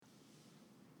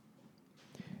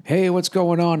Hey, what's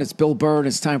going on? It's Bill Burr, and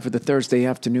it's time for the Thursday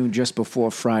afternoon, just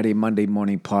before Friday, Monday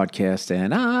morning podcast,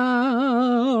 and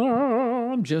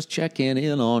I'm just checking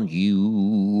in on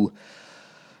you.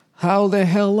 How the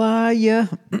hell are you?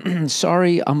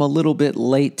 Sorry, I'm a little bit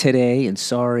late today, and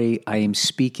sorry I am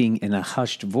speaking in a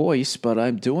hushed voice, but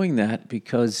I'm doing that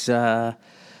because the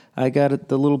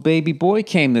little baby boy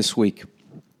came this week.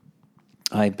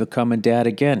 I've become a dad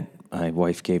again. My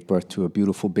wife gave birth to a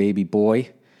beautiful baby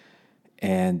boy.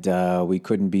 And we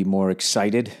couldn't be more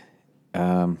excited.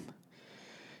 So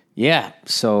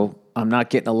I'm not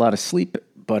getting a lot of sleep,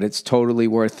 but it's totally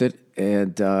worth it.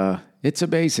 And it's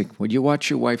amazing. When you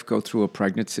watch your wife go through a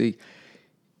pregnancy,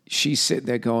 she's sitting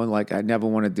there going like, I never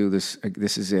want to do this.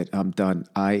 This is it. I'm done.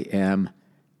 I am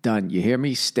done. You hear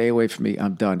me? Stay away from me.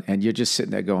 I'm done. And you're just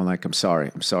sitting there going like, I'm sorry.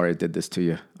 I'm sorry I did this to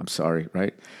you. I'm sorry,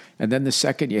 right? And then the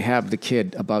second you have the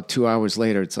kid, about 2 hours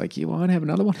later, it's like, you want to have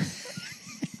another one?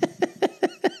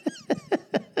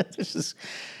 This is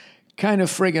kind of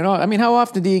friggin' awesome. I mean, how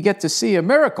often do you get to see a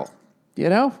miracle? You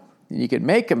know? You can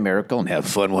make a miracle and have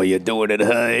fun while you're doing it.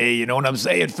 Hey, you know what I'm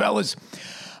saying, fellas?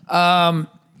 So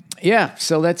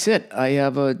that's it. I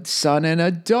have a son and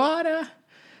a daughter.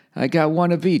 I got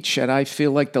one of each, and I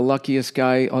feel like the luckiest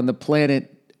guy on the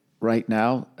planet right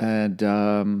now. And,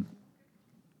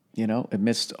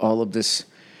 amidst all of this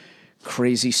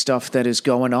crazy stuff that is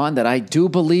going on, that I do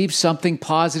believe something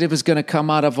positive is going to come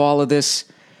out of all of this.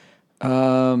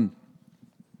 I'm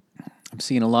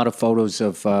seeing a lot of photos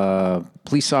of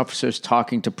police officers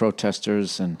talking to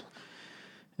protesters and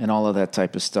all of that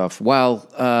type of stuff. While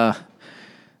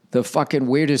the fucking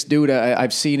weirdest dude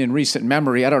I've seen in recent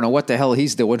memory, I don't know what the hell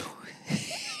he's doing.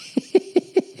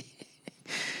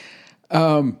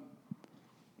 I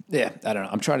don't know.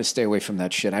 I'm trying to stay away from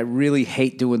that shit. I really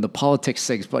hate doing the politics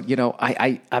things, but,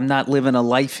 I'm not living a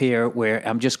life here where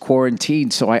I'm just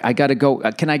quarantined, so I got to go.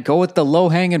 Can I go with the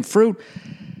low-hanging fruit?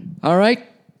 All right?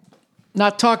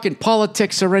 Not talking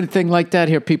politics or anything like that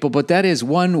here, people, but that is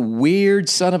one weird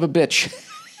son of a bitch.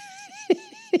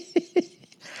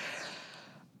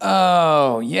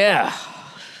 Oh, yeah.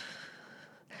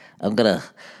 I'm gonna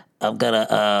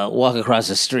walk across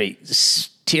the street,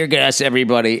 tear gas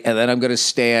everybody, and then I'm going to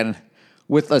stand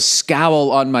with a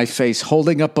scowl on my face,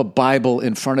 holding up a Bible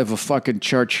in front of a fucking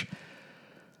church.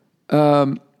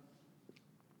 Oh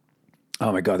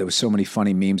my God, there were so many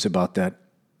funny memes about that.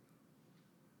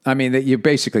 I mean, that you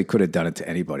basically could have done it to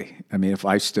anybody. I mean, if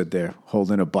I stood there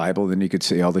holding a Bible, then you could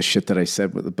say all the shit that I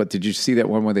said. But did you see that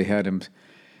one where they had him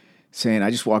saying,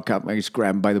 I just walk up and I just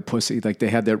grab him by the pussy? Like they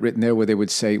had that written there where they would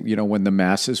say, when the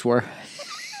masses were.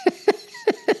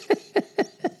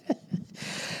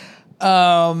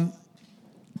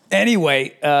 Anyway,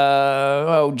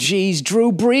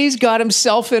 Drew Brees got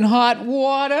himself in hot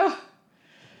water.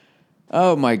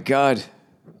 Oh my God.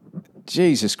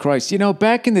 Jesus Christ.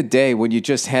 Back in the day when you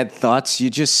just had thoughts, you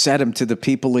just said them to the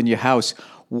people in your house.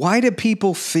 Why do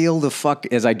people feel the fuck,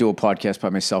 as I do a podcast by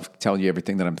myself telling you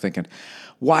everything that I'm thinking,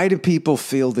 why do people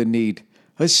feel the need,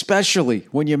 especially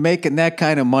when you're making that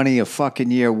kind of money a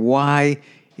fucking year? Why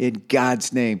in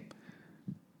God's name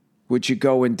would you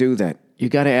go and do that? You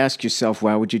got to ask yourself,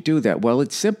 why would you do that? Well,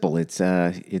 it's simple. It's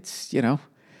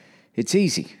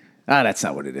easy. That's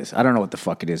not what it is. I don't know what the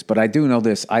fuck it is, but I do know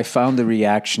this. I found the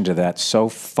reaction to that so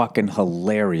fucking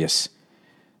hilarious.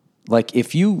 Like,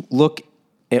 if you look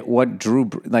at what go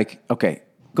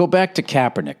back to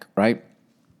Kaepernick, right?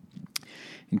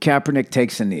 And Kaepernick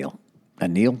takes a knee.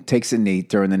 Takes a knee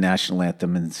during the national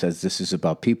anthem and says, this is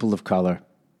about people of color.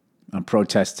 I'm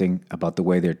protesting about the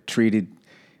way they're treated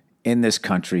in this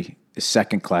country,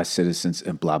 second-class citizens,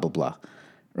 and blah, blah, blah,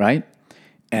 right?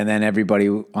 And then everybody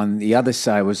on the other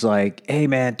side was like, hey,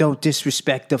 man, don't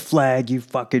disrespect the flag, you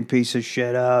fucking piece of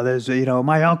shit. There's,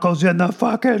 my uncle's in the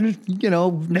fucking,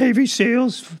 Navy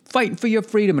SEALs fighting for your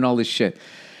freedom and all this shit.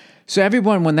 So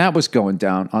everyone, when that was going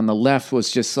down, on the left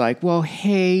was just like, well,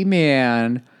 hey,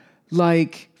 man,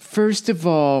 first of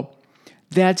all,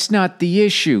 that's not the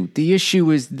issue. The issue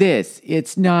is this.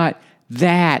 It's not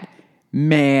that,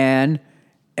 man.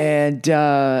 And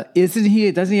doesn't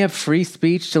he have free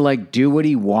speech to do what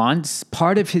he wants?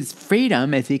 Part of his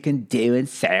freedom is he can do and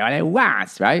say what he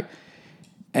wants, right?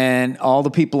 And all the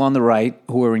people on the right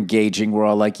who were engaging were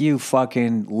all like, you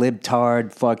fucking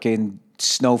libtard, fucking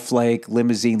snowflake,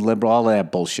 limousine liberal, all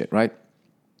that bullshit, right?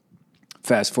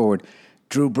 Fast forward,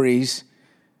 Drew Brees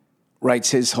writes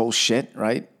his whole shit,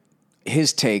 right?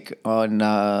 His take on,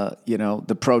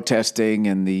 the protesting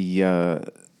and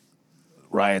the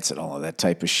riots and all of that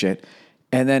type of shit.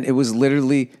 And then it was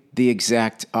literally the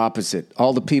exact opposite.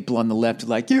 All the people on the left are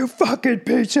like, you fucking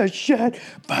piece of shit.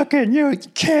 Fucking, you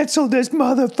cancel this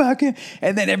motherfucker.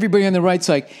 And then everybody on the right's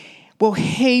like, well,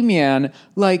 hey, man,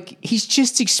 like, he's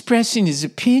just expressing his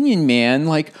opinion, man.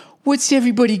 Like, what's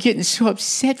everybody getting so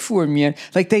upset for, man?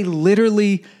 Like, they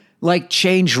literally, like,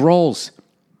 change roles.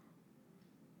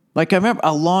 Like, I remember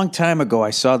a long time ago,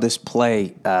 I saw this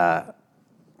play,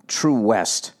 True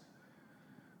West.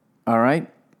 All right?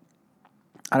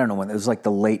 I don't know when, it was like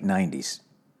the late 90s.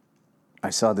 I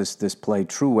saw this play,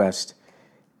 True West,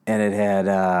 and it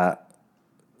had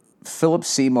Philip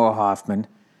Seymour Hoffman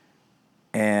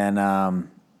and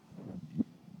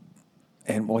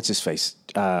what's his face?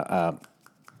 John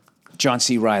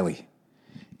C. Reilly.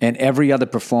 And every other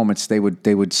performance, they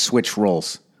would switch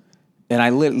roles.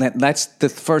 And that's the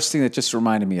first thing that just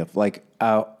reminded me of, like,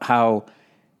 how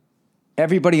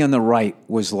everybody on the right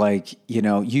was like, you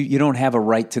don't have a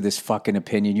right to this fucking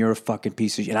opinion. You're a fucking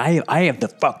piece of shit. I have the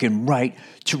fucking right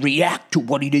to react to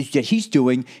what it is that he's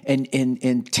doing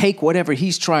and take whatever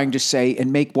he's trying to say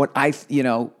and make what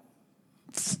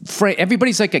frame.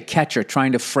 Everybody's like a catcher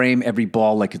trying to frame every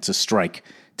ball like it's a strike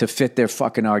to fit their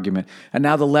fucking argument. And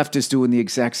now the left is doing the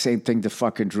exact same thing to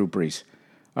fucking Drew Brees.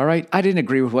 All right? I didn't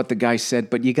agree with what the guy said,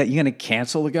 but you're going to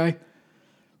cancel the guy?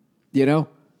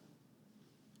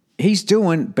 He's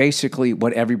doing basically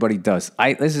what everybody does.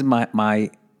 This is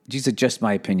these are just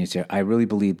my opinions here. I really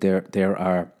believe there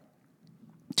are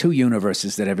two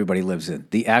universes that everybody lives in.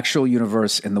 The actual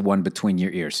universe and the one between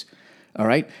your ears. All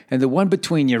right? And the one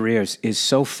between your ears is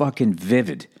so fucking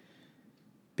vivid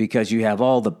because you have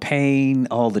all the pain,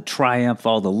 all the triumph,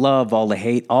 all the love, all the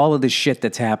hate, all of the shit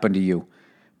that's happened to you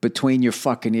between your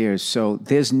fucking ears. So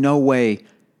there's no way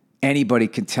anybody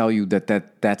can tell you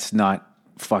that's not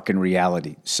fucking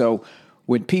reality. So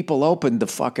when people open the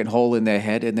fucking hole in their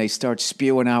head and they start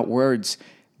spewing out words,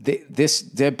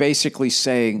 they're basically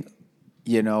saying,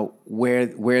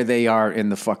 where they are in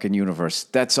the fucking universe.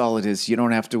 That's all it is. You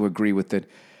don't have to agree with it.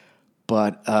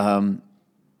 But I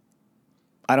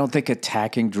don't think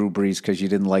attacking Drew Brees because you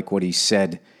didn't like what he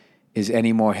said is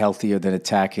any more healthier than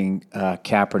attacking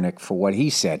Kaepernick for what he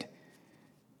said,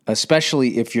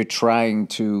 especially if you're trying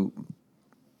to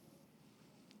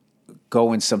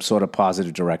go in some sort of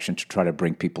positive direction to try to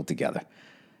bring people together.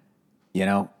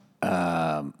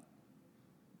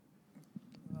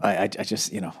 I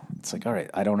just, it's like, all right,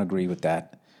 I don't agree with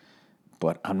that,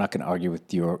 but I'm not going to argue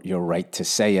with your right to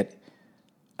say it.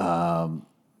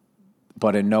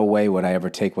 But in no way would I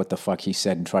ever take what the fuck he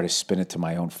said and try to spin it to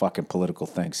my own fucking political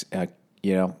things.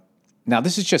 Now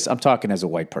this is just, I'm talking as a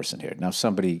white person here. Now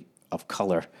somebody of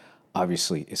color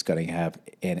obviously is going to have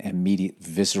an immediate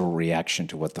visceral reaction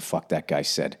to what the fuck that guy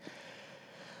said,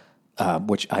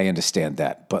 which I understand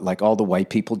that. But like all the white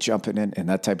people jumping in and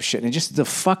that type of shit, and just the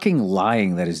fucking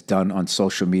lying that is done on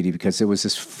social media, because it was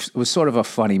sort of a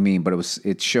funny meme, but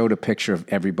it showed a picture of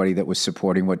everybody that was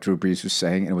supporting what Drew Brees was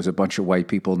saying, and it was a bunch of white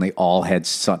people, and they all had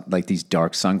like these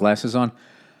dark sunglasses on.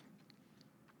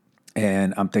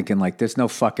 And I'm thinking, like, there's no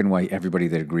fucking way everybody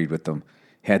that agreed with them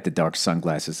had the dark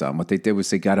sunglasses on. What they did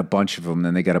was they got a bunch of them, and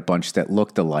then they got a bunch that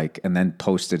looked alike, and then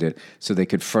posted it so they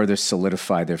could further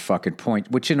solidify their fucking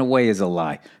point, which in a way is a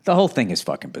lie. The whole thing is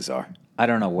fucking bizarre. I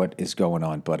don't know what is going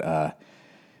on, but I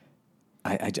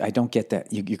don't get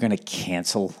that. You're going to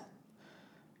cancel.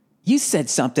 You said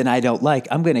something I don't like.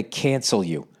 I'm going to cancel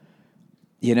you.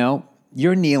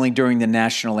 You're kneeling during the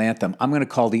national anthem. I'm going to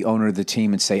call the owner of the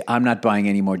team and say, I'm not buying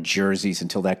any more jerseys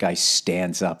until that guy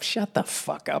stands up. Shut the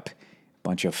fuck up.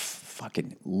 Bunch of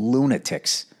fucking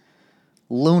lunatics.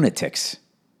 Lunatics.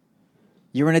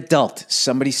 You're an adult.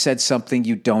 Somebody said something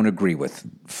you don't agree with.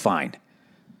 Fine.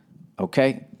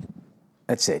 Okay?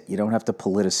 That's it. You don't have to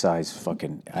politicize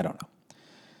fucking, I don't know.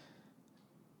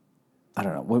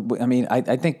 I mean,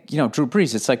 I think, Drew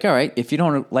Brees, it's like, all right, if you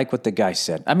don't like what the guy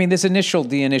said. I mean, there's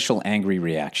the initial angry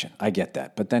reaction. I get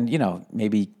that. But then,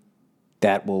 maybe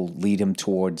that will lead him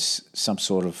towards some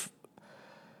sort of,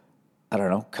 I don't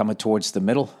know, coming towards the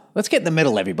middle. Let's get in the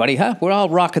middle, everybody, huh? We're all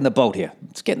rocking the boat here.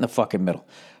 Let's get in the fucking middle.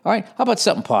 All right, how about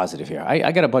something positive here?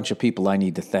 I got a bunch of people I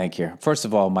need to thank here. First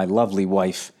of all, my lovely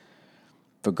wife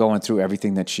for going through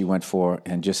everything that she went for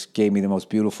and just gave me the most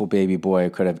beautiful baby boy I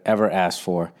could have ever asked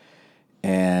for.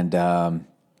 And one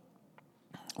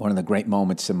of the great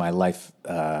moments in my life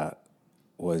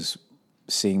was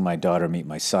seeing my daughter meet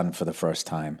my son for the first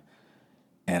time.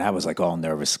 And I was like all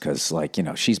nervous because, like,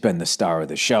 she's been the star of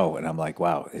the show. And I'm like,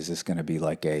 wow, is this going to be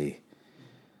like a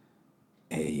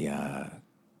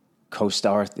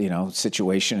co-star,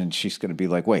 situation? And she's going to be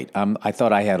like, wait, I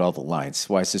thought I had all the lines.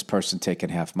 Why is this person taking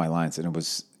half my lines? And it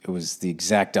was the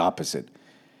exact opposite.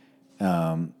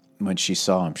 when she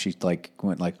saw him. She like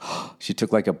went like, she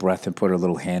took like a breath and put her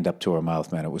little hand up to her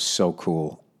mouth, man. It was so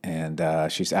cool. And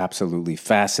she's absolutely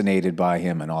fascinated by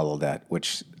him and all of that,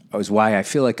 which is why I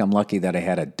feel like I'm lucky that I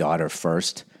had a daughter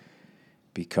first,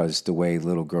 because the way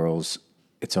little girls,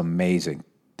 it's amazing,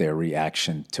 their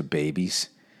reaction to babies.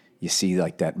 You see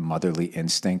like that motherly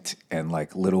instinct, and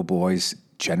like little boys,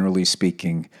 generally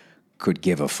speaking, could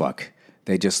give a fuck.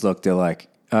 They just look, they're like,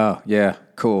 oh, yeah,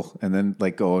 cool. And then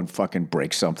like go and fucking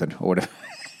break something or whatever.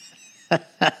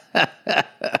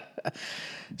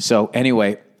 So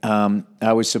anyway,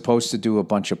 I was supposed to do a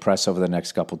bunch of press over the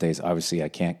next couple of days. Obviously, I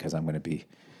can't because I'm going to be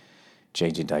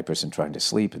changing diapers and trying to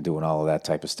sleep and doing all of that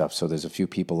type of stuff. So there's a few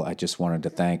people I just wanted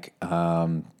to thank.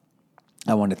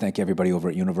 I want to thank everybody over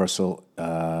at Universal,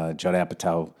 Judd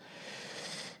Apatow,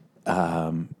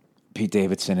 Pete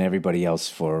Davidson, and everybody else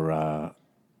for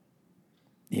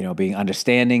being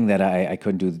understanding that I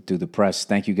couldn't do the press.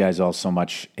 Thank you guys all so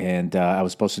much. And I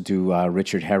was supposed to do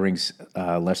Richard Herring's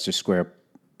Leicester Square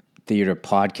Theater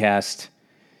podcast.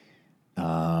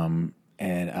 And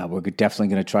we're definitely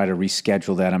going to try to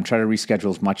reschedule that. I'm trying to reschedule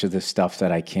as much of this stuff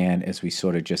that I can as we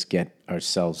sort of just get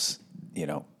ourselves,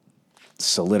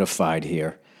 solidified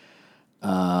here.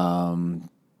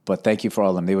 But thank you for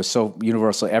all of them. They were so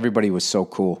universal. Everybody was so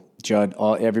cool. Judd,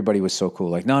 everybody was so cool.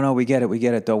 Like, no, we get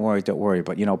it. Don't worry.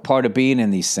 But, part of being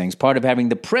in these things, part of having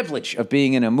the privilege of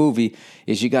being in a movie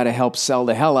is you got to help sell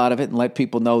the hell out of it and let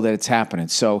people know that it's happening.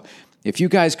 So if you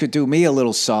guys could do me a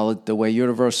little solid, the way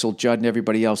Universal, Judd, and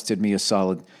everybody else did me a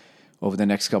solid over the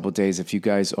next couple of days, if you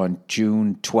guys on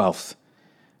June 12th,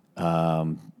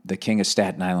 The King of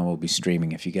Staten Island will be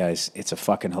streaming. If you guys, it's a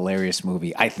fucking hilarious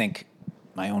movie. I think,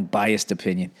 my own biased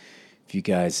opinion, if you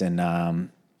guys, and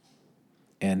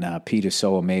Pete is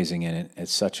so amazing in it.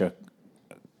 It's such a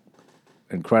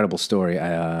incredible story.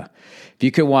 If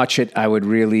you could watch it, I would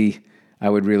really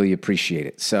appreciate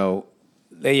it. So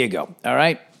there you go. All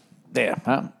right. There.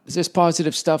 Huh? Is this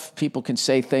positive stuff? People can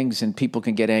say things and people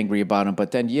can get angry about them,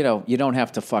 but then, you don't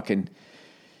have to fucking,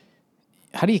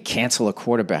 how do you cancel a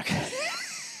quarterback?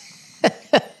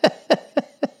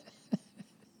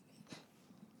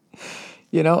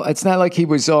 It's not like he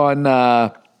was on,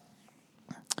 the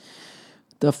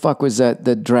fuck was that?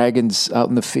 The Dragons out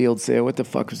in the fields there. What the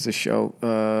fuck was the show?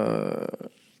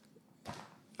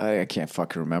 I can't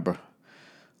fucking remember.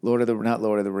 Not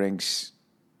Lord of the Rings.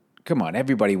 Come on,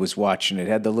 everybody was watching it. It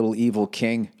had the little evil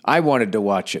king. I wanted to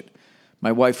watch it.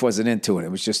 My wife wasn't into it.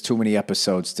 It was just too many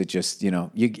episodes to just,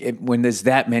 when there's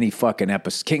that many fucking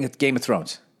episodes. Game of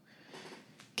Thrones.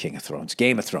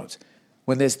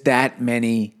 When there's that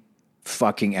many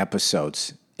fucking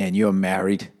episodes and you're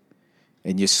married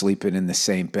and you're sleeping in the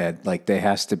same bed, like there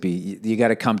has to be, you got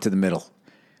to come to the middle.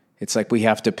 It's like we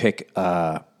have to pick,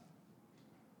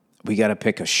 we got to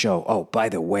pick a show. Oh, by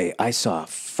the way, I saw a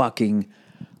fucking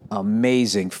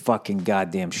amazing fucking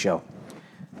goddamn show.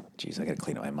 Jeez, I got to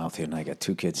clean up my mouth here, and I got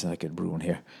two kids, and I could ruin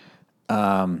here.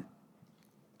 I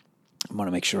want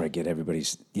to make sure I get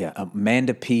everybody's. Yeah,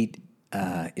 Amanda Peet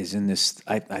is in this.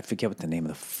 I forget what the name of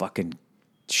the fucking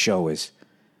show is.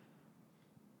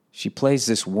 She plays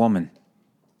this woman.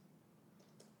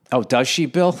 Oh, does she,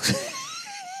 Bill?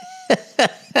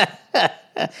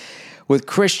 With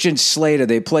Christian Slater,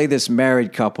 they play this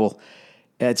married couple.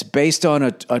 It's based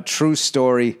on a true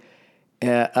story.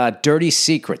 Dirty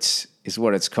Secrets is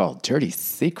what it's called. Dirty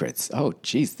Secrets. Oh,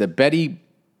 geez. The Betty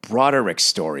Broderick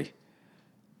story.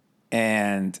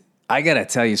 And I got to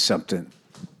tell you something.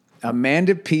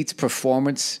 Amanda Peet's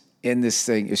performance in this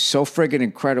thing is so friggin'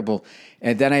 incredible.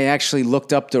 And then I actually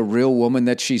looked up the real woman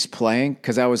that she's playing,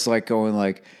 because I was like going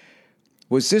like,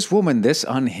 was this woman this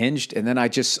unhinged? And then I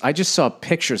just saw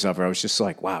pictures of her. I was just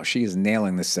like, wow, she is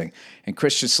nailing this thing. And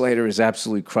Christian Slater is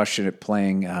absolutely crushing it,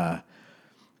 playing her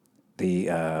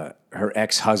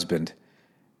ex-husband.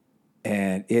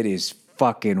 And it is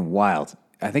fucking wild.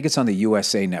 I think it's on the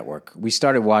USA Network. We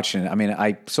started watching it. I mean,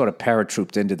 I sort of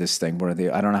paratrooped into this thing where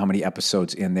I don't know how many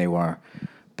episodes in they were,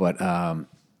 but I'm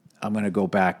going to go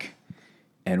back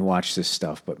and watch this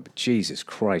stuff. But Jesus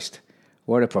Christ,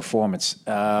 what a performance.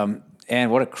 And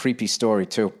what a creepy story,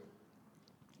 too.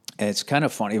 And it's kind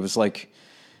of funny. It was like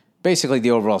basically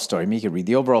the overall story. I mean, you can read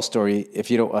the overall story.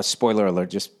 If you don't, spoiler alert,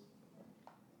 just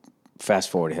fast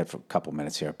forward ahead for a couple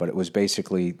minutes here. But it was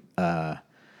basically, man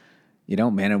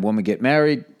and woman get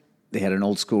married. They had an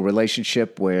old school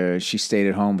relationship where she stayed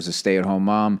at home, was a stay-at-home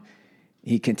mom.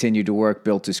 He continued to work,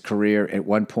 built his career. At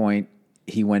one point,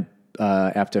 he went,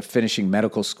 after finishing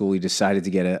medical school, he decided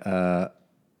to get a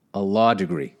law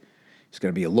degree. He's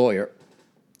going to be a lawyer.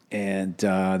 And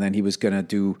then he was going to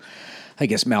do, I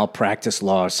guess, malpractice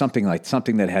law or something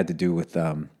that had to do with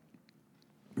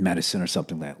medicine or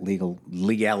something like that,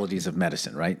 legalities of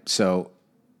medicine, right? So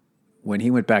when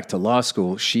he went back to law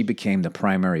school, she became the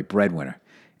primary breadwinner.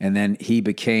 And then he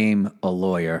became a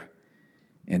lawyer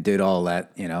and did all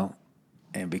that,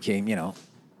 and became,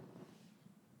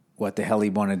 what the hell he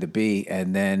wanted to be.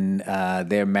 And then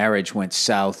their marriage went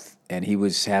south, and he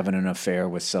was having an affair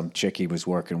with some chick he was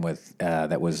working with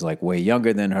that was like way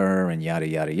younger than her, and yada,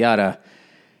 yada, yada.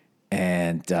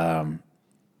 And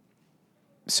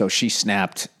so she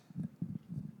snapped,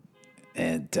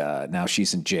 and now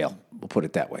she's in jail. We'll put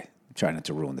it that way. I'm trying not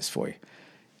to ruin this for you.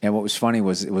 And what was funny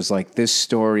was it was like this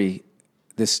story,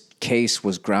 this case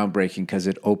was groundbreaking because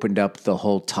it opened up the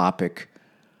whole topic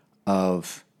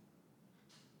of,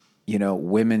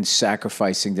 women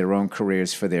sacrificing their own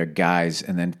careers for their guys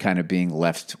and then kind of being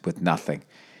left with nothing.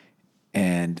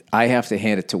 And I have to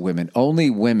hand it to women. Only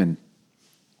women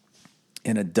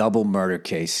in a double murder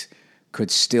case could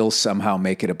still somehow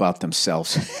make it about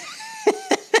themselves.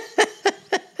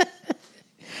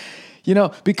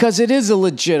 Because it is a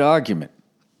legit argument.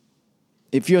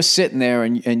 If you're sitting there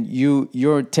and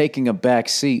you're taking a back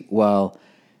seat while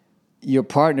your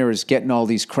partner is getting all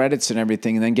these credits and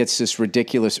everything and then gets this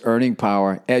ridiculous earning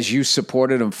power as you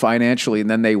supported them financially and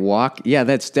then they walk, yeah,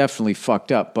 that's definitely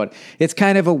fucked up. But it's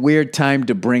kind of a weird time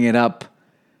to bring it up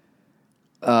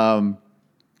after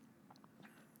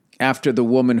the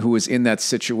woman who was in that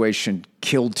situation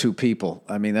killed 2 people.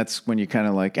 I mean, that's when you're kind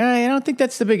of like, I don't think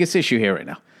that's the biggest issue here right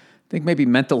now. I think maybe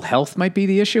mental health might be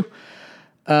the issue.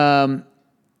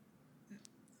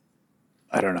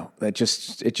 I don't know. I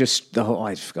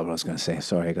forgot what I was going to say.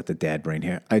 Sorry, I got the dad brain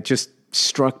here. It just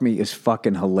struck me as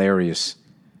fucking hilarious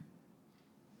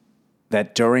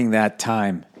that during that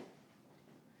time,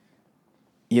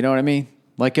 you know what I mean?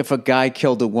 Like if a guy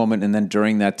killed a woman and then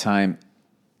during that time,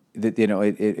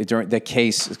 during the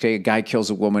case, okay, a guy kills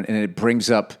a woman and it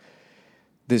brings up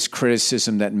this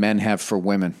criticism that men have for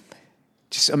women.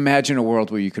 Just imagine a world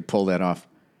where you could pull that off.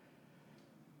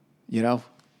 I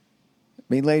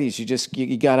mean, ladies, you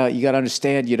gotta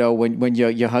understand, when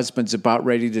your husband's about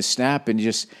ready to snap, and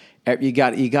you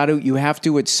have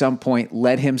to at some point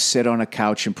let him sit on a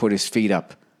couch and put his feet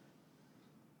up.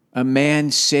 A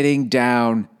man sitting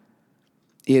down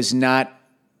is not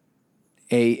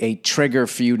a trigger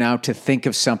for you now to think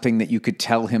of something that you could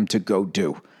tell him to go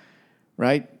do,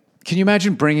 right? Can you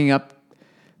imagine bringing up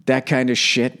that kind of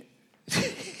shit?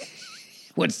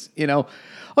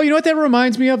 Oh, you know what that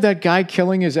reminds me of? That guy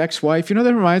killing his ex-wife. You know what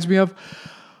that reminds me of?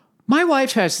 My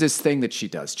wife has this thing that she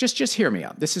does. Just hear me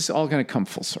out. This is all going to come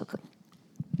full circle.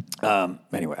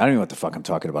 Anyway, I don't know what the fuck I'm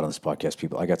talking about on this podcast,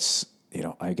 people. I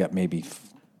got maybe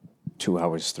 2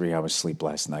 hours, 3 hours sleep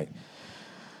last night.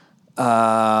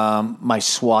 My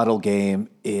swaddle game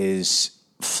is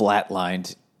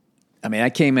flatlined. I mean,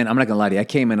 I'm not going to lie to you. I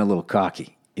came in a little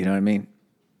cocky. You know what I mean?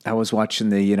 I was watching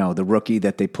the rookie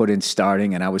that they put in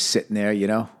starting, and I was sitting there,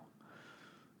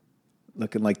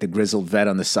 looking like the grizzled vet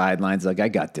on the sidelines, like, I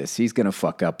got this. He's going to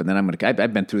fuck up, and then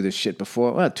I've been through this shit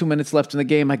before. Well, 2 minutes left in the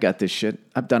game, I got this shit.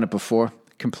 I've done it before.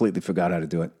 Completely forgot how to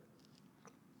do it.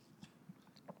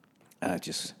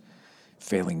 Just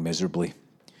failing miserably.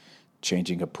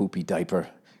 Changing a poopy diaper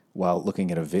while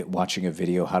looking at watching a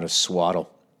video how to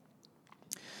swaddle.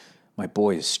 My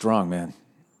boy is strong, man.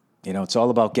 It's all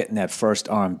about getting that first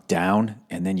arm down,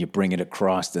 and then you bring it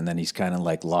across, and then he's kind of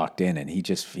like locked in, and he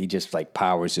just like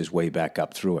powers his way back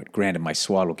up through it. Granted, my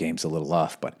swaddle game's a little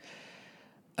off, but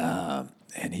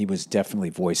and he was definitely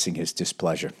voicing his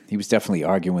displeasure. He was definitely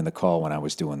arguing the call when I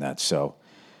was doing that. So,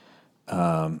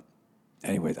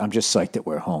 anyway, I'm just psyched that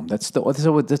we're home. That's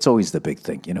always the big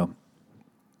thing,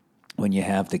 When you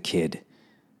have the kid,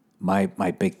 my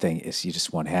big thing is you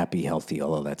just want happy, healthy,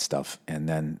 all of that stuff, and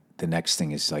then the next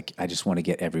thing is like, I just want to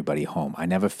get everybody home. I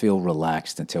never feel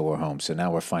relaxed until we're home. So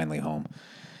now we're finally home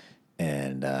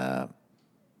and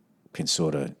can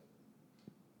sort of,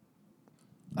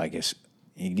 I guess,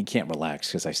 you can't relax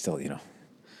because I still,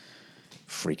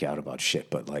 freak out about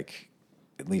shit. But like,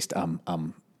 at least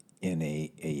I'm in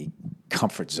a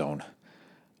comfort zone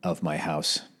of my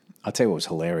house. I'll tell you what was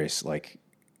hilarious. Like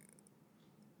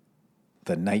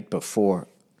the night before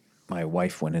my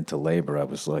wife went into labor, I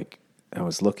was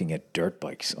looking at dirt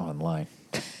bikes online.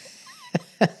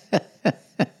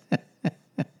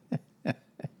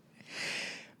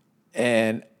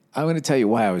 And I'm going to tell you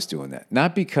why I was doing that.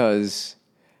 Not because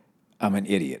I'm an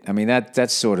idiot. I mean,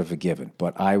 that's sort of a given.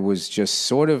 But I was just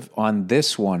sort of, on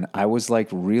this one, I was like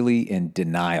really in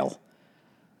denial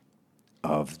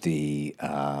of the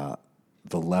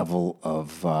level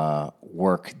of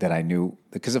work that I knew.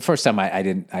 Because the first time I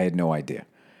had no idea,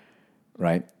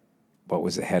 right? What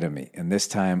was ahead of me. And this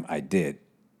time I did.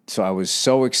 So I was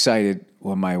so excited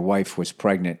when my wife was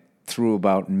pregnant through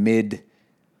about mid-second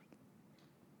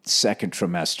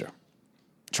trimester.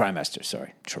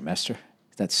 Trimester.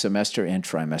 That's semester and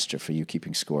trimester for you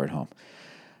keeping score at home.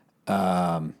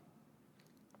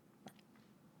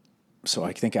 So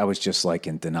I think I was just like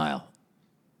in denial.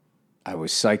 I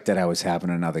was psyched that I was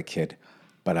having another kid,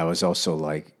 but I was also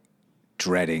like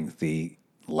dreading the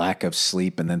lack of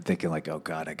sleep and then thinking like, oh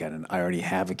God, I already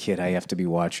have a kid I have to be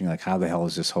watching. Like, how the hell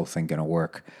is this whole thing going to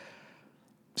work?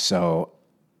 So,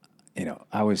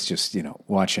 I was just,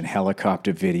 watching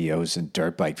helicopter videos and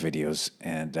dirt bike videos.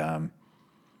 And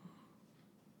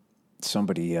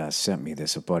somebody sent me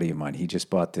this, a buddy of mine. He just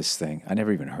bought this thing. I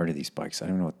never even heard of these bikes. I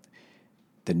don't know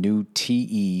the new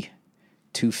TE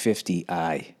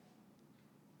 250i.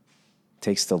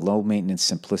 Takes the low-maintenance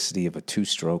simplicity of a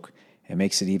two-stroke and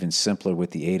makes it even simpler with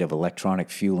the aid of electronic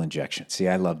fuel injection. See,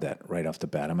 I love that right off the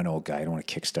bat. I'm an old guy. I don't want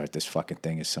to kickstart this fucking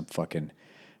thing as some fucking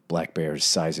black bear is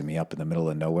sizing me up in the middle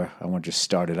of nowhere. I want to just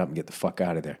start it up and get the fuck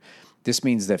out of there. This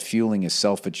means that fueling is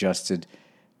self-adjusted,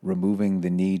 removing the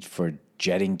need for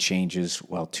jetting changes,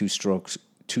 while two-stroke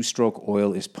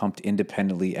oil is pumped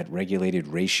independently at regulated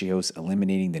ratios,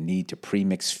 eliminating the need to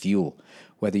pre-mix fuel.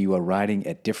 Whether you are riding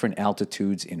at different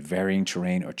altitudes in varying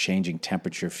terrain or changing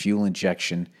temperature, fuel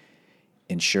injection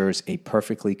ensures a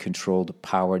perfectly controlled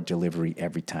power delivery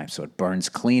every time. So it burns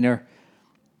cleaner,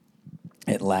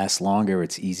 it lasts longer,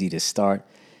 it's easy to start.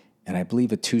 And I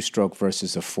believe a two-stroke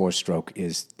versus a four-stroke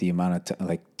is the amount of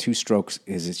like two strokes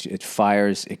is it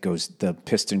fires, the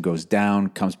piston goes down,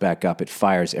 comes back up, it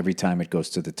fires every time it goes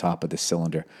to the top of the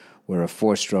cylinder. Where a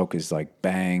four-stroke is like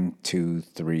bang, 2,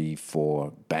 3,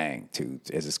 4, bang, 2,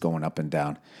 as it's going up and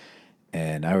down.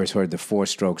 And I always heard the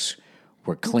four-strokes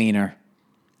were cleaner,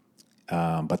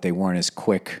 but they weren't as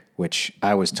quick, which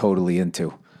I was totally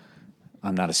into.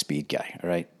 I'm not a speed guy, all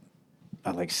right?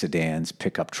 I like sedans,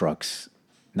 pickup trucks,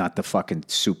 not the fucking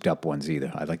souped-up ones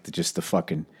either. I like the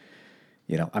fucking,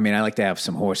 I like to have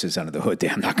some horses under the hood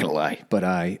there, I'm not going to lie. But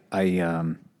I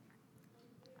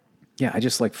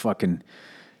just like fucking...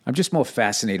 I'm just more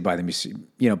fascinated by them.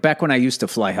 Back when I used to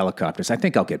fly helicopters, I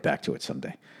think I'll get back to it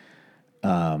someday.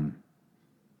 I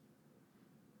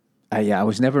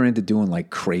was never into doing like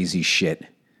crazy shit.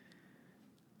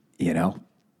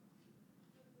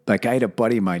 Like I had a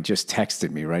buddy of mine just texted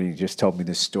me, right? He just told me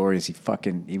this story. He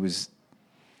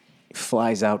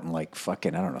flies out in like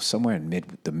fucking, I don't know, somewhere in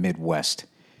the Midwest.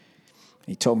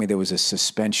 He told me there was a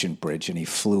suspension bridge and he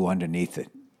flew underneath it.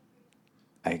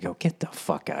 I go, get the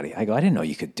fuck out of here. I go, I didn't know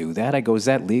you could do that. I go, is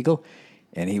that legal?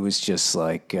 And he was just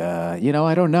like, I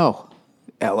don't know.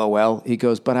 LOL. He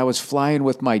goes, but I was flying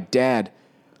with my dad,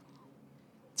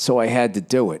 so I had to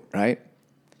do it, right?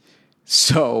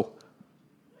 So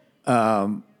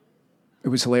it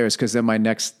was hilarious because then my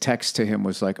next text to him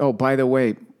was like, oh, by the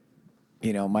way,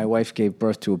 my wife gave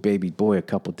birth to a baby boy a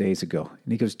couple days ago.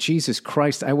 And he goes, Jesus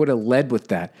Christ, I would have led with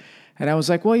that. And I was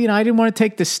like, well, I didn't want to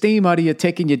take the steam out of you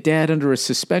taking your dad under a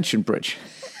suspension bridge.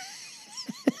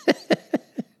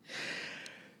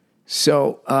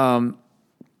 So, I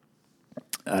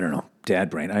don't know, dad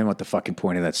brain. I don't know what the fucking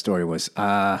point of that story was.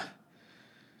 Was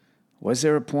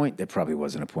there a point? There probably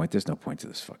wasn't a point. There's no point to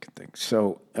this fucking thing.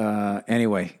 So,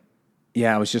 anyway,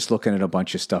 I was just looking at a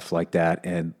bunch of stuff like that.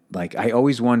 And, like, I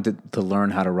always wanted to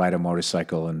learn how to ride a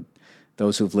motorcycle. And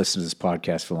those who've listened to this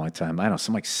podcast for a long time, I don't know,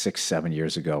 some like 6-7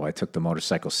 years ago, I took the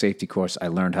motorcycle safety course. I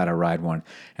learned how to ride one,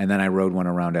 and then I rode one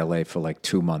around LA for like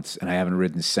 2 months, and I haven't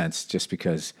ridden since just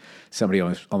because somebody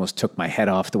almost took my head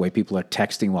off the way people are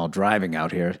texting while driving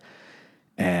out here.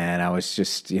 And I was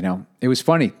just, it was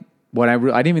funny. I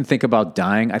didn't even think about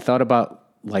dying. I thought about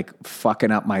like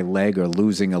fucking up my leg or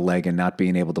losing a leg and not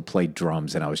being able to play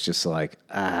drums, and I was just like,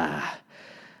 I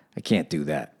can't do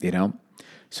that,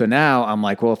 So now I'm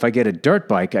like, well, if I get a dirt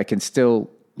bike, I can still,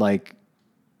 like,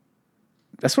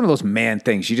 that's one of those man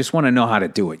things. You just want to know how to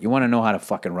do it. You want to know how to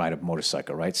fucking ride a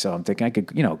motorcycle, right? So I'm thinking I could,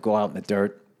 go out in the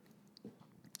dirt,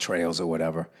 trails or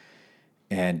whatever.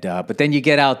 And, but then you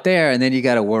get out there and then you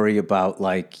got to worry about,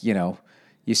 like, you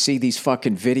see these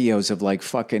fucking videos of, like,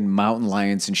 fucking mountain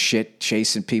lions and shit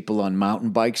chasing people on mountain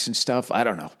bikes and stuff. I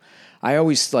don't know. I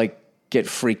always, like, get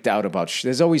freaked out about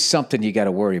there's always something you got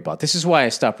to worry about. This is why I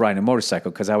stopped riding a motorcycle,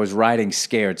 because I was riding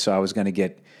scared, so I was going to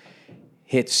get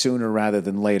hit sooner rather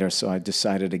than later, so I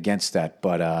decided against that.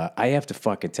 But I have to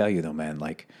fucking tell you, though, man,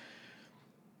 like,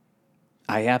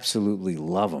 I absolutely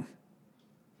love them.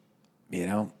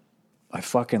 I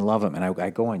fucking love them. And I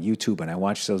go on YouTube and I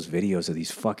watch those videos of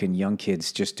these fucking young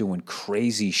kids just doing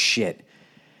crazy shit.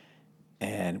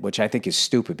 And which I think is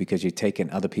stupid because you're taking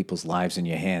other people's lives in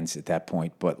your hands at that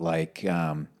point. But like,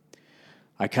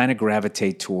 I I kind of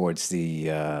gravitate towards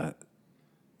the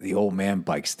old man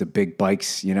bikes, the big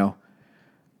bikes, you know.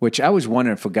 Which I was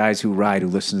wondering for guys who ride, who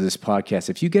listen to this podcast,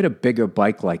 if you get a bigger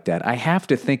bike like that, I have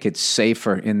to think it's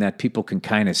safer in that people can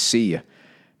kind of see you. I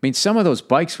mean, some of those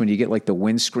bikes, when you get like the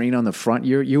windscreen on the front,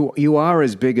 you are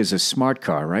as big as a smart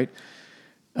car, right?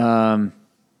 I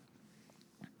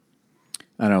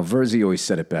don't know. Verzi always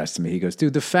said it best to me. He goes,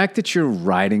 dude, the fact that you're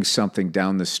riding something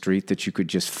down the street that you could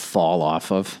just fall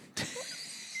off of.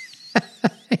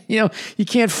 You know, you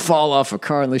can't fall off a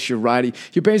car unless you're riding.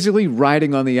 You're basically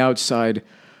riding on the outside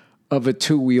of a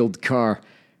two-wheeled car,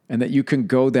 and that you can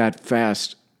go that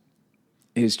fast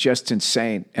is just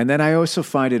insane. And then I also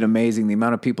find it amazing the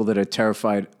amount of people that are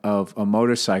terrified of a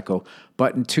motorcycle,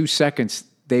 but in 2 seconds,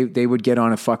 they would get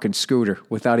on a fucking scooter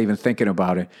without even thinking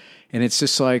about it. And it's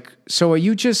just like, so are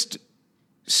you just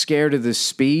scared of the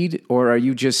speed, or are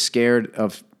you just scared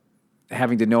of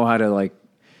having to know how to like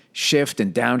shift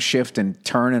and downshift and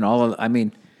turn and all of, I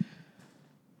mean,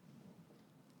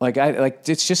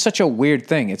 it's just such a weird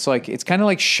thing. It's like, it's kind of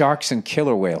like sharks and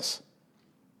killer whales.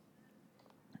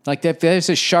 Like if there's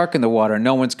a shark in the water,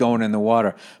 no one's going in the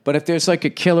water. But if there's like a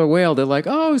killer whale, they're like,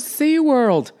 oh,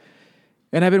 SeaWorld.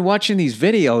 And I've been watching these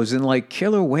videos and like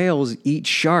killer whales eat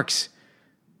sharks.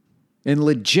 And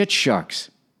legit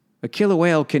sharks. A killer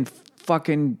whale can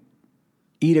fucking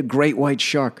eat a great white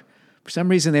shark. For some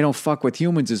reason, they don't fuck with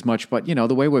humans as much, but, you know,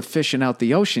 the way we're fishing out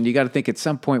the ocean, you got to think at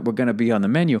some point we're going to be on the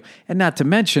menu. And not to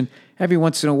mention, every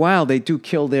once in a while, they do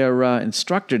kill their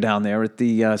instructor down there at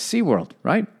the SeaWorld,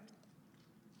 right?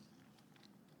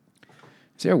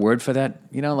 Is there a word for that?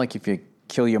 You know, like if you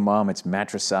kill your mom, it's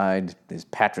matricide, there's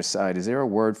patricide. Is there a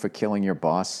word for killing your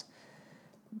boss?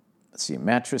 Let's see,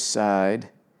 matricide.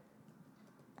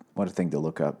 What a thing to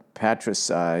look up.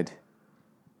 Patricide.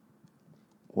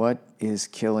 What is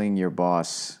killing your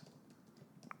boss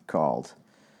called?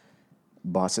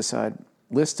 Bossicide?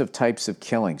 List of types of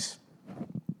killings.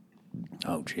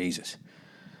 Oh, Jesus.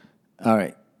 All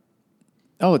right.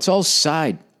 Oh, it's all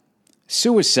side.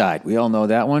 Suicide. We all know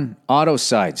that one.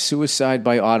 Autocide. Suicide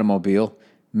by automobile.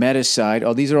 Meticide.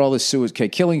 Oh, these are all the suicide. Okay,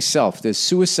 killing self. There's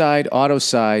suicide,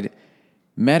 autocide,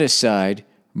 meticide,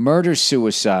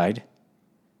 murder-suicide,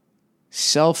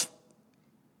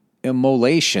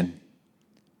 self-immolation.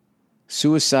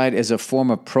 Suicide is a form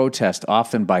of protest,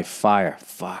 often by fire.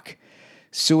 Fuck.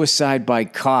 Suicide by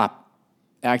cop,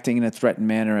 acting in a threatened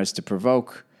manner as to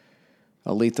provoke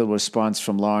a lethal response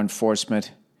from law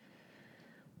enforcement.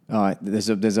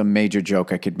 There's a major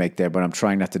joke I could make there, but I'm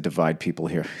trying not to divide people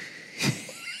here.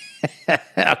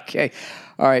 Okay.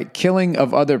 All right. Killing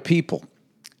of other people.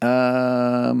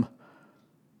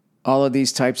 All of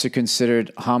these types are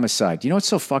considered homicide. You know what's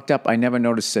so fucked up? I never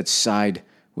noticed that side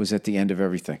was at the end of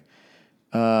everything.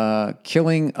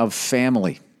 Killing of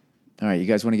family. All right, you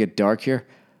guys want to get dark here?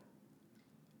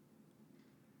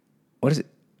 What is it?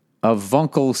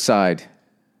 Avunculicide.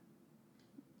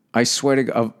 I swear to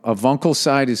God,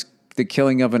 avunculicide is the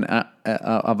killing of an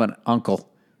uncle.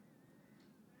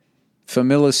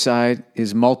 Familicide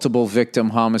is multiple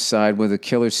victim homicide where the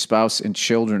killer's spouse and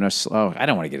children are... Oh, I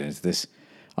don't want to get into this.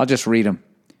 I'll just read them.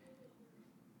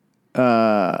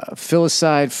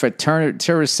 Filicide,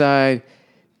 fratricide,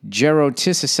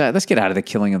 geroticide. Let's get out of the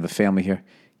killing of the family here.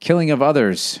 Killing of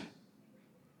others.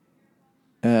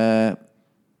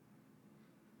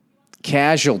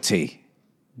 Casualty.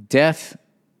 Death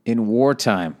in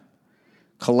wartime.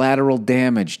 Collateral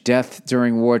damage. Death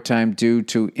during wartime due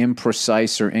to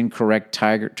imprecise or incorrect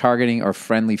targeting or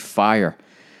friendly fire. All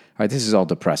right, this is all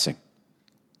depressing.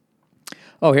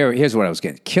 Oh, here's what I was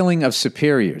getting. Killing of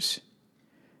superiors.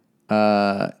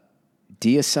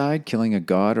 Deicide, killing a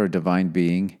god or a divine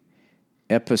being.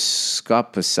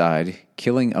 Episcopicide,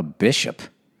 killing a bishop.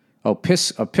 Oh,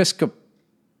 episcopicide.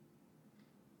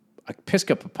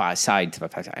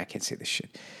 I can't say this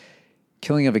shit.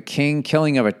 Killing of a king,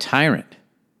 killing of a tyrant.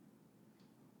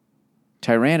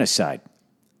 Tyrannicide.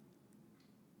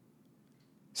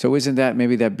 So isn't that,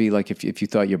 maybe that'd be like if you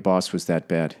thought your boss was that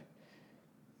bad.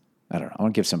 I don't know. I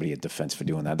want to give somebody a defense for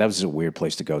doing that. That was a weird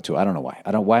place to go to. I don't know why.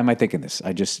 Why am I thinking this?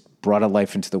 I just brought a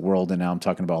life into the world, and now I'm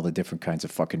talking about all the different kinds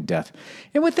of fucking death.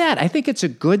 And with that, I think it's a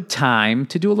good time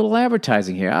to do a little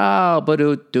advertising here. Oh,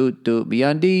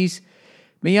 MeUndies.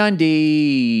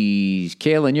 MeUndies.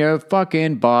 Killing your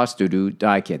fucking boss.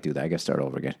 I can't do that. I got to start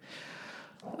over again.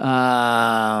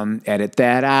 Edit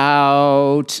that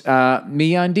out.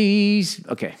 MeUndies.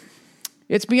 Okay.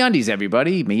 It's MeUndies,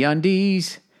 everybody.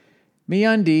 MeUndies.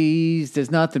 MeUndies, there's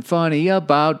nothing funny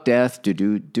about death.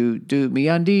 MeUndies,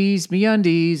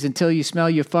 until you smell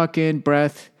your fucking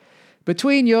breath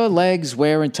between your legs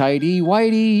wearing tighty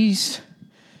whities.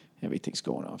 Everything's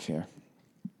going off here.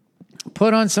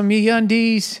 Put on some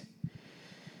MeUndies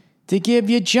to give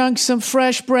your junk some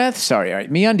fresh breath. Sorry, all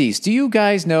right. MeUndies, do you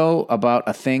guys know about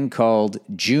a thing called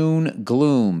June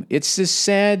gloom? It's this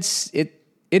sad...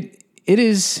 It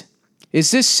is...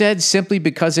 Is this said simply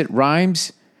because it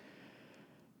rhymes?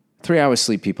 3 hours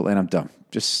sleep, people, and I'm done.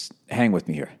 Just hang with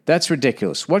me here. That's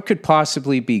ridiculous. What could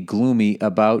possibly be gloomy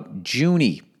about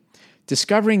Junie?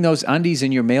 Discovering those undies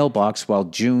in your mailbox while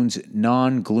June's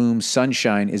non-gloom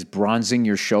sunshine is bronzing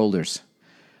your shoulders.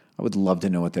 I would love to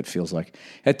know what that feels like.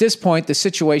 At this point, the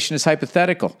situation is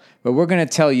hypothetical, but we're going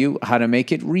to tell you how to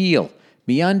make it real.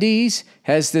 MeUndies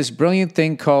has this brilliant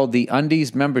thing called the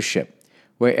Undies membership,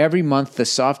 where every month the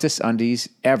softest undies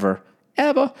ever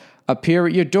appear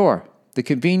at your door. The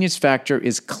convenience factor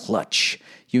is clutch.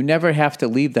 You never have to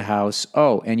leave the house.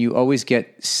 Oh, and you always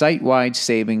get site-wide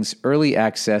savings, early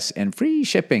access, and free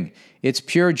shipping. It's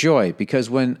pure joy, because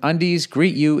when undies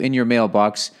greet you in your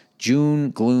mailbox,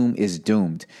 June gloom is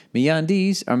doomed.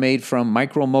 MeUndies are made from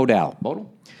micromodal,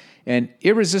 an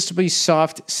irresistibly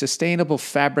soft, sustainable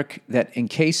fabric that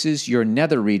encases your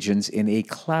nether regions in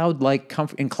cloud-like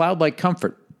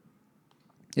comfort.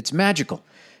 It's magical,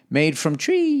 made from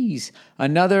trees.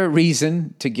 Another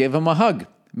reason to give them a hug.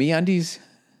 MeUndies.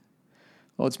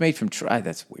 Well, it's made from trees.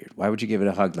 That's weird. Why would you give it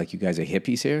a hug? Like you guys are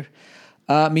hippies here?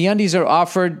 MeUndies are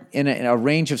offered in a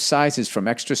range of sizes from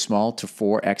extra small to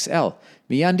 4XL.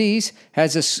 MeUndies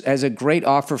has a great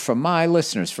offer for my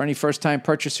listeners. For any first-time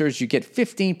purchasers, you get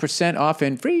 15% off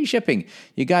and free shipping.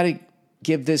 You got to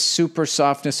give this super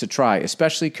softness a try,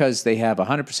 especially because they have a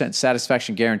 100%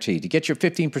 satisfaction guarantee. To get your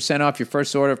 15% off your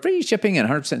first order, free shipping, and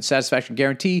 100% satisfaction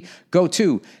guarantee, go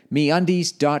to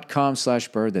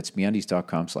MeUndies.com/Bird. That's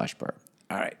MeUndies.com/Bird.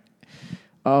 All right.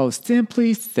 Oh,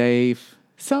 Simply Safe.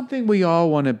 Something we all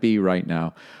want to be right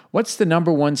now. What's the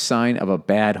number one sign of a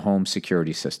bad home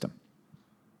security system?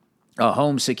 A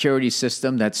home security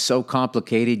system that's so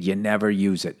complicated you never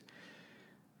use it.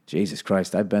 Jesus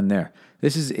Christ, I've been there.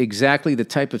 This is exactly the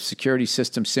type of security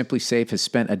system Simply Safe has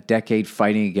spent a decade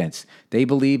fighting against. They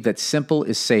believe that simple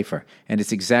is safer, and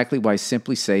it's exactly why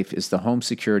Simply Safe is the home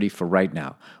security for right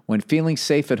now, when feeling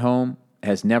safe at home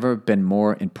has never been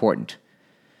more important.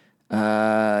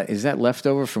 Is that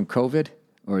leftover from COVID?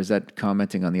 Or is that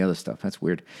commenting on the other stuff? That's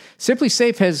weird. Simply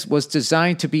Safe was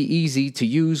designed to be easy to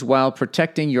use while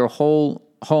protecting your whole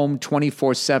home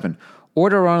 24/7.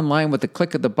 Order online with the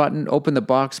click of the button, open the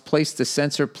box, place the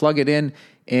sensor, plug it in,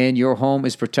 and your home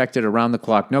is protected around the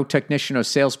clock. No technician or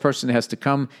salesperson has to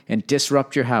come and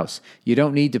disrupt your house. You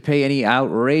don't need to pay any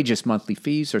outrageous monthly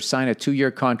fees or sign a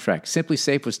 2-year contract. Simply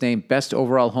Safe was named Best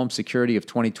Overall Home Security of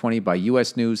 2020 by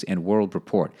U.S. News and World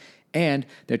Report. And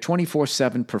their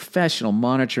 24/7 professional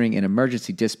monitoring and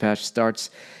emergency dispatch starts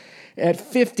at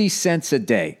 50 cents a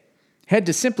day. Head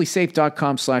to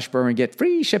simplysafe.com/Burr and get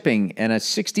free shipping and a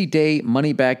 60-day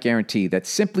money-back guarantee.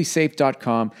 That's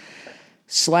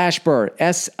simplysafe.com/Burr,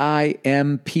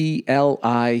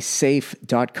 SIMPLI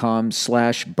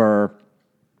safe.com/Burr,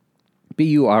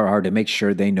 BURR, to make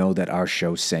sure they know that our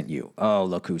show sent you. Oh,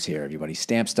 look who's here, everybody.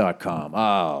 Stamps.com.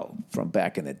 Oh, from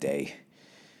back in the day.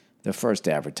 The first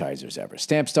advertisers ever.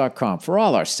 Stamps.com. For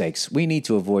all our sakes, we need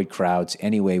to avoid crowds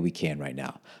any way we can right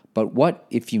now. But what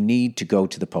if you need to go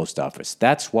to the post office?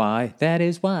 That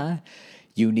is why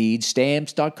you need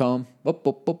Stamps.com. Boom,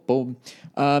 boom, boom, boom.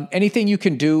 Anything you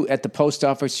can do at the post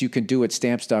office, you can do at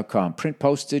Stamps.com. Print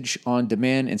postage on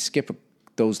demand and skip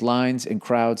those lines and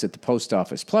crowds at the post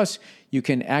office. Plus, you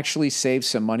can actually save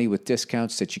some money with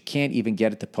discounts that you can't even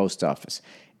get at the post office.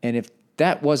 And if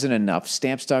that wasn't enough,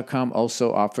 Stamps.com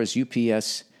also offers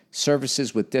UPS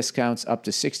services with discounts up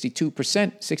to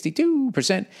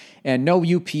 62%, and no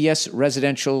UPS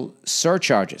residential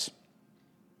surcharges.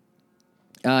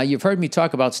 You've heard me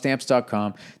talk about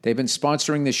Stamps.com. They've been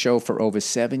sponsoring this show for over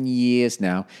 7 years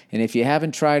now, and if you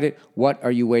haven't tried it, what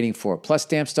are you waiting for? Plus,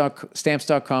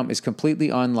 Stamps.com is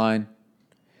completely online,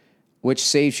 which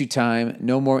saves you time.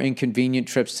 No more inconvenient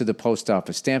trips to the post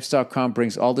office. Stamps.com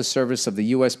brings all the service of the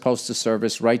U.S. Postal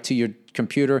Service right to your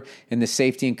computer in the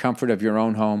safety and comfort of your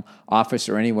own home, office,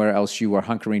 or anywhere else you are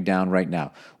hunkering down right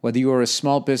now. Whether you are a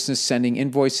small business sending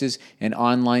invoices, an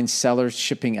online seller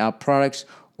shipping out products,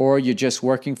 or you're just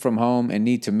working from home and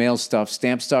need to mail stuff,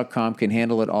 Stamps.com can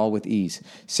handle it all with ease.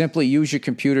 Simply use your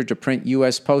computer to print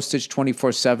U.S. postage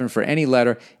 24/7 for any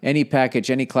letter, any package,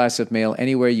 any class of mail,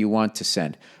 anywhere you want to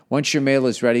send. Once your mail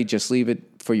is ready, just leave it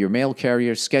for your mail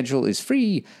carrier. Schedule is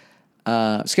free.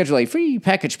 Schedule a free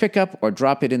package pickup or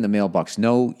drop it in the mailbox.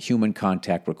 No human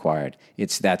contact required.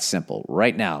 It's that simple.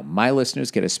 Right now, my listeners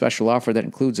get a special offer that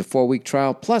includes a 4-week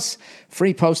trial plus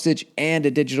free postage and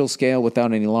a digital scale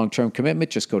without any long-term commitment.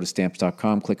 Just go to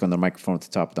Stamps.com, click on the microphone at the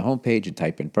top of the homepage, and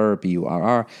type in Burr,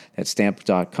 B-U-R-R. That's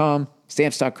Stamps.com.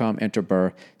 Stamps.com, enter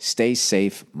Burr. Stay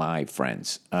safe, my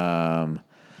friends.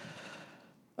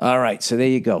 All right, so there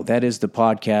you go. That is the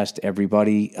podcast,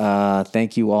 everybody.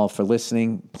 Thank you all for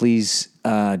listening. Please,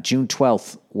 June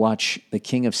 12th, watch The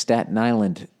King of Staten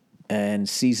Island and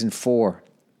Season 4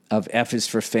 of F is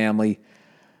for Family.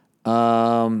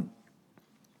 Thank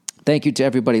you to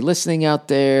everybody listening out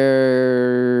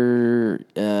there.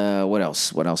 What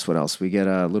else? We get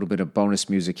a little bit of bonus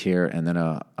music here, and then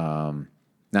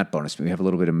not bonus, we have a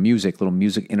little bit of little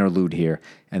music interlude here,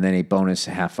 and then a bonus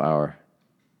half-hour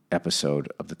episode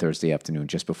of the Thursday afternoon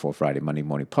just before Friday, Monday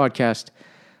morning podcast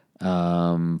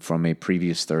from a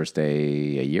previous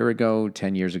Thursday a year ago,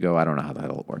 10 years ago. I don't know how the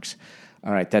hell it works.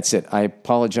 All right, that's it. I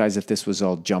apologize if this was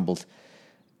all jumbled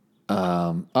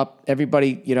up.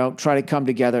 Everybody, try to come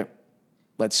together.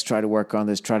 Let's try to work on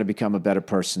this, try to become a better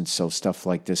person so stuff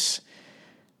like this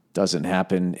doesn't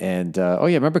happen. And,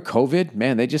 remember COVID?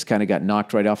 Man, they just kind of got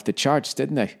knocked right off the charts,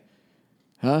 didn't they?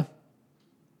 Huh?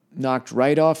 Knocked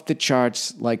right off the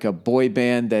charts like a boy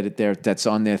band that's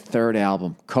on their third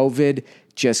album. COVID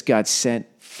just got sent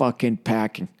fucking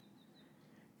packing.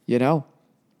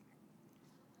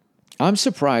 I'm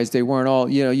surprised they weren't all,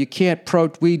 you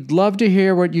can't we'd love to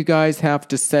hear what you guys have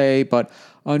to say, but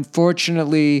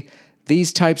unfortunately,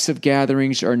 these types of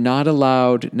gatherings are not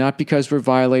allowed, not because we're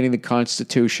violating the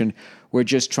Constitution. We're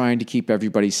just trying to keep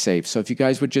everybody safe. So if you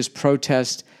guys would just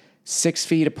protest 6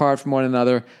 feet apart from one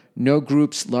another, no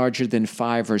groups larger than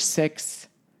 5 or 6.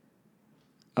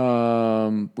 We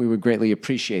would greatly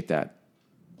appreciate that.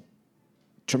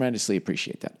 Tremendously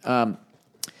appreciate that. All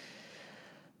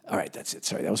right, that's it.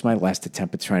 Sorry, that was my last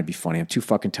attempt at trying to be funny. I'm too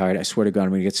fucking tired. I swear to God, I'm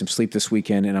going to get some sleep this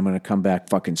weekend, and I'm going to come back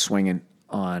fucking swinging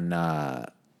on,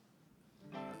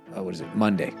 what is it,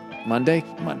 Monday. Monday?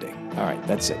 All right,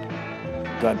 that's it.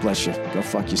 God bless you. Go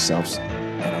fuck yourselves,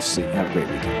 and I'll see you. Have a great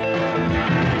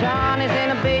weekend. John is in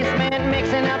the basement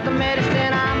mixing up the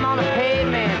medicine. I'm on the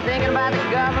pavement thinking about the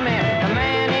government. A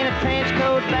man in a trench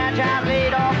coat, badge out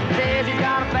laid off, says he's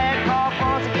got a bad cough,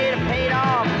 wants to get it paid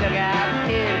off. Look out,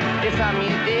 kid, it's something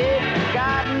you did.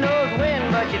 God knows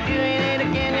when, but you're doing it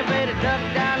again. You better duck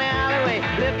down the alleyway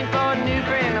looking for a new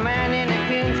friend. A man in a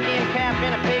coonskin cap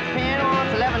and a pig pen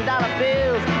wants $11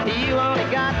 bills. You only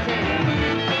got 10.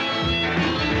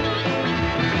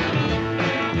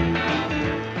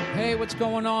 Hey, what's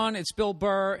going on? It's Bill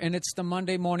Burr, and it's the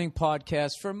Monday Morning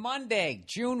Podcast for Monday,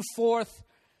 June 4th,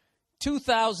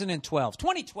 2012.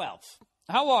 2012.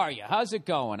 How are you? How's it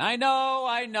going? I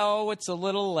know, it's a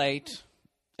little late.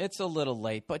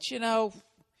 But,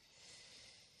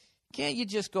 can't you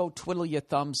just go twiddle your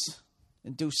thumbs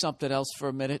and do something else for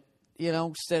a minute?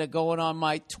 Instead of going on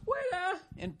my Twitter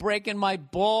and breaking my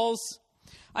balls.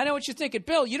 I know what you're thinking.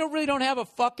 Bill, you really don't have a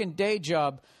fucking day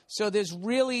job, so there's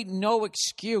really no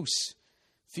excuse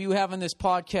for you having this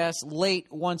podcast late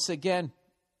once again.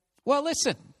 Well,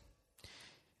 listen,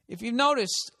 if you've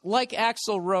noticed, like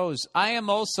Axl Rose, I am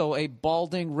also a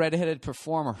balding, redheaded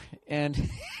performer, and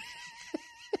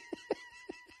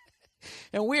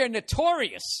and we are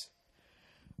notorious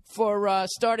for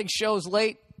starting shows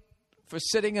late, for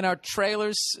sitting in our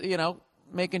trailers,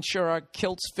 making sure our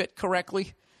kilts fit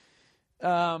correctly.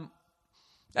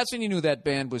 That's when you knew that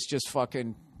band was just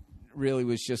really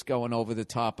was just going over the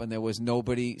top, and there was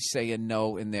nobody saying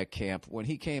no in their camp. When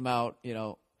he came out,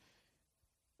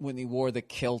 when he wore the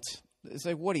kilt, it's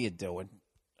like, what are you doing?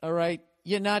 All right?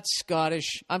 You're not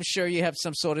Scottish. I'm sure you have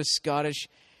some sort of Scottish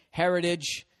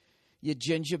heritage, you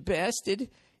ginger bastard,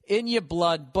 in your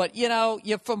blood. But,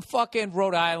 you're from fucking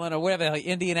Rhode Island or whatever,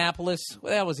 Indianapolis.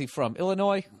 Where the hell was he from?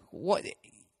 Illinois? What?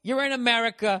 You're in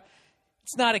America.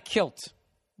 It's not a kilt.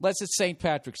 Unless it's St.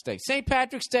 Patrick's Day. St.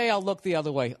 Patrick's Day, I'll look the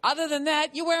other way. Other than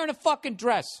that, you're wearing a fucking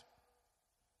dress.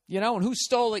 And who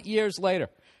stole it years later?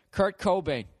 Kurt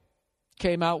Cobain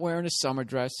came out wearing a summer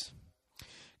dress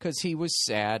because he was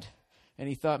sad. And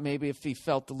he thought maybe if he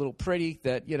felt a little pretty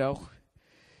that,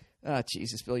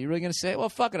 Jesus, Bill, you really going to say it? Well,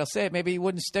 fuck it, I'll say it. Maybe he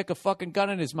wouldn't stick a fucking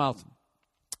gun in his mouth.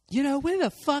 When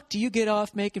the fuck do you get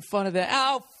off making fun of that?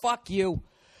 Oh, fuck you.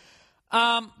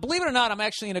 Believe it or not, I'm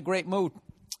actually in a great mood.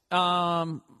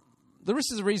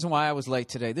 This is the reason why I was late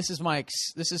today. This is my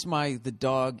the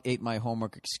dog ate my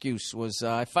homework excuse was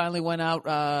I finally went out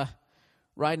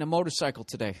riding a motorcycle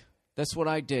today. That's what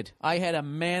I did. I had a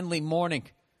manly morning.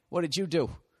 What did you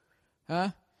do? Huh?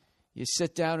 You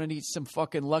sit down and eat some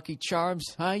fucking Lucky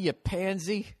Charms, huh, you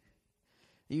pansy?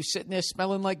 Are you sitting there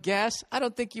smelling like gas? I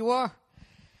don't think you are.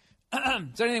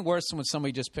 Is there anything worse than when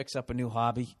somebody just picks up a new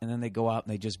hobby and then they go out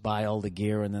and they just buy all the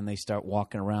gear and then they start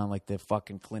walking around like they're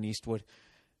fucking Clint Eastwood?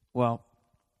 Well,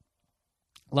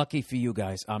 lucky for you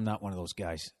guys, I'm not one of those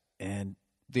guys. And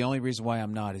the only reason why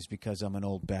I'm not is because I'm an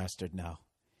old bastard now.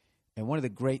 And one of the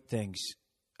great things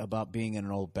about being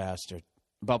an old bastard,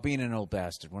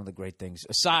 one of the great things,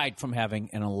 aside from having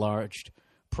an enlarged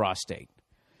prostate,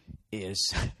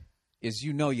 is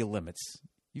you know your limits.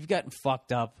 You've gotten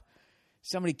fucked up.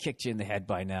 Somebody kicked you in the head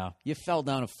by now. You fell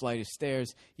down a flight of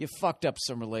stairs. You fucked up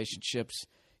some relationships.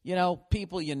 You know,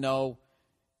 people you know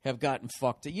have gotten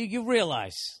fucked up. You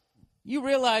realize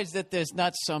that there's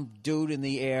not some dude in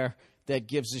the air that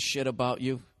gives a shit about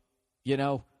you, you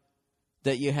know,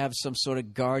 that you have some sort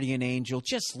of guardian angel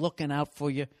just looking out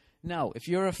for you. No, if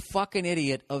you're a fucking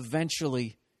idiot,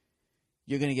 eventually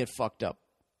you're going to get fucked up.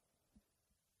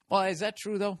 Well, is that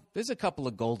true, though? There's a couple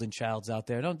of golden childs out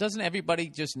there. Doesn't everybody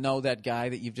just know that guy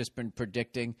that you've just been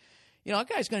predicting? You know, that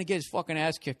guy's going to get his fucking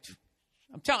ass kicked.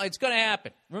 I'm telling you, it's going to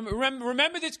happen.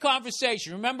 Remember this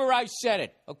conversation. Remember I said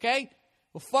it, okay?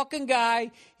 A fucking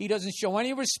guy. He doesn't show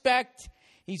any respect.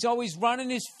 He's always running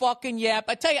his fucking yap.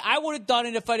 I tell you, I would have done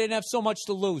it if I didn't have so much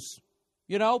to lose.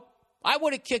 You know? I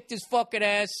would have kicked his fucking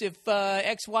ass if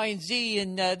X, Y, and Z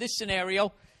in this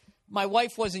scenario, my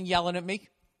wife wasn't yelling at me.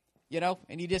 You know,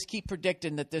 and you just keep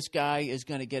predicting that this guy is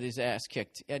going to get his ass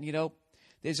kicked. And, you know,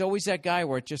 there's always that guy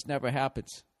where it just never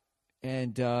happens.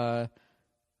 And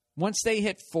once they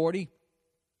hit 40,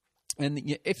 and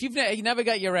if you never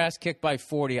got your ass kicked by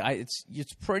 40,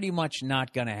 it's pretty much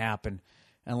not going to happen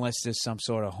unless there's some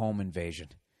sort of home invasion.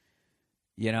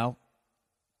 You know?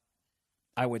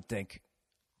 I would think.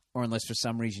 Or unless for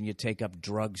some reason you take up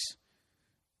drugs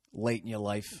late in your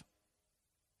life.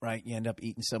 Right? You end up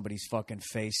eating somebody's fucking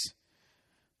face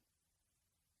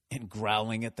and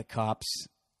growling at the cops.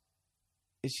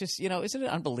 It's just, you know, isn't it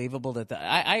unbelievable that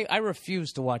I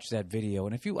refuse to watch that video.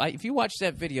 And if you watch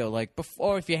that video, like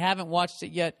before, if you haven't watched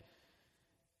it yet,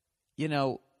 you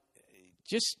know,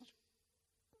 just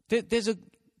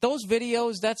those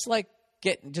videos. That's like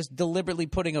just deliberately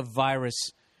putting a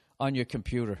virus on your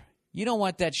computer. You don't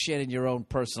want that shit in your own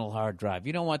personal hard drive.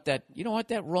 You don't want that. You don't want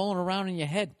that rolling around in your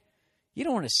head. You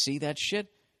don't want to see that shit.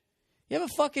 You ever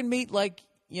fucking meet, like,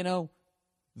 you know,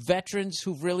 veterans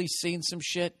who've really seen some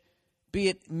shit, be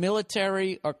it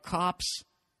military or cops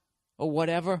or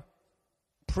whatever,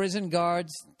 prison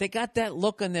guards? They got that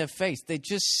look on their face. They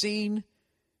just seen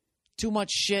too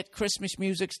much shit. Christmas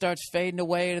music starts fading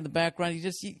away in the background.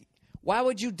 Why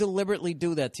would you deliberately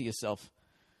do that to yourself?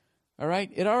 All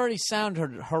right? It already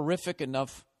sounded horrific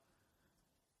enough.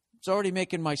 It's already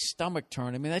making my stomach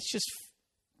turn. I mean, that's just...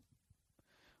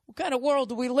 What kind of world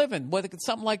do we live in? Whether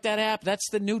something like that happen, that's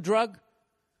the new drug?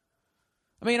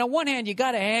 I mean, on one hand, you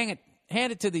got to hand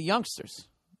it to the youngsters.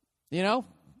 You know?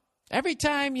 Every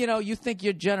time, you know, you think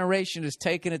your generation is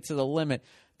taking it to the limit,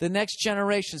 the next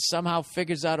generation somehow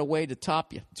figures out a way to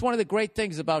top you. It's one of the great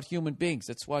things about human beings.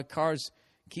 That's why cars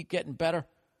keep getting better,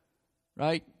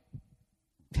 right?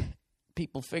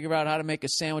 People figure out how to make a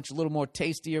sandwich a little more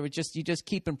tastier. You just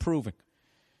keep improving.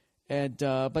 And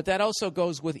but that also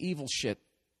goes with evil shit.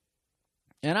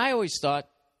 And I always thought,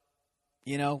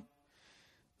 you know,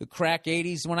 the crack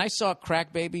 80s, when I saw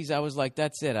Crack Babies, I was like,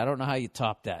 that's it. I don't know how you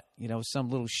top that. You know,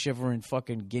 some little shivering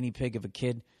fucking guinea pig of a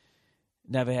kid,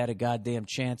 never had a goddamn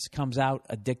chance, comes out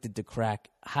addicted to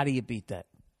crack. How do you beat that?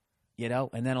 You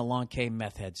know? And then along came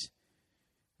Meth Heads,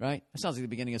 right? That sounds like the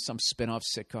beginning of some spin-off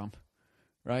sitcom,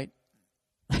 right?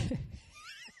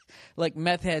 Like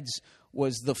Meth Heads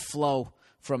was the flow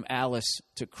from Alice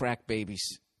to Crack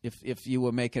Babies. If you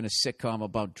were making a sitcom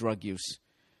about drug use.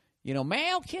 You know,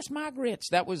 Mel, kiss my grits.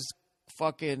 That was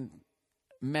fucking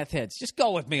Meth Heads. Just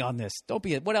go with me on this. Don't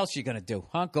be... What else are you going to do,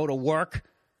 huh? Go to work?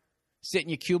 Sit in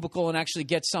your cubicle and actually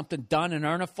get something done and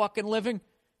earn a fucking living?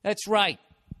 That's right.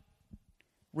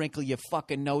 Wrinkle your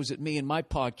fucking nose at me in my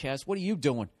podcast. What are you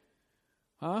doing?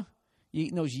 Huh? You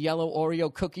eating those yellow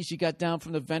Oreo cookies you got down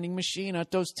from the vending machine?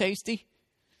 Aren't those tasty?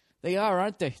 They are,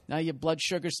 aren't they? Now your blood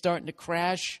sugar's starting to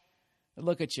crash.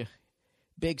 Look at you.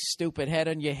 Big stupid head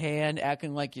on your hand,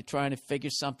 acting like you're trying to figure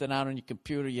something out on your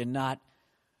computer. You're not.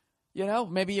 You know,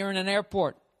 maybe you're in an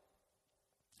airport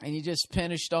and you just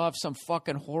finished off some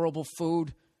fucking horrible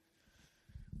food.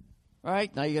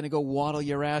 Right? Now you're going to go waddle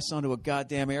your ass onto a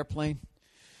goddamn airplane.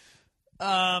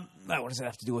 What does that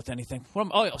have to do with anything?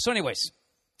 So anyways,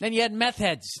 then you had Meth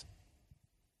Heads,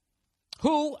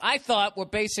 who I thought were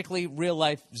basically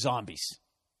real-life zombies.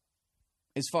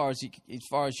 As far as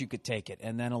you could take it.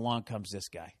 And then along comes this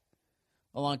guy.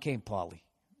 Along came Paulie,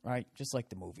 right? Just like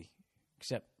the movie,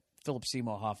 except Philip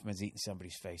Seymour Hoffman's eating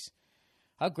somebody's face.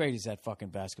 How great is that fucking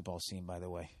basketball scene, by the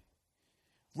way?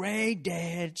 Rain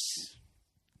dance.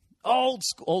 Old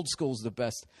school's the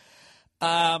best.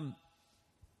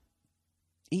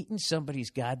 Eating somebody's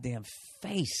goddamn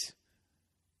face.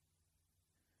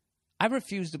 I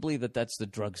refuse to believe that that's the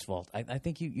drug's fault. I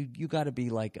think you got to be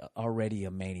like already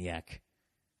a maniac,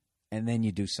 and then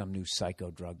you do some new psycho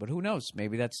drug. But who knows?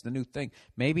 Maybe that's the new thing.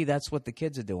 Maybe that's what the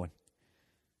kids are doing.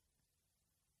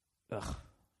 Ugh.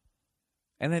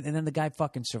 And then the guy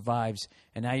fucking survives,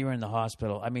 and now you're in the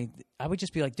hospital. I mean, I would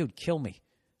just be like, dude, kill me.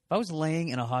 If I was laying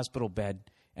in a hospital bed,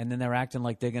 and then they're acting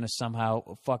like they're going to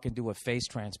somehow fucking do a face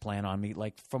transplant on me,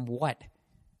 like, from what?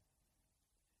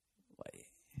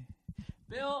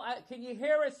 Bill, can you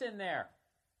hear us in there?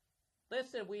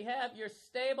 Listen, you're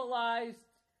stabilized.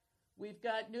 We've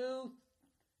got new...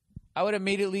 I would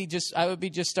immediately just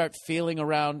start feeling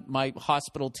around my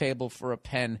hospital table for a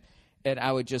pen, and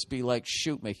I would just be like,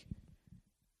 shoot me.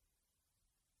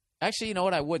 Actually, you know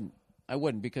what? I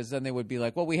wouldn't, because then they would be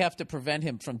like, well, we have to prevent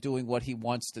him from doing what he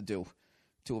wants to do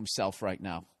to himself right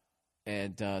now.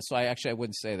 And so I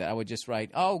wouldn't say that. I would just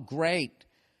write, oh, great,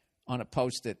 on a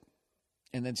Post-it,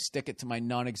 and then stick it to my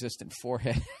non-existent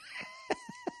forehead.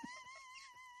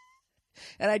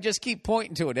 And I just keep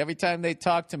pointing to it every time they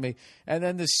talk to me. And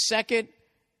then the second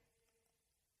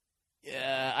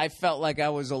I felt like I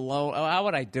was alone, how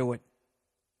would I do it?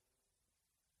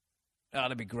 Oh,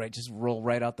 that'd be great. Just roll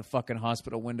right out the fucking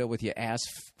hospital window with your ass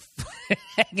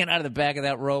hanging out of the back of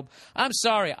that robe. I'm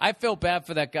sorry. I feel bad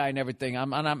for that guy and everything. I'm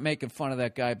not making fun of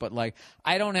that guy, but, like,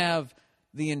 I don't have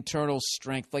the internal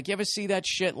strength. Like, you ever see that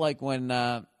shit, like, when,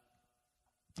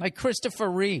 like, Christopher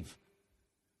Reeve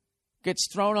gets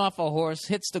thrown off a horse,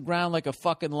 hits the ground like a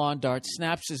fucking lawn dart,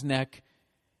 snaps his neck,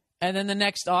 and then the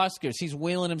next Oscars, he's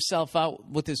wheeling himself out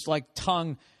with his, like,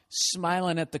 tongue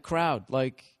smiling at the crowd.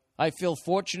 Like, I feel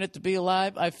fortunate to be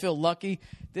alive. I feel lucky.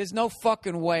 There's no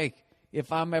fucking way,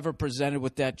 if I'm ever presented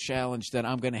with that challenge, that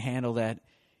I'm going to handle that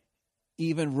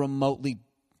even remotely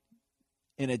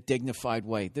in a dignified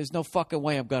way. There's no fucking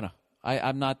way I'm going to.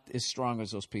 I'm not as strong as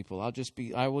those people. I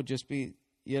will just be,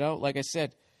 you know, like I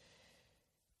said,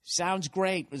 sounds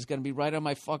great. It's going to be right on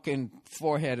my fucking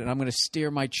forehead, and I'm going to steer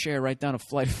my chair right down a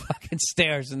flight of fucking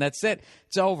stairs, and that's it.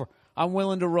 It's over. I'm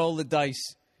willing to roll the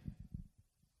dice,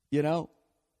 you know,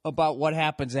 about what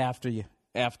happens after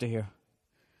here.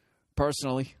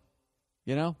 Personally,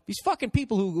 you know, these fucking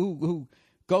people who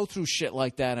go through shit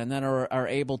like that and then are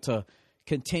able to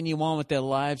continue on with their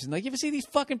lives. And, like, you ever see these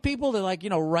fucking people? They're, like, you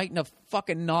know, writing a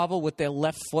fucking novel with their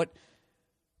left foot.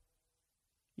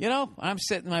 You know, I'm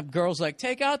sitting, my girl's like,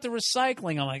 take out the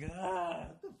recycling. I'm like,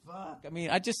 what the fuck? I mean,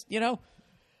 I just, you know,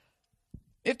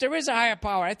 if there is a higher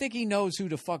power, I think he knows who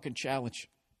to fucking challenge.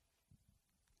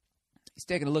 He's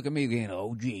taking a look at me going,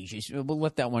 oh, geez, we'll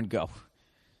let that one go.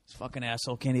 This fucking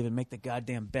asshole can't even make the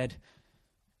goddamn bed.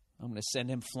 I'm going to send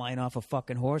him flying off a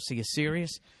fucking horse. Are you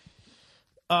serious?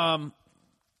 So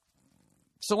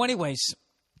anyways,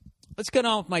 let's get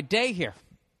on with my day here.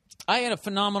 I had a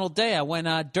phenomenal day. I went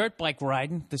dirt bike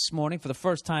riding this morning for the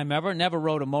first time ever. Never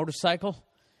rode a motorcycle.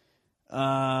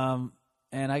 And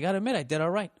I got to admit, I did all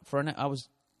right. I was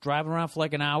driving around for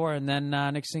like an hour, and then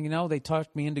next thing you know, they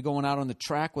talked me into going out on the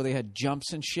track where they had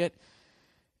jumps and shit.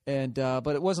 And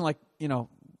but it wasn't like, you know,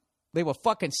 they were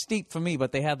fucking steep for me,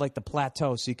 but they had like the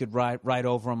plateau so you could ride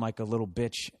over them like a little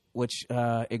bitch, which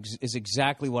is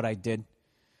exactly what I did.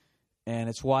 And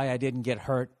it's why I didn't get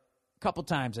hurt. A couple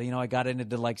times, you know, I got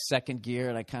into like second gear,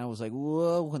 and I kind of was like,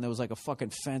 whoa, and there was like a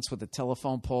fucking fence with a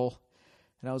telephone pole.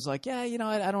 And I was like, yeah, you know,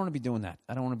 I don't want to be doing that.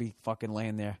 I don't want to be fucking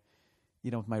laying there,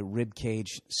 you know, with my rib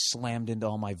cage slammed into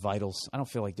all my vitals. I don't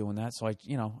feel like doing that. So I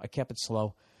kept it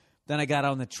slow. Then I got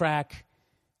on the track,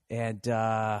 and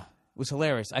it was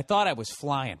hilarious. I thought I was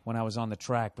flying when I was on the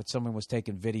track, but someone was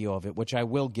taking video of it, which I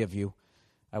will give you.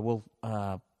 I will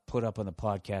put up on the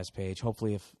podcast page.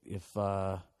 Hopefully if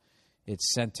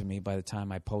it's sent to me by the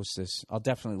time I post this, I'll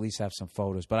definitely at least have some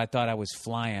photos. But I thought I was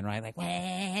flying, right? Like,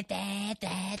 I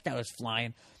was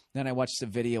flying. Then I watched the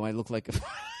video. I looked like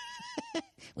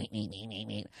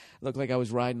looked like I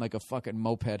was riding like a fucking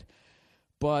moped.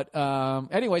 But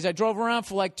anyways, I drove around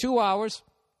for like 2 hours.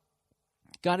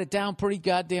 Got it down pretty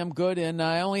goddamn good, and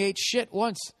I only ate shit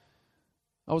once.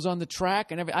 I was on the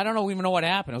track, and I don't even know what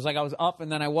happened. It was like I was up,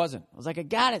 and then I wasn't. I was like, I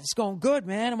got it. It's going good,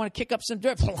 man. I'm going to kick up some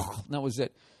dirt. And that was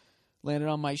it. Landed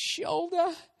on my shoulder.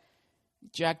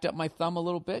 Jacked up my thumb a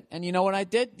little bit. And you know what I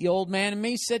did? The old man in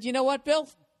me said, you know what, Bill?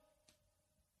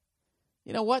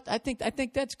 You know what? I think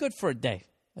that's good for a day.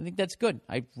 I think that's good.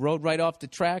 I rode right off the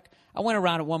track. I went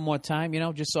around it one more time,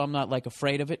 just so I'm not like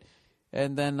afraid of it.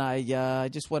 And then I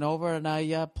just went over and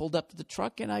I pulled up to the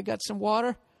truck and I got some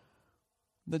water.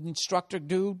 The instructor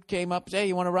dude came up and said, hey,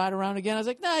 you want to ride around again? I was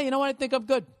like, nah, you know what? I think I'm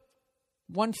good.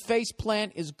 One face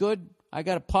plant is good. I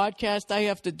got a podcast I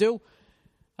have to do.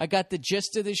 I got the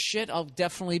gist of this shit. I'll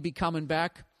definitely be coming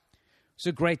back. It was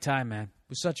a great time, man. It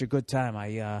was such a good time.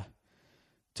 I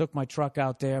took my truck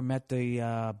out there, met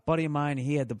the buddy of mine.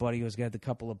 He had the buddy who was got a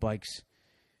couple of bikes.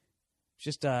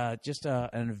 Just an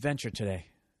adventure today.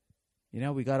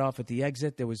 We got off at the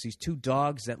exit. There was these two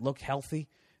dogs that looked healthy.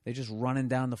 They're just running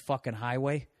down the fucking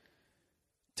highway.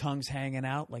 Tongues hanging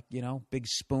out, like, big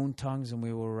spoon tongues. And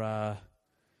we were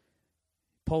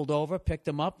pulled over, picked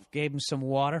them up, gave them some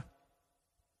water.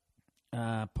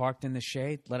 Parked in the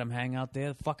shade, let them hang out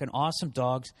there. Fucking awesome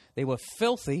dogs. They were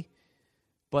filthy,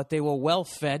 but they were well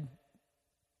fed,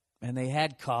 and they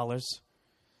had collars.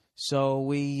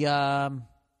 So it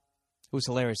was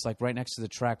hilarious. Like right next to the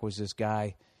track was this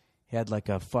guy. He had like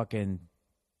a fucking,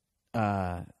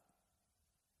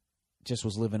 just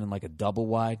was living in like a double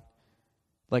wide.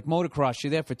 Like motocross,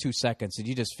 you're there for 2 seconds and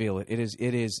you just feel it.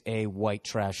 It is a white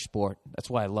trash sport. That's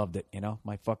why I loved it.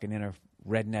 My fucking inner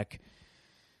redneck.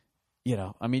 You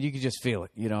could just feel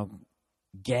it,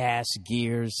 gas,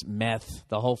 gears, meth,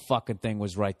 the whole fucking thing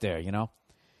was right there,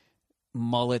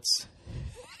 Mullets.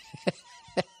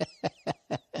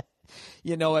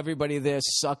 Everybody there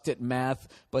sucked at math,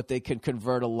 but they could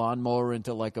convert a lawnmower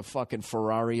into like a fucking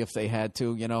Ferrari if they had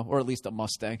to, or at least a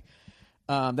Mustang.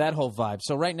 That whole vibe.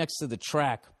 So right next to the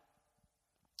track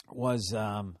was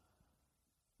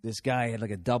this guy had like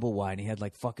a double wide, and he had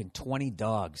like fucking 20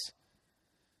 dogs.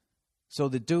 So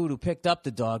the dude who picked up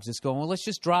the dogs is going, well, let's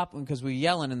just drop them because we were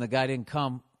yelling and the guy didn't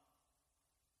come.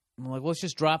 I'm like, well, let's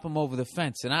just drop him over the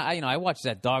fence. And I watch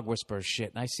that dog whisperer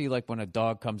shit, and I see like when a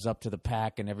dog comes up to the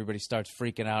pack and everybody starts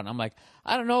freaking out. And I'm like,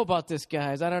 I don't know about this,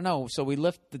 guys. I don't know. So we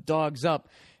lift the dogs up,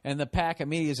 and the pack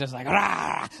immediately is just like,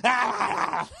 rah,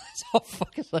 rah. So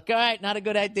fucking like, all right, not a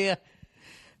good idea.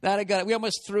 We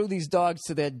almost threw these dogs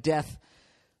to their death.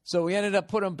 So we ended up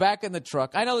putting them back in the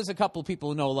truck. I know there's a couple of people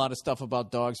who know a lot of stuff about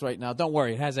dogs right now. Don't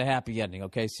worry. It has a happy ending,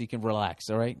 okay? So you can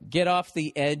relax, all right? Get off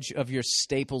the edge of your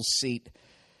Staples seat,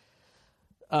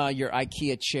 your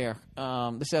IKEA chair.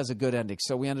 This has a good ending.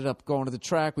 So we ended up going to the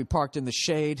track. We parked in the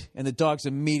shade, and the dogs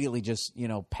immediately just,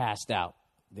 passed out.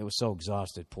 They were so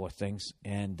exhausted, poor things.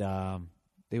 And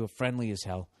they were friendly as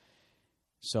hell.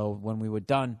 So when we were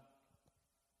done,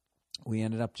 we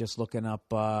ended up just looking up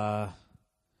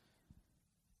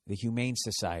the Humane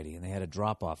Society, and they had a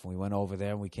drop-off. And we went over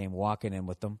there, and we came walking in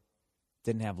with them.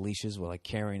 Didn't have leashes. We're, like,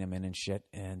 carrying them in and shit.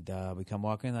 And we come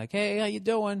walking in, like, hey, how you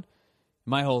doing?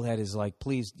 My whole head is like,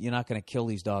 please, you're not going to kill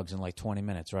these dogs in, like, 20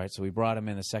 minutes, right? So we brought them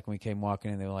in. The second we came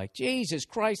walking in, they were like, Jesus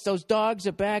Christ, those dogs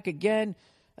are back again.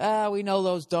 We know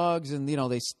those dogs. And, they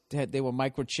were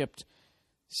microchipped,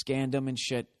 scanned them and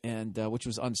shit, and which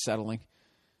was unsettling.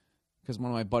 Because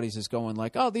one of my buddies is going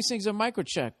like, oh, these things are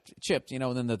microchipped,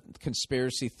 and then the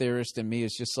conspiracy theorist in me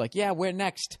is just like, yeah, we're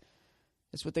next.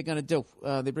 That's what they're going to do.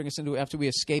 They bring us into, after we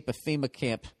escape a FEMA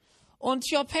camp. Und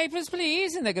your papers,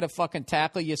 please. And they're going to fucking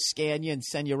tackle you, scan you, and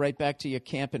send you right back to your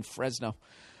camp in Fresno.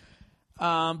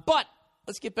 But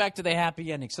let's get back to the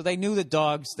happy ending. So they knew the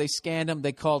dogs. They scanned them.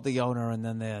 They called the owner, and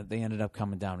then they ended up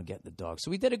coming down and getting the dogs.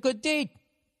 So we did a good deed.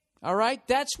 All right?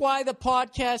 That's why the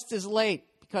podcast is late.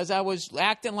 Because I was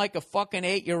acting like a fucking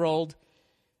 8-year-old,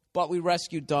 but we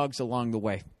rescued dogs along the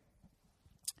way.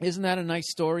 Isn't that a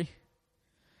nice story?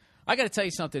 I got to tell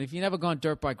you something. If you've never gone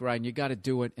dirt bike riding, you got to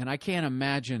do it. And I can't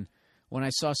imagine when I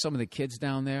saw some of the kids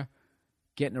down there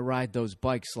getting to ride those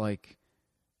bikes, like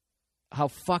how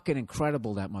fucking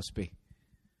incredible that must be.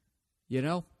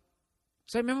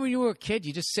 So I remember when you were a kid,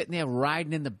 you're just sitting there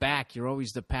riding in the back. You're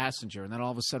always the passenger. And then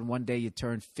all of a sudden, one day you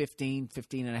turn 15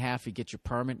 and a half, you get your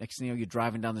permit. Next thing you know, you're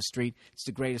driving down the street. It's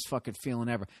the greatest fucking feeling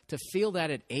ever. To feel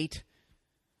that at 8,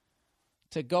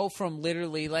 to go from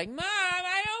literally like, Mom,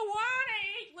 I don't want to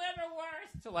eat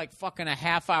liverwurst, to like fucking a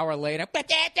half hour later,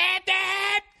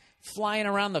 flying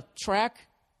around the track.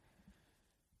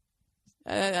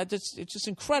 It's just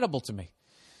incredible to me.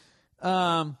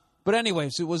 But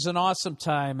anyways, it was an awesome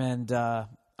time, and I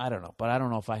don't know. But I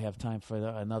don't know if I have time for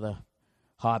another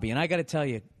hobby. And I got to tell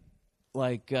you,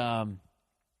 like, it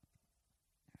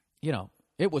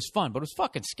was fun, but it was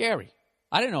fucking scary.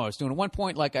 I didn't know what I was doing. At one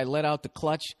point, like, I let out the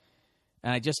clutch,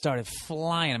 and I just started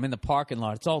flying. I'm in the parking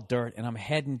lot. It's all dirt, and I'm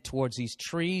heading towards these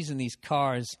trees and these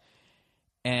cars.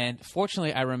 And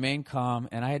fortunately, I remained calm,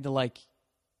 and I had to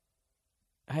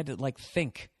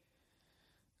think.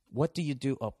 What do you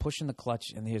do? Oh, pushing the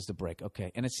clutch, and here's the brake.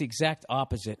 Okay. And it's the exact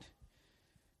opposite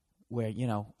where, you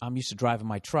know, I'm used to driving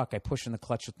my truck. I push in the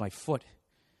clutch with my foot.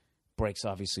 Brakes,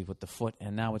 obviously, with the foot.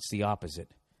 And now it's the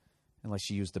opposite, unless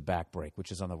you use the back brake,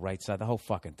 which is on the right side, the whole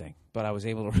fucking thing. But I was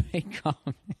able to remain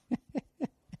calm.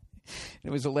 It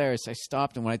was hilarious. I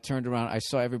stopped, and when I turned around, I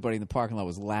saw everybody in the parking lot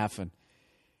was laughing.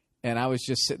 And I was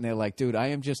just sitting there like, dude, I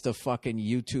am just a fucking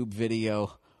YouTube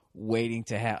video waiting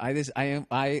to have.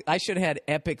 I should have had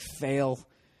epic fail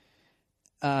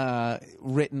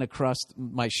written across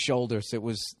my shoulders. It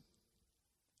was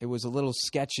a little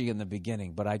sketchy in the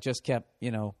beginning, but I just kept,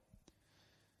 I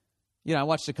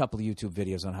watched a couple of YouTube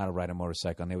videos on how to ride a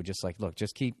motorcycle, and they were just like, look,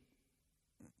 just keep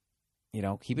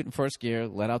it in first gear,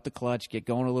 let out the clutch, get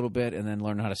going a little bit, and then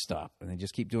learn how to stop. And then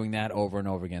just keep doing that over and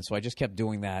over again. So I just kept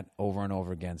doing that over and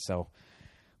over again. So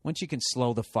once you can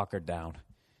slow the fucker down,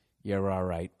 you're all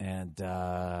right. And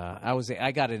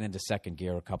I got it into second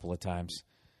gear a couple of times.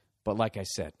 But like I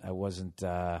said, I wasn't,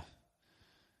 I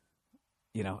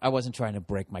wasn't trying to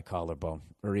break my collarbone,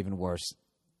 or even worse,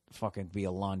 fucking be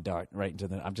a lawn dart right into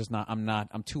the,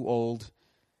 I'm too old.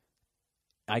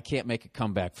 I can't make a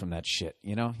comeback from that shit,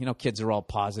 kids are all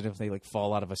positive. They like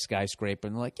fall out of a skyscraper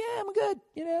and they're like, yeah, I'm good.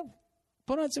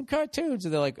 Put on some cartoons.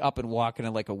 And they're like up and walking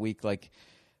in like a week. Like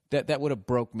that would have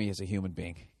broke me as a human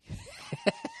being.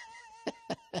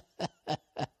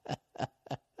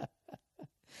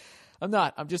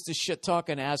 I'm just a shit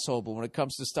talking asshole. But when it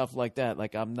comes to stuff like that,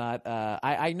 like I'm not,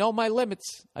 I know my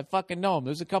limits. I fucking know them.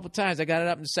 There's a couple times I got it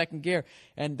up in second gear,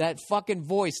 and that fucking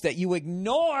voice that you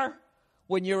ignore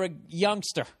when you're a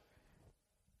youngster,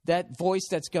 that voice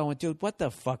that's going, dude, what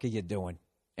the fuck are you doing?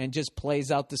 And just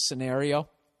plays out the scenario,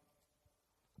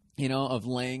 of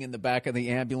laying in the back of the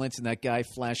ambulance and that guy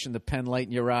flashing the pen light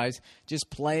in your eyes, just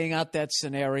playing out that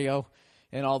scenario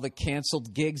and all the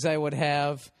canceled gigs I would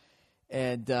have.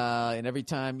 And every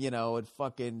time,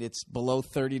 it's below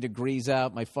 30 degrees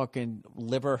out, my fucking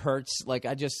liver hurts. Like,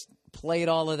 I just played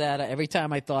all of that. Every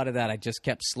time I thought of that, I just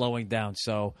kept slowing down.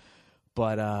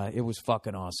 But it was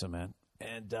fucking awesome, man.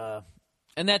 And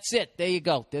that's it. There you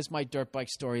go. There's my dirt bike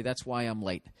story. That's why I'm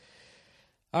late.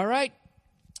 All right.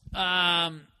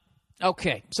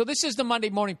 Okay. So this is the Monday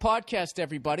Morning Podcast,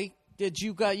 everybody. Did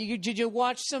you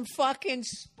watch some fucking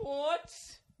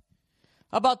sports?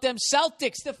 How about them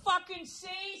Celtics? The fucking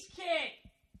Saints, kid.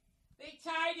 They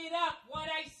tied it up. What'd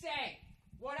I say?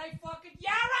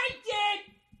 Yeah, I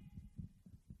did.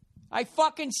 I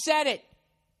fucking said it.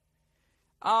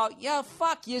 Oh, yeah,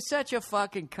 fuck, you're such a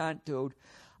fucking cunt, dude.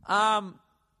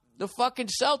 The fucking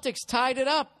Celtics tied it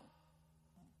up.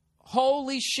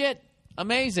 Holy shit.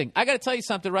 Amazing. I got to tell you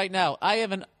something right now. I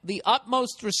have the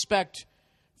utmost respect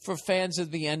for fans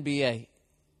of the NBA.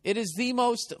 It is the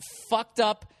most fucked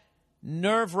up,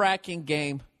 nerve-wracking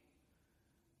game.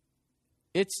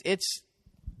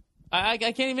 I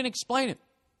can't even explain it.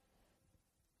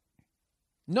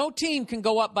 No team can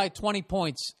go up by 20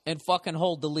 points and fucking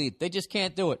hold the lead. They just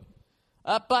can't do it.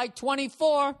 Up by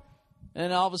 24,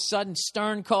 and all of a sudden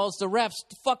Stern calls the refs.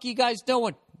 The fuck you guys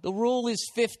doing? The rule is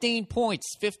 15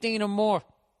 points, 15 or more.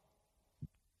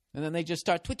 And then they just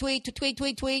start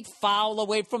tweet, foul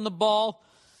away from the ball.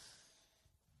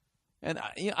 And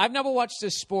I've never watched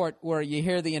this sport where you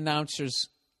hear the announcers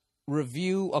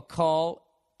review a call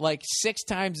like 6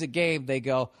 times a game. They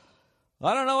go,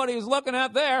 I don't know what he was looking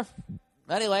at there.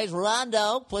 Anyways,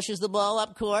 Rondo pushes the ball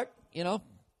up court,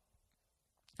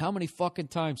 How many fucking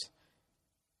times?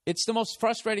 It's the most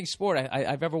frustrating sport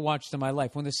I've ever watched in my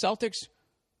life. When the Celtics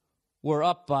were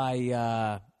up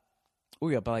by,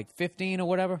 like 15 or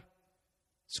whatever,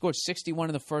 scored 61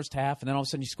 in the first half, and then all of a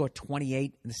sudden you scored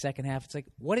 28 in the second half. It's like,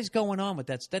 what is going on with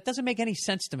that? That doesn't make any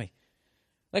sense to me.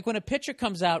 Like when a pitcher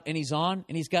comes out and he's on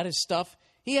and he's got his stuff,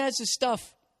 he has his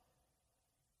stuff.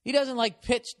 He doesn't like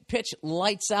pitch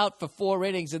lights out for 4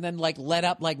 innings and then like let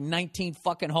up like 19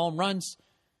 fucking home runs.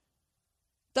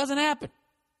 Doesn't happen.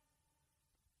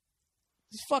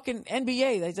 This fucking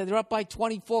NBA, they're up by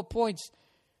 24 points.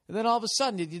 And then all of a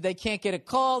sudden they can't get a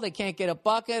call, they can't get a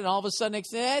bucket, and all of a sudden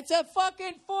it's a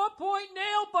fucking 4-point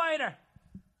nail biter.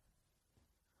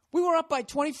 We were up by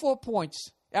 24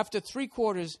 points after 3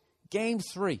 quarters, game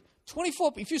 3.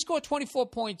 24. If you score 24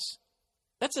 points,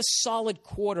 that's a solid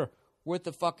quarter worth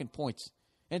of fucking points.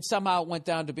 And somehow it went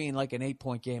down to being like an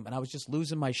 8-point game. And I was just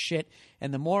losing my shit.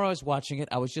 And the more I was watching it,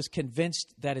 I was just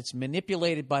convinced that it's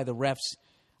manipulated by the refs.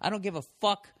 I don't give a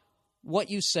fuck what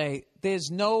you say.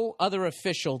 There's no other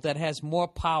official that has more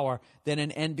power than an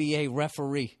NBA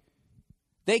referee.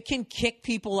 They can kick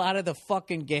people out of the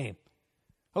fucking game.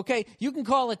 Okay? You can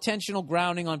call intentional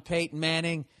grounding on Peyton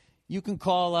Manning. You can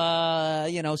call,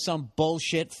 some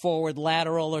bullshit forward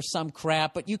lateral or some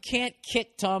crap, but you can't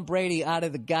kick Tom Brady out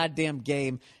of the goddamn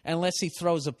game unless he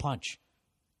throws a punch.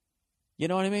 You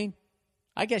know what I mean?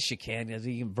 I guess you can, because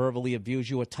he can verbally abuse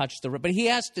you or touch the rim, but he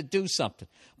has to do something.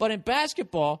 But in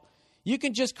basketball, you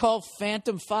can just call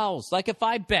phantom fouls. Like if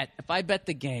I bet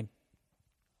the game,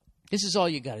 this is all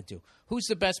you got to do. Who's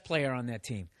the best player on that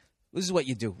team? This is what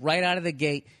you do. Right out of the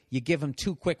gate, you give him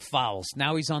 2 quick fouls.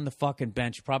 Now he's on the fucking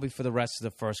bench, probably for the rest of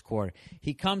the first quarter.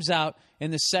 He comes out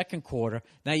in the second quarter.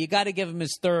 Now you got to give him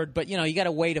his third, but, you got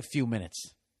to wait a few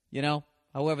minutes.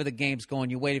 However the game's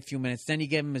going, you wait a few minutes, then you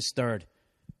give him his third.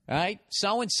 All right?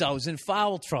 So-and-so's in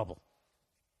foul trouble.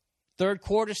 Third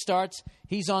quarter starts.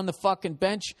 He's on the fucking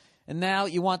bench, and now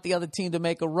you want the other team to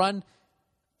make a run.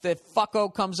 The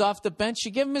fucko comes off the bench.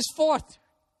 You give him his fourth.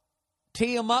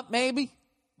 Tee him up, maybe.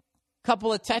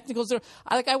 Couple of technicals there.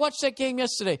 I watched that game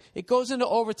yesterday. It goes into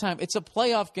overtime. It's a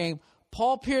playoff game.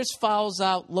 Paul Pierce fouls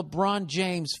out. LeBron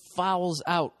James fouls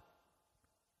out.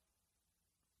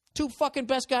 2 fucking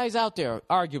best guys out there,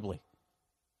 arguably.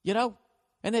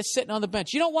 And they're sitting on the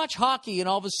bench. You don't watch hockey and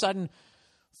all of a sudden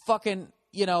fucking,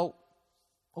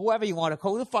 whoever you want to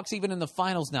call. Who the fuck's even in the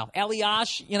finals now?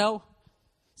 Eliash,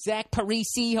 Zach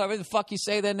Parisi, however the fuck you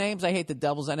say their names. I hate the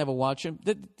Devils. I never watch them.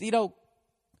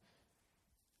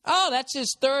 Oh, that's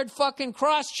his third fucking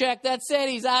cross-check. That's it.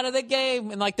 He's out of the game.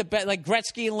 And like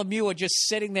Gretzky and Lemieux are just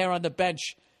sitting there on the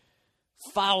bench,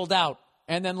 fouled out.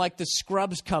 And then the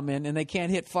scrubs come in and they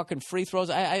can't hit fucking free throws.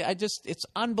 It's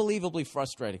unbelievably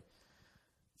frustrating.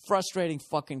 Frustrating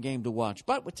fucking game to watch.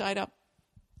 But we're tied up.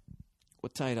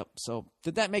 So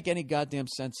did that make any goddamn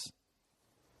sense?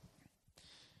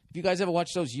 Have you guys ever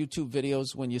watched those YouTube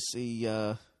videos when you see...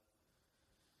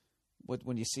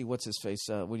 when you see what's his face,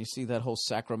 when you see that whole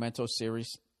Sacramento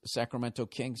series, Sacramento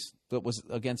Kings that was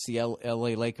against the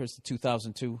L.A. Lakers, the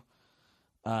 2002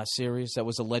 series that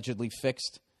was allegedly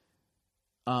fixed.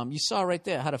 You saw right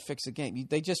there how to fix a game.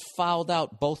 They just fouled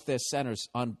out both their centers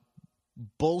on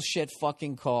bullshit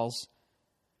fucking calls,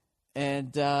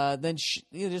 and then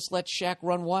you just let Shaq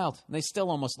run wild, and they still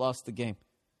almost lost the game.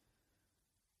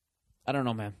 I don't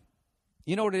know, man.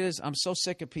 You know what it is? I'm so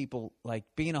sick of people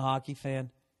being a hockey fan.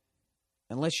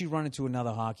 Unless you run into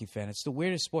another hockey fan. It's the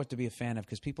weirdest sport to be a fan of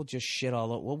because people just shit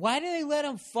all over. Well, why do they let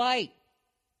them fight?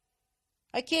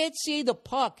 I can't see the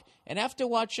puck. And after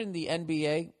watching the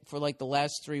NBA for the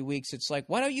last 3 weeks, it's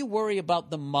why don't you worry about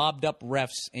the mobbed up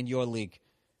refs in your league?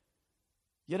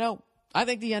 I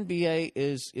think the NBA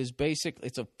is basic.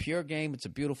 It's a pure game. It's a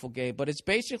beautiful game. But it's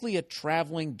basically a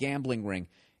traveling gambling ring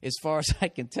as far as I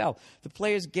can tell. The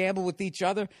players gamble with each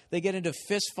other. They get into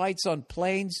fist fights on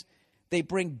planes. They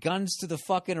bring guns to the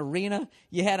fucking arena.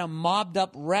 You had a mobbed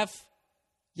up ref,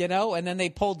 and then they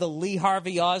pulled the Lee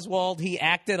Harvey Oswald. He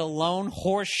acted alone.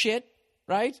 Horse shit,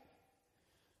 right?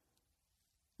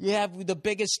 You have the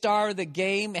biggest star of the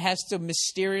game has to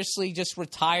mysteriously just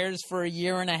retires for a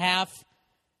year and a half.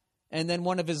 And then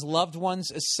one of his loved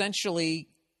ones essentially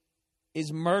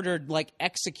is murdered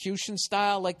execution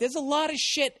style. There's a lot of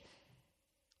shit.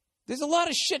 There's a lot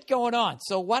of shit going on.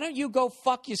 So why don't you go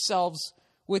fuck yourselves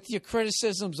with your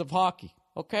criticisms of hockey,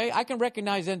 okay? I can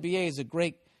recognize NBA is a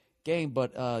great game,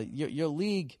 but your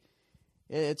league,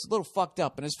 it's a little fucked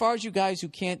up. And as far as you guys who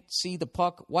can't see the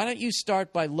puck, why don't you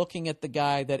start by looking at the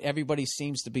guy that everybody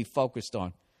seems to be focused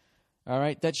on, all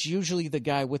right? That's usually the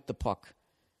guy with the puck,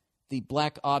 the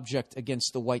black object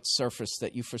against the white surface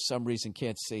that you for some reason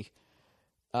can't see.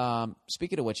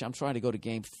 Speaking of which, I'm trying to go to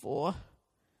Game 4,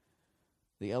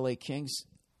 the L.A. Kings.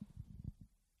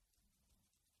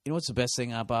 You know what's the best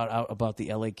thing about the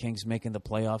L.A. Kings making the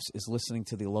playoffs is listening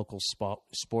to the local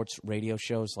sports radio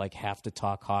shows like Have to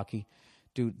Talk Hockey.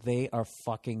 Dude, they are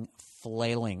fucking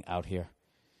flailing out here.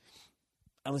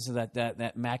 I listen to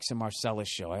that Max and Marcellus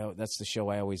show. That's the show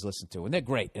I always listen to. And they're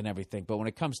great and everything. But when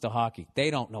it comes to hockey, they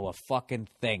don't know a fucking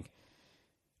thing.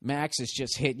 Max is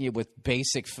just hitting you with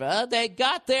basic. They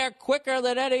got there quicker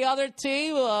than any other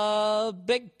team.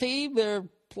 Big team. They're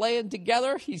playing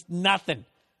together. He's nothing.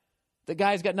 The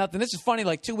guy's got nothing. This is funny.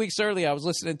 2 weeks earlier, I was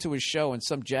listening to his show, and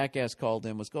some jackass called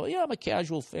in, was going, I'm a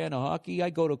casual fan of hockey.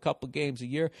 I go to a couple games a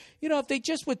year. If they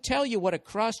just would tell you what a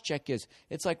cross-check is,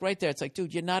 it's right there. It's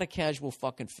dude, you're not a casual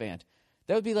fucking fan.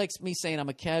 That would be like me saying I'm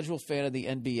a casual fan of the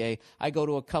NBA. I go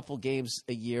to a couple games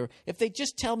a year. If they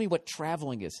just tell me what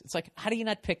traveling is, it's how do you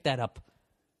not pick that up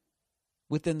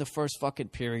within the first fucking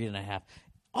period and a half?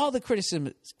 All the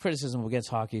criticism against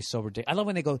hockey is so ridiculous. I love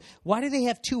when they go, why do they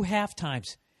have 2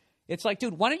 halftimes? It's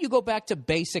dude, why don't you go back to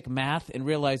basic math and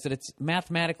realize that it's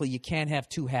mathematically you can't have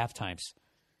 2 halftimes.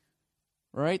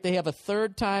 Right? They have a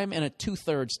third time and a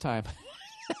 2/3 time.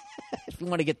 you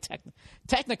want to get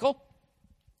technical.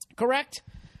 Correct?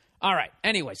 All right.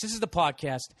 Anyways, this is the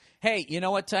podcast. Hey, you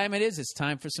know what time it is? It's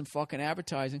time for some fucking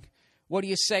advertising. What do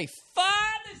you say?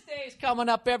 Father's Day is coming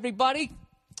up, everybody.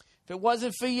 If it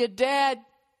wasn't for your dad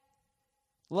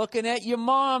looking at your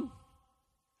mom,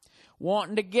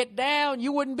 wanting to get down,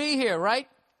 you wouldn't be here, right?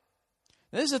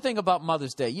 Now, this is the thing about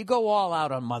Mother's Day. You go all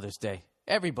out on Mother's Day.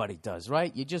 Everybody does,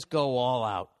 right? You just go all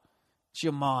out. It's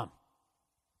your mom.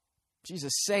 She's a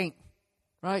saint,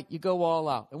 right? You go all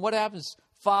out. And what happens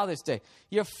Father's Day?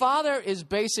 Your father is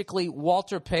basically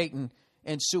Walter Payton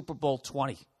in Super Bowl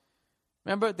 20.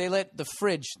 Remember, they let the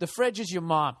fridge is your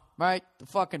mom, right? The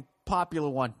fucking popular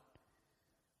one.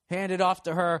 Hand it off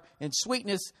to her, and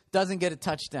sweetness doesn't get a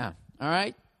touchdown, all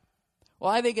right? Well,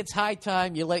 I think it's high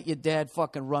time you let your dad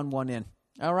fucking run one in,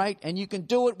 all right? And you can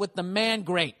do it with the man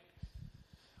grate.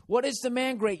 What is the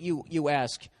man grate, you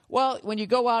ask? Well, when you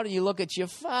go out and you look at your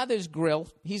father's grill,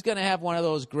 he's going to have one of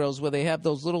those grills where they have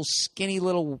those little skinny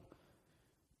little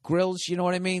grills, you know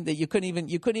what I mean? That you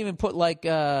couldn't even put like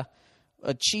a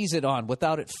Cheez-It on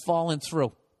without it falling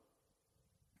through.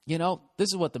 You know, this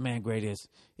is what the man grate is.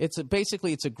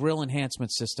 Basically it's a grill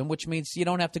enhancement system, which means you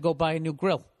don't have to go buy a new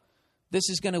grill. This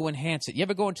is going to enhance it. You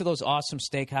ever go into those awesome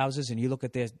steakhouses and you look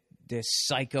at their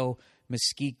psycho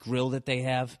mesquite grill that they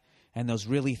have, and those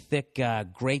really thick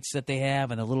grates that they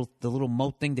have, and the little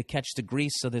moat thing to catch the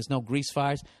grease so there's no grease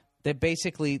fires?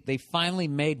 They finally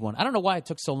made one. I don't know why it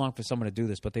took so long for someone to do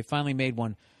this, but they finally made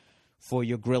one for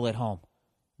your grill at home,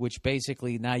 which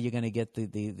basically now you're going to get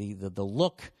the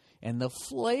look and the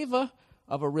flavor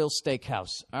of a real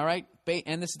steakhouse. All right?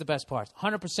 And this is the best part.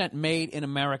 100% made in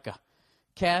America.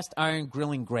 Cast iron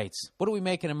grilling grates. What do we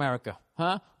make in America?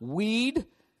 Huh? Weed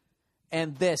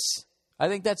and this. I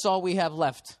think that's all we have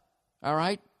left. All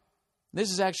right?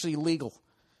 This is actually legal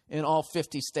in all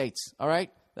 50 states. All right?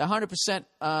 They're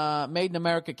 100% made in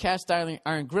America, cast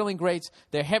iron grilling grates.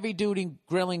 They're heavy-duty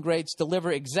grilling grates,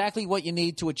 deliver exactly what you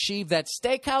need to achieve that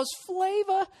steakhouse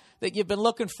flavor that you've been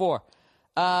looking for.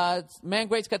 Man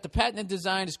Grate's got the patented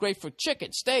design. It's great for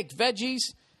chicken, steak, veggies.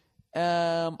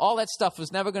 All that stuff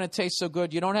is never going to taste so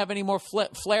good. You don't have any more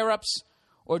flare-ups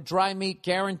or dry meat,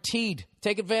 guaranteed.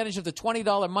 Take advantage of the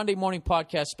 $20 Monday morning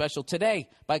podcast special today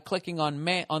by clicking on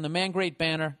the Man Grate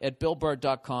banner at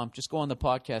BillBurr.com. Just go on the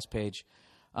podcast page.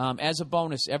 As a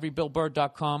bonus, every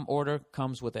BillBurr.com order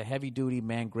comes with a heavy-duty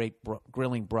Man Grate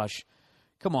grilling brush.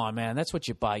 Come on, man. That's what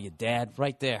you buy your dad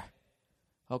right there.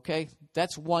 Okay?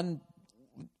 That's one.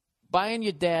 Buying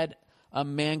your dad a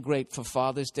Man Grate for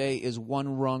Father's Day is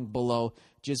one rung below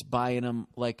just buying him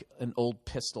like an old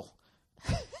pistol.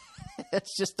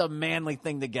 It's just a manly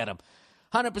thing to get him.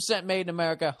 100% made in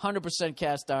America, 100%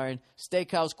 cast iron,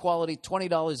 steakhouse quality,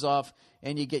 $20 off,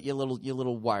 and you get your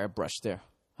little wire brush there.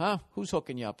 Huh? Who's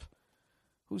hooking you up?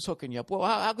 Who's hooking you up? Well,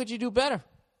 how could you do better?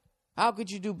 How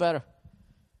could you do better?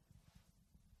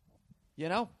 You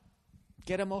know,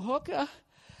 get him a hooker.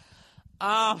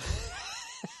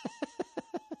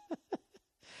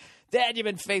 Dad, you've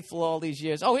been faithful all these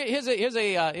years. Oh, here's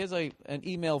an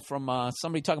email from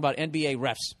somebody talking about NBA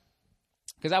refs,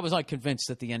 because I was not convinced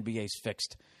that the NBA's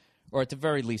fixed, or at the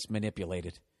very least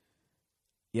manipulated.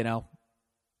 You know,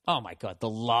 oh my God, the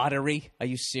lottery. Are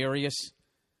you serious?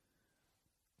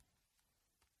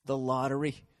 The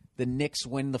lottery. The Knicks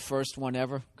win the first one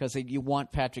ever because you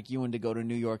want Patrick Ewing to go to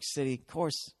New York City. Of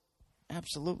course,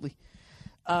 absolutely.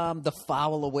 The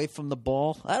foul away from the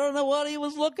ball. I don't know what he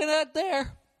was looking at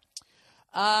there.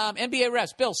 NBA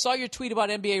refs. Bill, saw your tweet about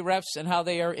NBA refs and how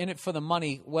they are in it for the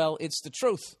money. Well, it's the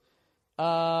truth.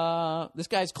 This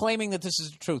guy's claiming that this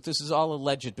is the truth. This is all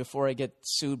alleged before I get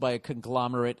sued by a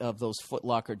conglomerate of those Foot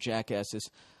Locker jackasses.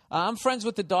 I'm friends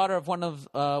with the daughter of one of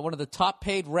the top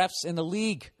paid refs in the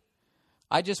league.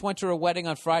 I just went to her wedding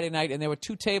on Friday night, and there were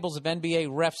 2 tables of NBA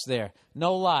refs there.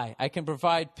 No lie. I can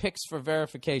provide pics for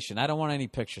verification. I don't want any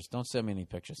pictures. Don't send me any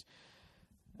pictures.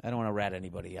 I don't want to rat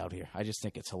anybody out here. I just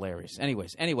think it's hilarious.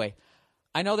 Anyway,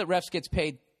 I know that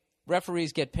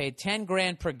referees get paid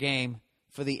 $10,000 per game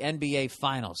for the NBA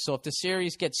Finals. So if the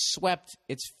series gets swept,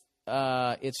 it's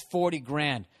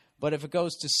 $40,000. But if it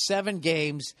goes to 7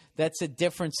 games, that's a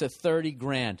difference of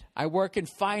 $30,000. I work in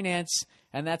finance,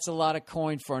 and that's a lot of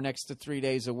coin for an extra 3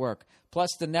 days of work. Plus,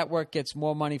 the network gets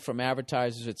more money from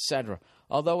advertisers, etc.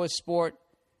 Although a sport,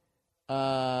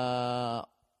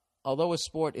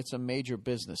 it's a major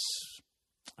business.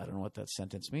 I don't know what that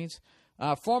sentence means.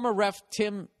 Former ref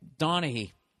Tim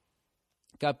Donaghy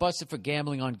got busted for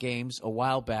gambling on games a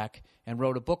while back and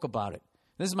wrote a book about it.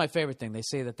 This is my favorite thing. They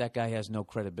say that guy has no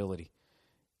credibility.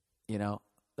 You know,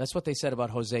 That's what they said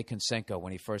about Jose Canseco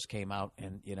when he first came out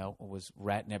and, was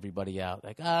ratting everybody out.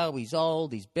 Like, oh, he's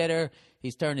old, he's bitter,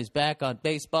 he's turned his back on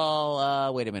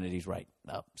baseball. Wait a minute, he's right.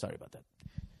 Oh, sorry about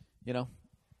that.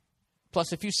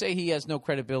 Plus, if you say he has no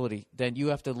credibility, then you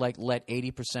have to, let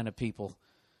 80% of people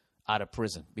out of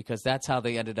prison because that's how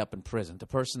they ended up in prison. The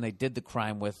person they did the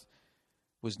crime with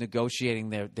was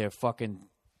negotiating their fucking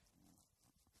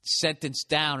sentence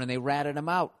down, and they ratted him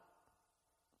out.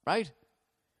 Right?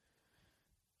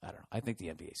 I don't know. I think the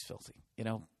NBA is filthy.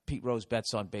 Pete Rose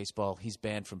bets on baseball. He's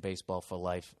banned from baseball for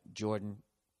life. Jordan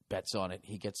bets on it.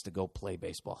 He gets to go play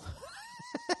baseball.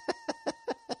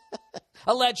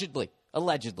 Allegedly.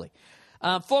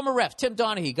 Former ref Tim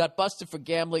Donaghy got busted for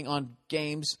gambling on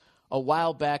games a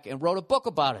while back and wrote a book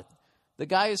about it. The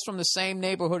guy is from the same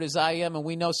neighborhood as I am, and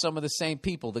we know some of the same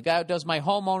people. The guy who does my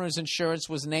homeowner's insurance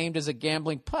was named as a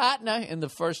gambling partner in the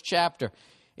first chapter.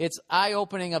 It's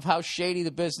eye-opening of how shady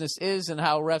the business is and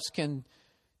how refs can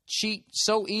cheat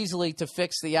so easily to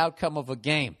fix the outcome of a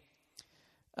game,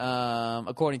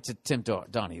 according to Tim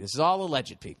Donaghy. This is all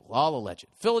alleged, people, all alleged.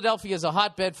 Philadelphia is a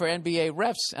hotbed for NBA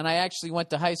refs, and I actually went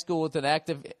to high school with an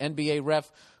active NBA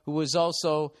ref who was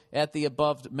also at the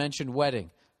above-mentioned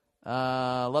wedding.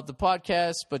 Love the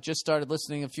podcast, but just started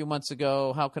listening a few months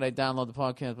ago. How could I download the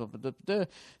podcast?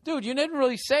 Dude, you didn't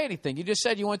really say anything. You just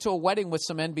said you went to a wedding with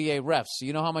some NBA refs. So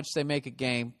you know how much they make a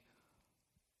game.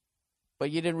 But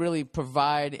you didn't really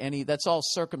provide any. That's all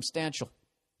circumstantial.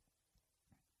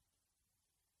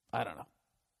 I don't know.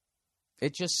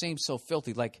 It just seems so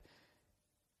filthy. Like,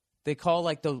 they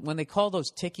call, when they call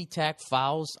those ticky-tack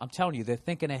fouls, I'm telling you, they're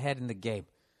thinking ahead in the game.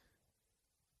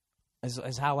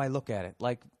 As how I look at it.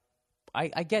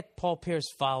 I get Paul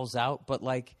Pierce fouls out, but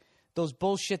those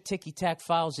bullshit ticky-tack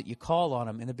fouls that you call on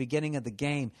him in the beginning of the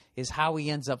game is how he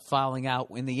ends up fouling out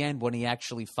in the end when he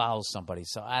actually fouls somebody.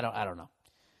 So I don't know.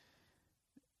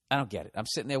 I don't get it. I'm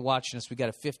sitting there watching this. We got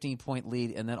a 15-point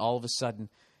lead, and then all of a sudden,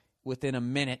 within a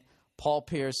minute, Paul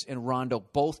Pierce and Rondo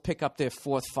both pick up their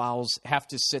fourth fouls, have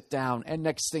to sit down, and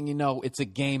next thing you know, it's a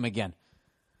game again.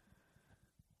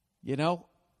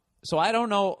 So I don't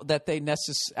know that they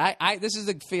necessarily – this is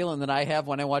the feeling that I have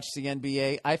when I watch the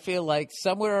NBA. I feel like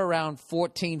somewhere around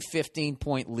 14,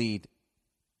 15-point lead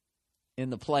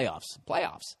in the playoffs.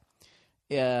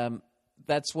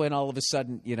 That's when all of a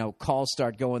sudden, calls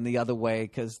start going the other way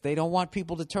because they don't want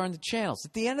people to turn the channels.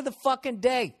 At the end of the fucking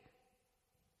day,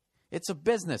 it's a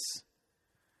business.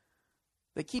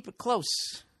 They keep it close.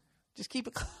 Just keep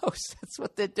it close. That's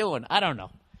what they're doing. I don't know.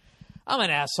 I'm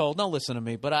an asshole. Don't listen to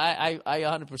me. But I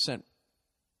 100%.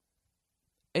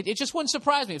 It just wouldn't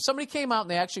surprise me. If somebody came out and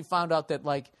they actually found out that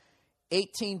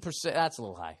 18%, that's a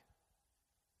little high.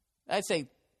 I'd say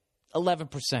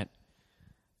 11%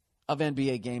 of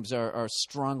NBA games are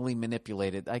strongly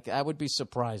manipulated. I would be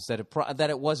surprised that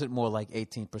it wasn't more like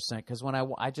 18%. Because when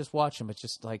I just watch them, it's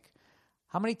just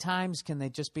how many times can they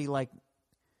just be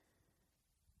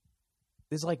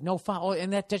there's no foul.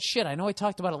 And that shit, I know I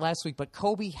talked about it last week, but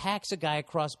Kobe hacks a guy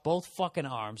across both fucking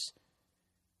arms.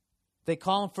 They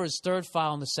call him for his third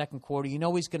foul in the second quarter. You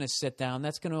know he's going to sit down.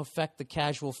 That's going to affect the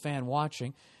casual fan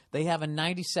watching. They have a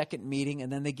 90-second meeting,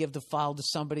 and then they give the foul to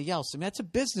somebody else. I mean, that's a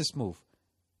business move.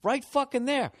 Right fucking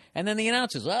there. And then the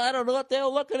announcers, I don't know what they were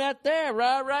looking at there.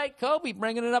 All right, Kobe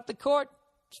bringing it up the court.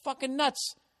 It's fucking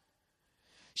nuts.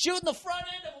 Shooting the front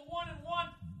end of a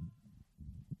 1-and-1.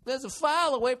 There's a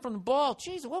foul away from the ball.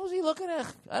 Jeez, what was he looking at?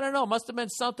 I don't know. Must have been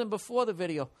something before the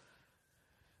video.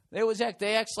 They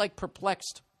act like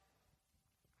perplexed.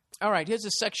 All right, here's a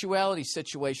sexuality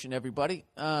situation, everybody.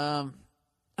 Hey,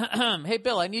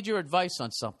 Bill, I need your advice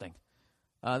on something.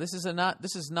 This is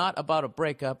not about a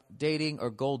breakup, dating,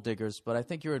 or gold diggers, but I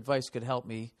think your advice could help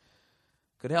me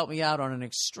out on an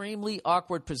extremely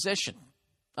awkward position.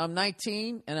 I'm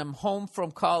 19 and I'm home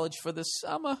from college for the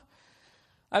summer.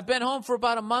 I've been home for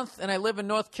about a month, and I live in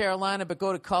North Carolina but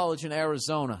go to college in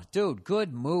Arizona. Dude,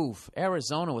 good move.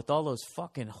 Arizona with all those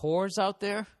fucking whores out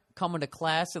there coming to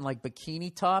class in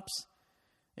bikini tops,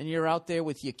 and you're out there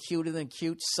with your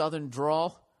cuter-than-cute southern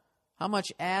drawl. How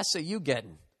much ass are you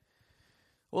getting?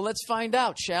 Well, let's find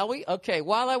out, shall we? Okay,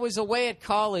 while I was away at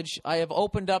college, I have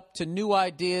opened up to new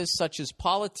ideas such as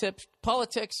politics,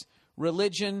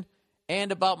 religion,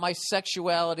 and about my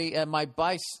sexuality and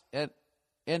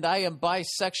and I am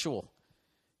bisexual.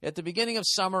 At the beginning of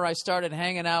summer, I started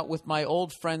hanging out with my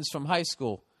old friends from high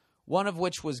school, one of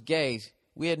which was gay.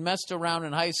 We had messed around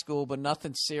in high school, but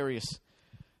nothing serious.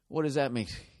 What does that mean?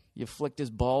 You flicked his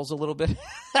balls a little bit?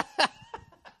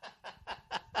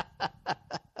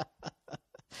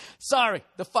 Sorry,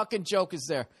 the fucking joke is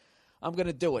there. I'm going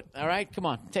to do it, all right? Come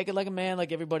on, take it like a man,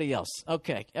 like everybody else.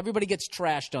 Okay, everybody gets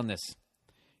trashed on this.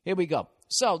 Here we go.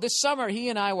 So this summer, he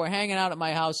and I were hanging out at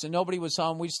my house, and nobody was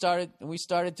home. We started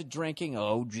to drinking.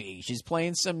 Oh, gee, she's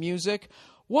playing some music,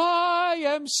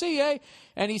 YMCA,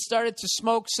 and he started to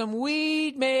smoke some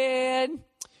weed, man.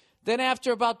 Then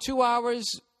after about 2 hours,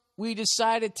 we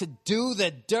decided to do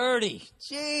the dirty.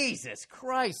 Jesus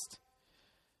Christ.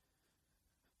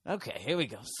 Okay, here we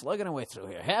go. Slugging our way through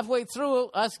here. Halfway through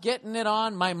us getting it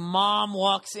on, my mom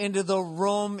walks into the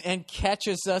room and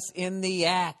catches us in the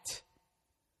act.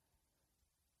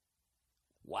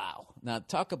 Wow. Now,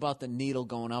 talk about the needle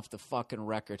going off the fucking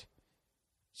record.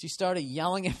 She started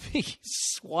yelling at me,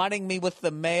 swatting me with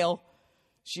the mail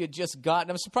she had just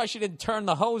gotten. I'm surprised she didn't turn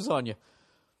the hose on you.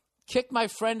 Kicked my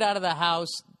friend out of the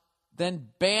house, then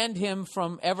banned him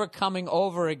from ever coming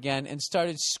over again and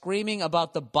started screaming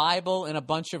about the Bible and a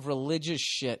bunch of religious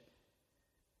shit.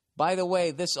 By the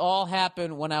way, this all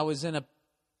happened when I was in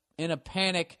a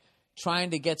panic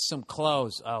trying to get some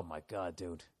clothes. Oh, my God,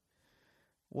 dude.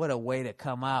 What a way to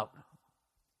come out.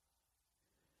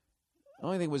 The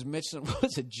only thing was missing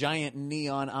was a giant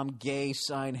neon "I'm gay"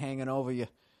 sign hanging over you.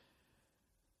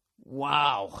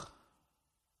 Wow.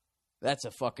 That's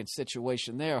a fucking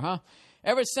situation there, huh?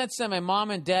 Ever since then, my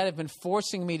mom and dad have been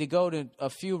forcing me to go to a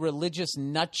few religious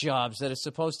nut jobs that are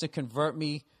supposed to convert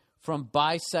me from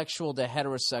bisexual to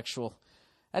heterosexual.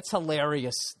 That's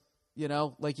hilarious. You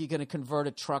know, like you're going to convert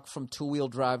a truck from two-wheel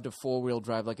drive to four-wheel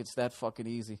drive. Like it's that fucking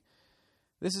easy.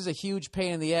 This is a huge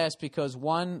pain in the ass because,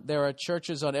 one, there are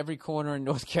churches on every corner in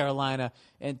North Carolina,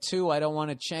 and two, I don't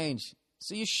want to change.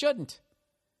 So you shouldn't.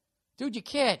 Dude, you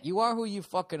can't. You are who you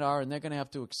fucking are, and they're going to have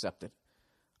to accept it.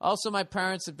 Also, my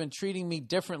parents have been treating me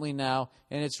differently now,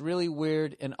 and it's really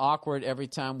weird and awkward every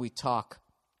time we talk.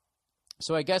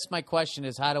 So I guess my question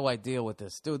is, how do I deal with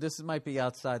this? Dude, this might be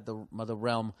outside the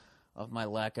realm of my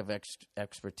lack of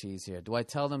expertise here. Do I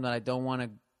tell them that I don't want to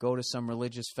go to some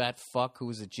religious fat fuck who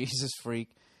is a Jesus freak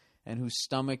and whose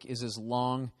stomach is as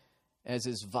long as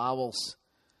his vowels?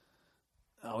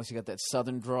 Oh, you got that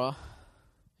southern draw.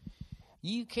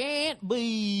 You can't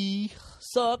be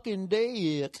sucking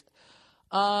dick.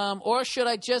 Or should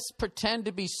I just pretend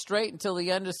to be straight until the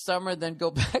end of summer, then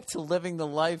go back to living the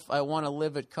life I want to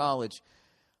live at college?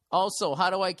 Also,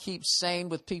 how do I keep sane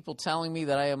with people telling me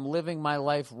that I am living my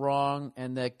life wrong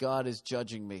and that God is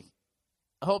judging me?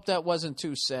 I hope that wasn't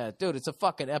too sad. Dude, it's a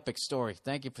fucking epic story.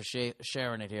 Thank you for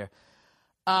sharing it here.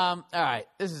 All right,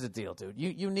 this is the deal, dude.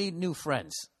 You need new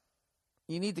friends.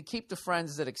 You need to keep the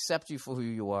friends that accept you for who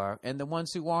you are, and the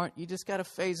ones who aren't, you just got to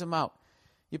phase them out.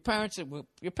 Your parents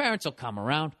will come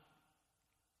around.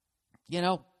 You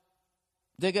know,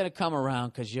 they're going to come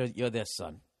around because you're their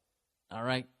son. All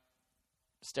right?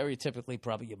 Stereotypically,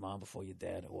 probably your mom before your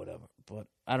dad or whatever. But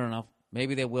I don't know.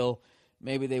 Maybe they will.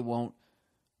 Maybe they won't.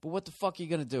 But what the fuck are you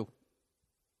going to do?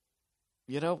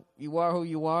 You know, you are who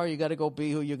you are. You got to go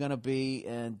be who you're going to be.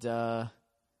 And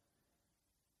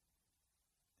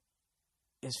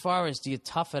as far as do you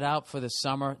tough it out for the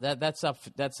summer, that's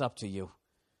up to you.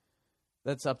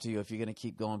 That's up to you if you're going to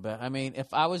keep going back. I mean,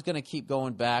 if I was going to keep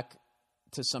going back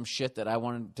to some shit that I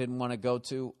didn't want to go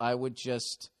to, I would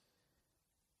just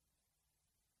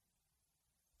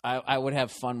I would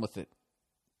have fun with it.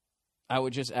 I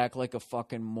would just act like a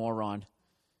fucking moron.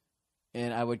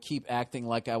 And I would keep acting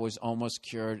like I was almost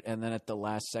cured, and then at the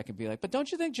last second be like, but don't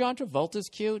you think John Travolta's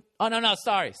cute? Oh, no,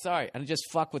 sorry. And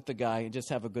just fuck with the guy and just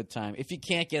have a good time. If you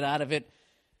can't get out of it,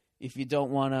 if you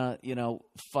don't want to,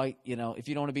 fight, if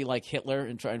you don't want to be like Hitler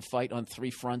and try and fight on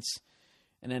three fronts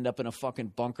and end up in a fucking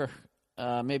bunker,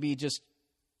 maybe you just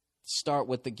start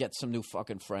with the get some new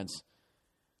fucking friends.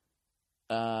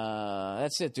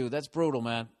 That's it, dude. That's brutal,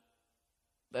 man.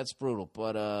 That's brutal,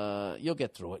 but you'll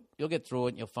get through it. You'll get through it,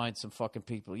 and you'll find some fucking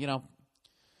people. I don't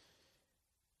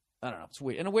know. It's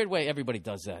weird. In a weird way, everybody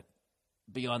does that.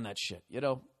 Beyond that shit,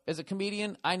 As a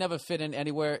comedian, I never fit in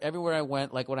anywhere. Everywhere I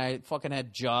went, like when I fucking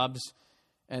had jobs,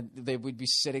 and they would be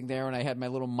sitting there, and I had my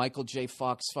little Michael J.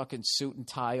 Fox fucking suit and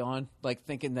tie on, like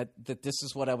thinking that this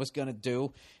is what I was going to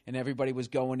do, and everybody was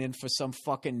going in for some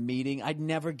fucking meeting. I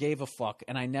never gave a fuck,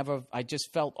 and I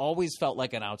just always felt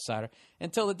like an outsider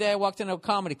until the day I walked into a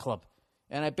comedy club,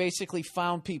 and I basically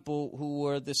found people who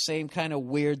were the same kind of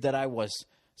weird that I was,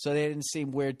 so they didn't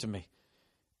seem weird to me.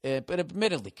 But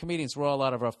admittedly, comedians were all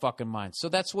out of our fucking minds. So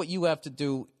that's what you have to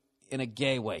do in a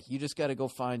gay way. You just got to go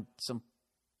find some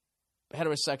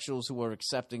heterosexuals who are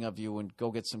accepting of you and go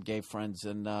get some gay friends.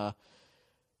 And,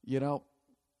 you're going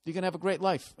to have a great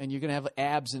life. And you're going to have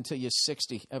abs until you're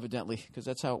 60, evidently, because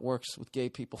that's how it works with gay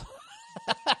people.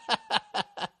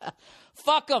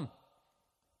 Fuck them.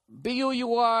 Be who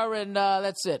you are, and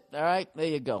that's it. All right? There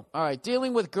you go. All right.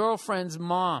 Dealing with girlfriend's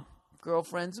mom.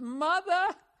 Girlfriend's mother.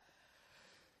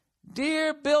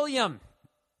 Dear Billiam,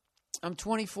 I'm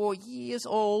 24 years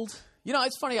old. You know,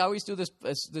 it's funny. I always do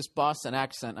this Boston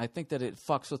accent. I think that it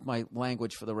fucks with my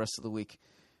language for the rest of the week.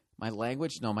 My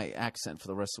language? No, my accent for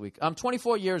the rest of the week. I'm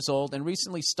 24 years old and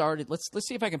recently started. Let's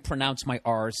see if I can pronounce my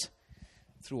R's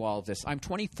through all of this. I'm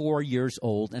 24 years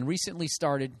old and recently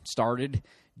started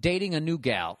dating a new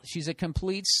gal. She's a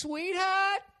complete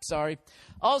sweetheart. Sorry.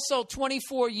 Also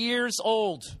 24 years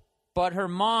old, but her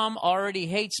mom already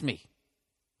hates me.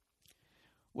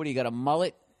 What do you got, a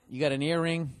mullet? You got an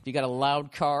earring? You got a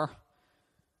loud car?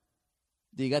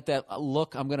 Do you got that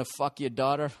look, I'm going to fuck your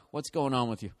daughter? What's going on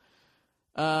with you?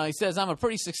 He says, I'm a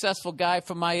pretty successful guy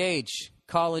for my age.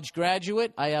 College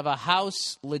graduate. I have a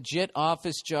house, legit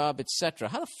office job, etc.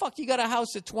 How the fuck you got a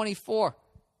house at 24?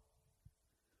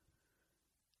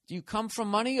 Do you come from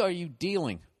money or are you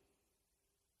dealing?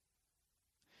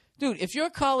 Dude, if you're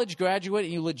a college graduate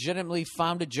and you legitimately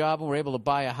found a job and were able to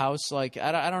buy a house, like,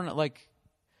 I don't know, like,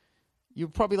 you're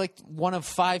probably like one of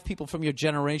 5 people from your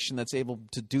generation that's able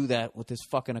to do that with this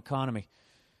fucking economy.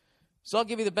 So I'll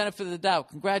give you the benefit of the doubt.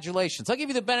 Congratulations. I'll give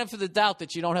you the benefit of the doubt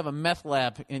that you don't have a meth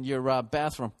lab in your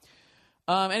bathroom.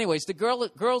 Anyways, the girl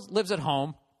lives at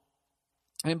home,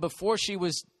 and before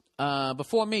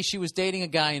me, she was dating a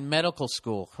guy in medical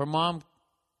school. Her mom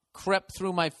crept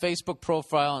through my Facebook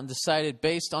profile and decided,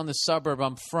 based on the suburb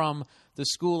I'm from, the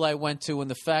school I went to, and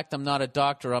the fact I'm not a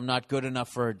doctor, I'm not good enough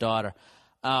for her daughter.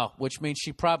 Which means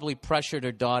she probably pressured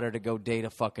her daughter to go date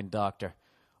a fucking doctor.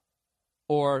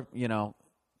 Or, you know,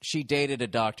 she dated a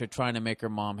doctor trying to make her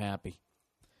mom happy.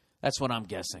 That's what I'm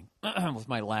guessing, with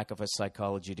my lack of a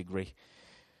psychology degree.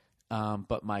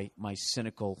 But my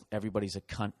cynical, everybody's a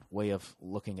cunt way of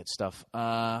looking at stuff.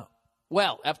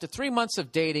 Well, after 3 months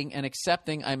of dating and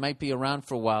accepting I might be around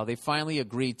for a while, they finally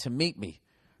agreed to meet me.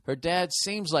 Her dad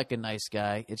seems like a nice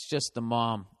guy. It's just the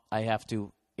mom I have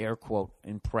to, air quote,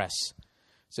 impress.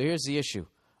 So here's the issue.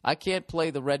 I can't play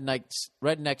the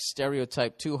redneck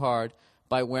stereotype too hard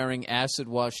by wearing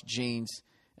acid-wash jeans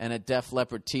and a Def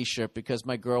Leppard T-shirt because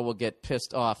my girl will get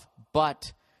pissed off.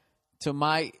 But to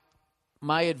my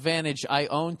advantage, I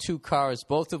own 2 cars,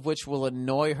 both of which will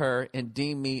annoy her and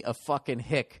deem me a fucking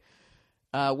hick.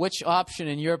 Which option,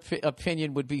 in your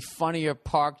opinion, would be funnier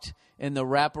parked in the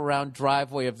wraparound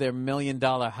driveway of their $1 million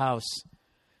house?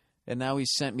 And now he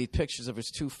sent me pictures of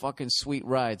his 2 fucking sweet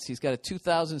rides. He's got a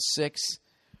 2006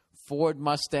 Ford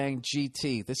Mustang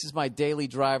GT. This is my daily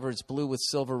driver. It's blue with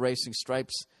silver racing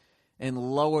stripes and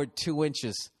lowered 2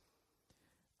 inches.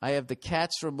 I have the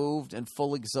cats removed and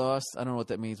full exhaust. I don't know what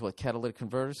that means. What, catalytic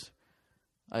converters?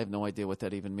 I have no idea what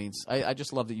that even means. I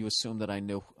just love that you assume that I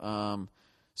knew.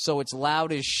 So it's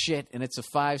loud as shit, and it's a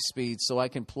 5-speed, so I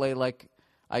can play like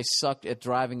I sucked at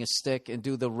driving a stick and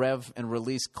do the rev and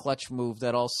release clutch move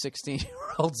that all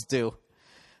 16-year-olds do.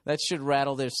 That should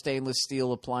rattle their stainless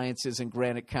steel appliances and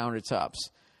granite countertops.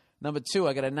 Number 2,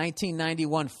 I got a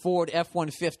 1991 Ford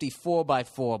F-150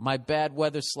 4x4. My bad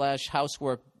weather /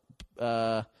 housework,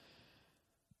 I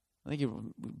think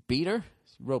you beater?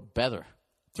 You wrote better.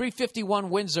 351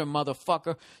 Windsor,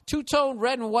 motherfucker. 2-tone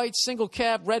red and white single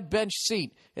cab red bench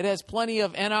seat. It has plenty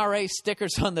of NRA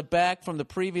stickers on the back from the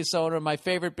previous owner. My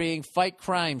favorite being fight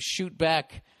crime, shoot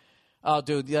back. Oh,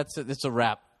 dude, that's a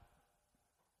wrap.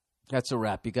 That's a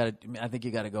wrap. I think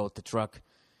you got to go with the truck.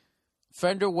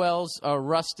 Fender wells are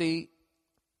rusting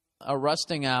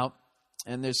out,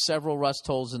 and there's several rust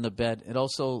holes in the bed. It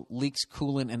also leaks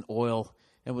coolant and oil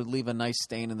and would leave a nice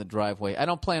stain in the driveway. I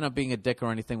don't plan on being a dick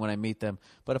or anything when I meet them,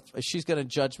 but if she's going to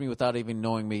judge me without even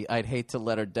knowing me, I'd hate to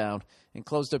let her down.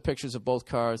 Enclosed are pictures of both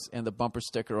cars and the bumper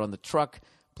sticker on the truck.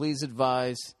 Please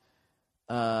advise.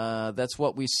 That's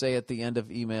what we say at the end of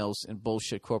emails in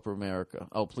bullshit corporate America.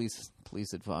 Oh, please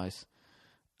advise.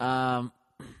 Dude,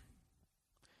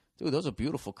 those are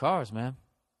beautiful cars, man.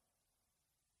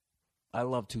 I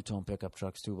love 2-tone pickup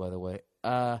trucks too, by the way.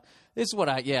 This is what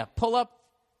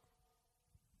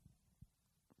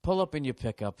pull up in your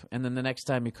pickup, and then the next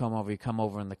time you come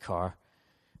over in the car,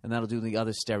 and that'll do the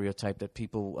other stereotype that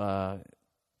people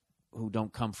who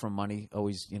don't come from money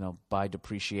always, buy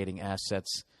depreciating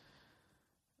assets.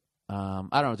 I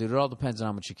don't know, dude. It all depends on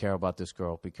how much you care about this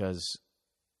girl, because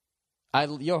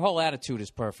your whole attitude is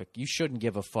perfect. You shouldn't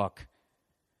give a fuck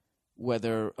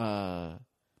whether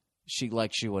she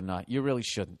likes you or not. You really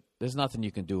shouldn't. There's nothing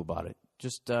you can do about it.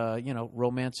 Just,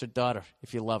 romance her daughter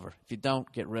if you love her. If you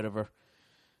don't, get rid of her.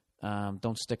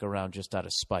 Don't stick around just out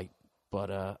of spite. But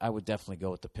I would definitely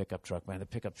go with the pickup truck, man. The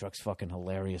pickup truck's fucking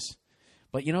hilarious.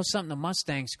 But you know something? The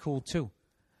Mustang's cool, too.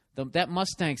 That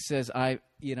Mustang says, I'm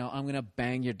going to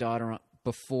bang your daughter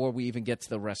before we even get to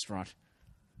the restaurant.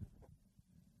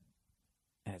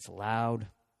 And it's loud.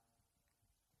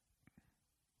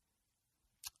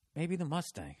 Maybe the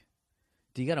Mustang.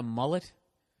 Do you got a mullet?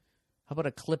 How about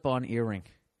a clip-on earring?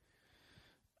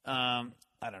 I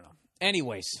don't know.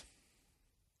 Anyways,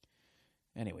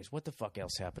 what the fuck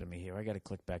else happened to me here? I got to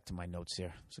click back to my notes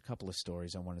here. There's a couple of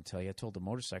stories I want to tell you. I told the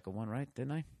motorcycle one, right?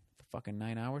 Didn't I? For fucking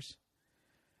 9 hours?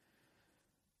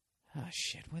 Ah,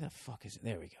 shit. Where the fuck is it?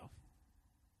 There we go.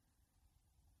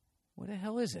 Where the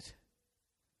hell is it?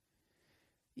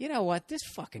 You know what? This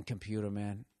fucking computer,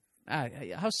 man.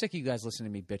 How sick are you guys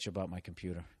listening to me bitch about my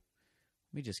computer?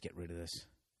 Let me just get rid of this.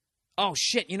 Oh,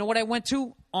 shit. You know what I went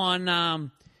to on,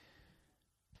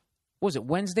 what was it,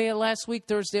 Wednesday of last week,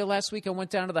 Thursday of last week? I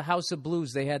went down to the House of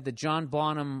Blues. They had the John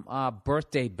Bonham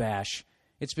birthday bash.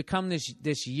 It's become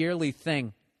this yearly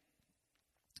thing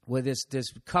where this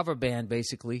cover band,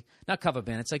 basically. Not cover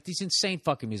band. It's like these insane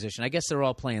fucking musicians. I guess they're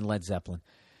all playing Led Zeppelin.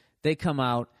 They come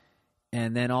out,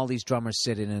 and then all these drummers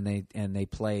sit in, and they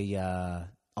play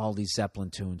all these Zeppelin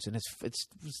tunes. And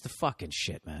it's the fucking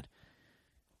shit, man.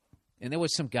 And there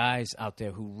was some guys out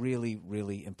there who really,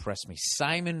 really impressed me.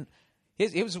 Simon,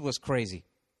 it was crazy.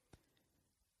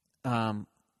 Freddie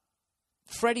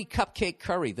Cupcake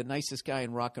Curry, the nicest guy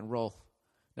in rock and roll.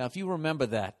 Now, if you remember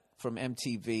that from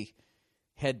MTV,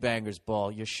 Headbangers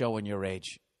Ball, you're showing your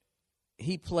age.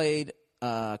 He played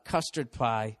Custard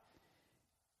Pie,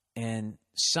 and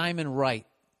Simon Wright,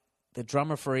 the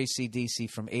drummer for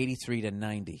AC/DC from 83 to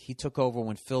 90. He took over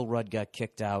when Phil Rudd got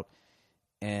kicked out,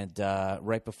 and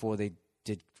right before they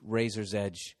did Razor's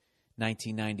Edge,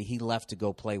 1990, he left to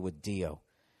go play with Dio.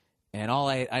 And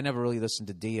I never really listened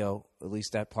to Dio, at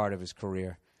least that part of his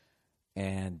career.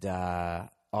 And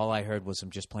all I heard was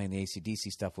him just playing the AC/DC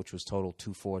stuff, which was total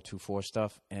 2/4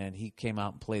 stuff. And he came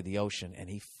out and played The Ocean, and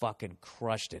he fucking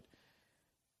crushed it.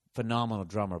 Phenomenal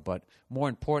drummer. But more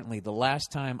importantly, the last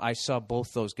time I saw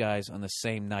both those guys on the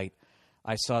same night,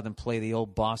 I saw them play the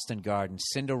old Boston Garden.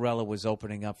 Cinderella was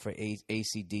opening up for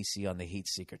AC/DC on the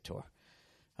Heatseeker tour.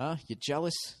 Huh? You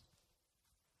jealous?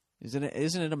 Isn't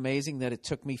it amazing that it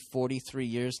took me 43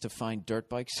 years to find dirt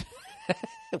bikes?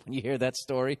 When you hear that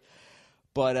story.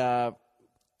 But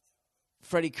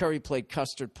Freddie Curry played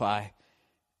Custard Pie,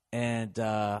 and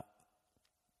I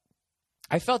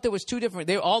felt there was two different.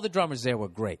 All the drummers there were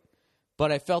great,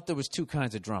 but I felt there was two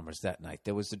kinds of drummers that night.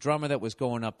 There was the drummer that was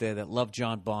going up there that loved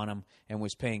John Bonham and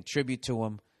was paying tribute to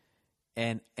him,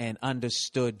 and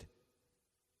understood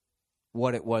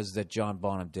what it was that John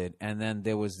Bonham did. And then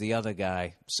there was the other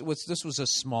guy. So this was a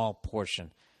small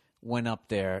portion. Went up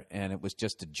there, and it was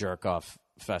just a jerk-off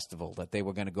festival that they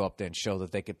were going to go up there and show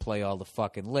that they could play all the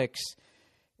fucking licks,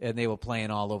 and they were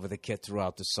playing all over the kit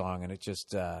throughout the song, and it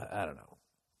just, I don't know.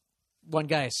 One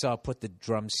guy I saw put the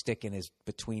drumstick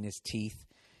between his teeth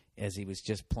as he was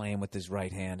just playing with his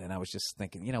right hand, and I was just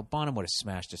thinking, Bonham would have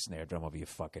smashed a snare drum over your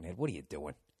fucking head. What are you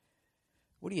doing?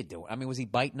 What are you doing? I mean, was he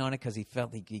biting on it because he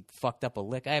felt he fucked up a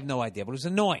lick? I have no idea, but it was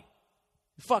annoying.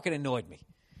 It fucking annoyed me.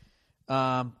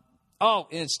 And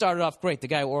it started off great. The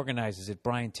guy who organizes it,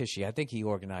 Brian Tishy, I think he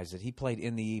organized it. He played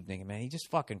In the Evening, and man, he just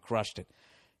fucking crushed it.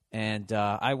 And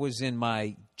I was in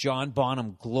my John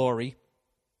Bonham glory,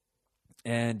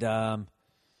 and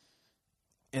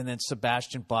then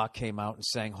Sebastian Bach came out and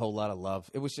sang Whole Lotta Love.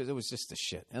 It was just the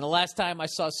shit. And the last time I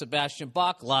saw Sebastian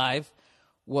Bach live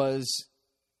was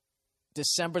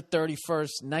December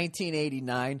 31st,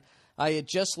 1989. I had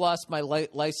just lost my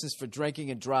license for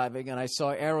drinking and driving, and I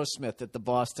saw Aerosmith at the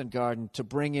Boston Garden to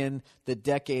bring in the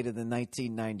decade of the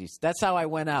 1990s. That's how I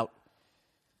went out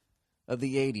of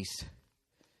the 80s.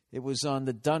 It was on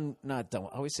the I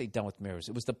always say Done with Mirrors.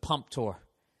 It was the Pump Tour.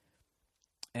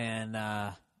 And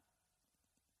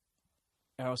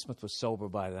Aerosmith was sober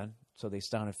by then, so they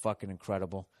sounded fucking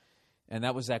incredible. And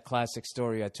that was that classic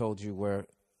story I told you where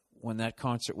when that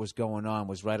concert was going on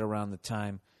was right around the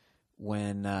time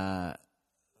when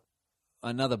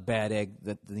another bad egg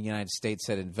that the United States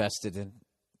had invested in,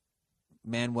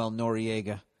 Manuel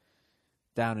Noriega,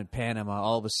 down in Panama,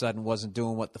 all of a sudden wasn't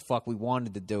doing what the fuck we wanted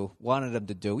him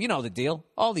to do. You know the deal.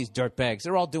 All these dirtbags,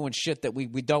 they're all doing shit that we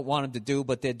don't want them to do,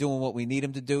 but they're doing what we need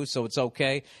them to do, so it's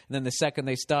okay. And then the second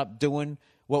they stop doing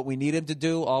what we need them to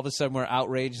do, all of a sudden we're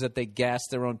outraged that they gassed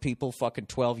their own people fucking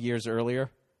 12 years earlier.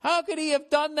 How could he have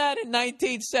done that in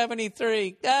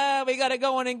 1973? We got to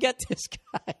go in and get this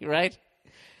guy, right?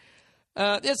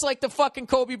 It's like the fucking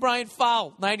Kobe Bryant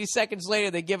foul. 90 seconds later,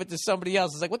 they give it to somebody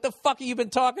else. It's like, what the fuck have you been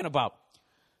talking about?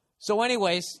 So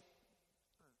anyways,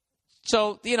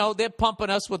 they're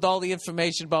pumping us with all the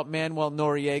information about Manuel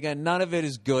Noriega, and none of it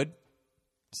is good.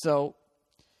 So,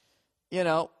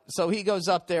 so he goes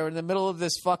up there in the middle of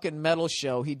this fucking metal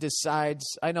show. He decides,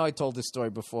 I know I told this story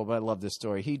before, but I love this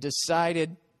story. He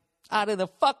decided out of the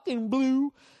fucking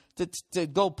blue to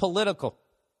go political.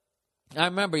 I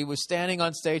remember he was standing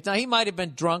on stage. Now, he might have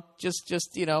been drunk, just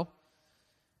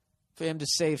for him to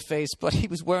save face, but he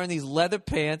was wearing these leather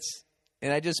pants,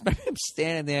 and I just remember him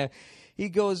standing there. He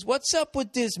goes, "What's up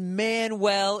with this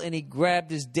Manuel?" And he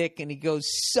grabbed his dick, and he goes,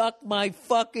 "Suck my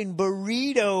fucking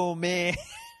burrito, man."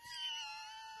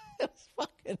 It was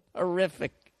fucking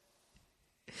horrific.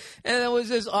 And there was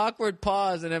this awkward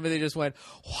pause, and everything just went,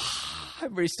 wow.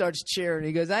 Everybody starts cheering.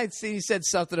 He goes, he said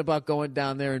something about going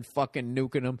down there and fucking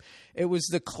nuking him. It was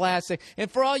the classic. And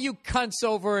for all you cunts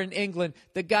over in England,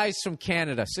 the guy's from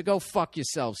Canada, so go fuck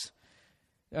yourselves.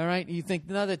 All right? You think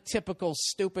another typical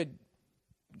stupid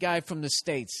guy from the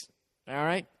States. All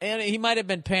right? And he might have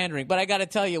been pandering, but I got to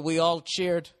tell you, we all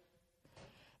cheered.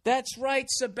 That's right,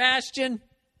 Sebastian.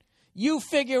 You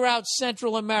figure out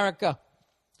Central America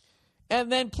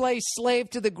and then play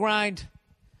Slave to the Grind.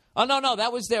 Oh, no,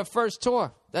 that was their first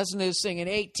tour. That's when they were singing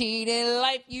 18 in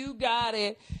life, you got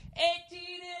it. 18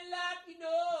 in life, you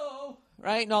know.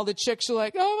 Right? And all the chicks are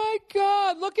like, oh, my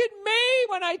God, look at me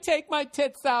when I take my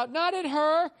tits out, not at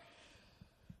her.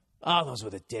 Oh, those were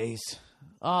the days.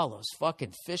 Oh, those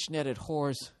fucking fishnetted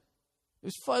whores. It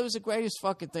was fun. It was the greatest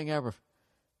fucking thing ever.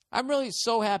 I'm really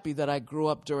so happy that I grew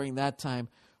up during that time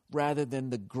rather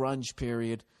than the grunge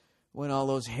period, when all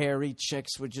those hairy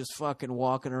chicks were just fucking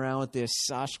walking around with their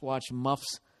Sasquatch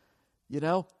muffs. You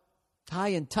know? High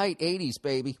and tight 80s,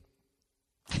 baby.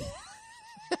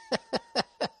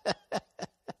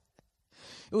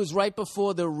 It was right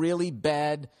before the really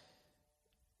bad...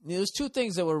 There was two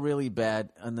things that were really bad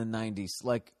in the 90s.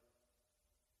 Like,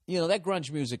 that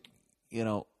grunge music,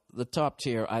 the top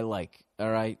tier I like, all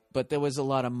right? But there was a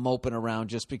lot of moping around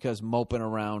just because moping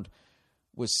around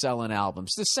was selling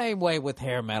albums. The same way with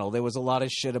hair metal. There was a lot of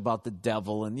shit about the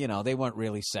devil, and, they weren't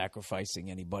really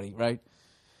sacrificing anybody, right?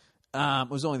 It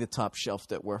was only the top shelf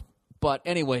that were. But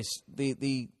anyways,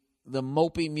 the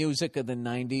mopey music of the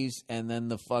 90s, and then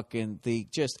the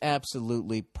just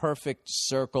absolutely perfect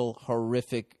circle,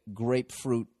 horrific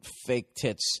grapefruit fake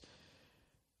tits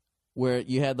where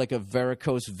you had like a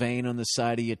varicose vein on the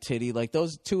side of your titty. Like,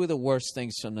 those two of the worst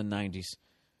things from the 90s,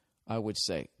 I would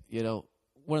say.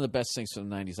 One of the best things from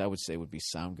the 90s, I would say, would be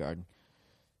Soundgarden.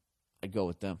 I'd go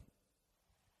with them.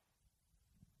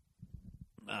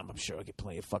 I'm sure I get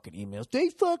plenty of fucking emails. They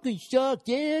fucking suck.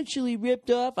 They actually ripped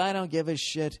off. I don't give a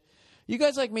shit. You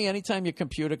guys like me, anytime your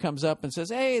computer comes up and says,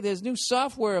 hey, there's new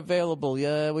software available.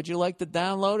 Would you like to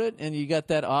download it? And you got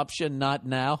that option, not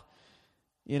now.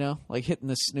 Like hitting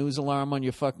the snooze alarm on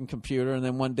your fucking computer, and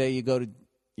then one day you go to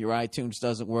your iTunes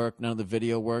doesn't work, none of the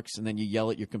video works, and then you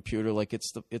yell at your computer like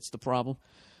it's the problem.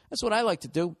 That's what I like to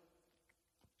do.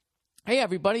 Hey,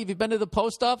 everybody, have you been to the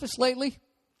post office lately?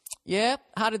 Yeah?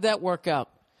 How did that work out?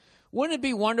 Wouldn't it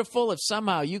be wonderful if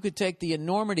somehow you could take the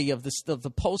enormity of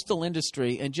the postal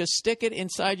industry and just stick it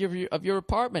inside of your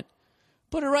apartment?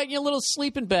 Put it right in your little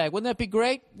sleeping bag. Wouldn't that be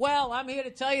great? Well, I'm here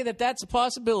to tell you that that's a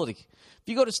possibility. If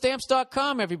you go to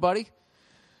Stamps.com, everybody,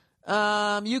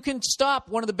 you can stop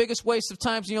one of the biggest wastes of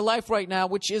times in your life right now,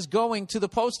 which is going to the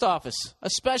post office,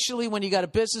 especially when you got a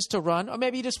business to run, or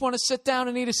maybe you just want to sit down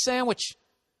and eat a sandwich,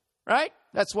 right?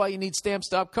 That's why you need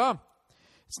Stamps.com.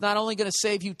 It's not only going to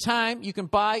save you time, you can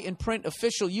buy and print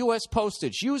official U.S.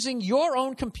 postage using your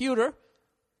own computer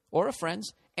or a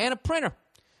friend's and a printer.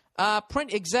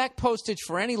 Print exact postage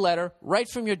for any letter right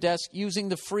from your desk using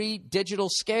the free digital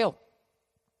scale.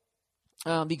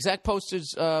 The exact postage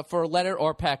for a letter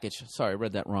or package. Sorry, I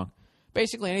read that wrong.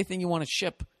 Basically, anything you want to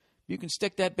ship. You can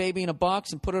stick that baby in a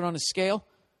box and put it on a scale.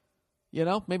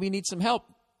 Maybe you need some help.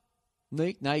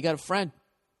 Now you got a friend.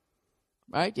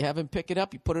 Right? You have him pick it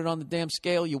up. You put it on the damn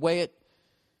scale. You weigh it.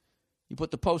 You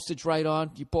put the postage right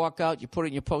on. You walk out. You put it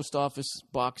in your post office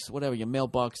box, whatever, your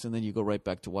mailbox, and then you go right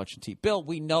back to watching TV. Bill,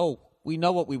 we know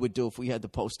what we would do if we had the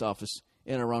post office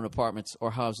in our own apartments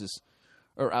or houses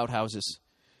or outhouses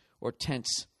or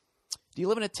tents. Do you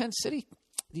live in a tent city?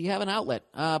 Do you have an outlet?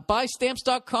 Buy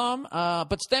Stamps.com,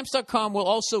 but Stamps.com will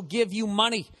also give you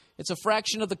money. It's a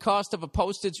fraction of the cost of a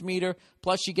postage meter,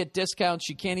 plus you get discounts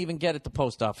you can't even get at the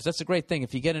post office. That's a great thing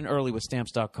if you get in early with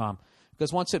Stamps.com,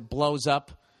 because once it blows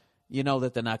up, you know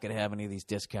that they're not going to have any of these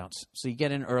discounts. So you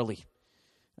get in early.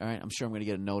 All right, I'm sure I'm going to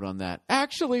get a note on that.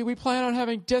 Actually, we plan on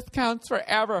having discounts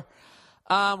forever.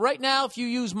 Right now, if you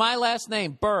use my last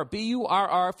name, Burr,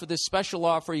 B-U-R-R, for this special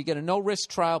offer, you get a no-risk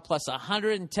trial plus a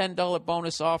 $110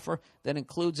 bonus offer that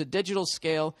includes a digital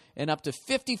scale and up to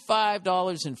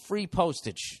 $55 in free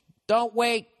postage. Don't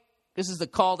wait. This is the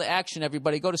call to action,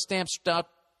 everybody. Go to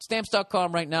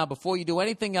Stamps.com right now. Before you do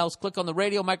anything else, click on the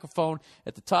radio microphone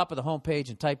at the top of the homepage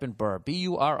and type in Burr,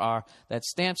 B-U-R-R. That's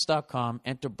Stamps.com.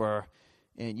 Enter Burr,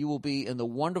 and you will be in the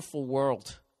wonderful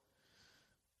world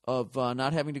of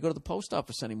not having to go to the post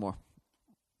office anymore.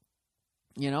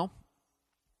 You know?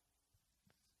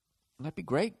 That'd be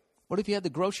great. What if you had the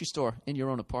grocery store in your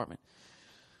own apartment?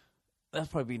 That'd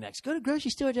probably be next. Go to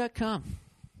grocerystore.com.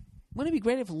 Wouldn't it be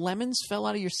great if lemons fell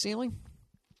out of your ceiling?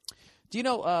 Do you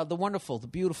know the wonderful, the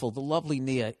beautiful, the lovely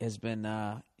Nia has been,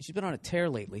 she's been on a tear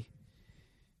lately.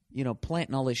 You know,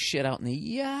 planting all this shit out in the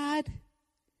yard.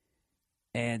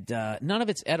 And none of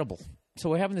it's edible. So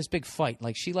we're having this big fight.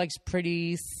 Like, she likes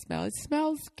pretty smell. It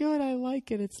smells good. I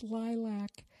like it. It's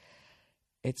lilac.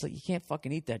 It's like, you can't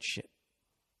fucking eat that shit.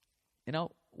 You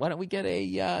know, why don't we get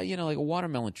a, like a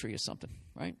watermelon tree or something,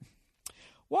 right?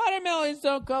 Watermelons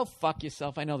don't go fuck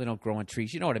yourself. I know they don't grow on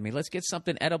trees. You know what I mean? Let's get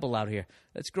something edible out here.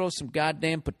 Let's grow some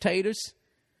goddamn potatoes.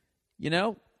 You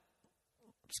know?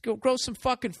 Let's go grow some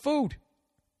fucking food.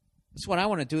 That's what I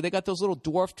want to do. They got those little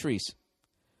dwarf trees.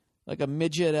 Like a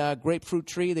midget grapefruit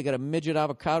tree. They got a midget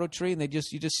avocado tree, and you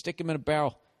just stick them in a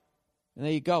barrel. And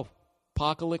there you go.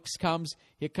 Apocalypse comes.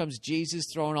 Here comes Jesus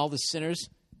throwing all the sinners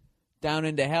down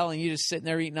into hell, and you're just sitting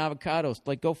there eating avocados.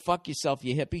 Like, go fuck yourself,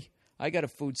 you hippie. I got a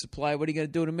food supply. What are you going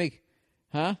to do to me?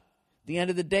 Huh? At the end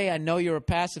of the day, I know you're a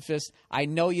pacifist. I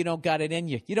know you don't got it in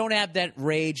you. You don't have that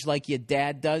rage like your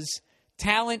dad does.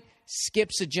 Talent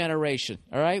skips a generation,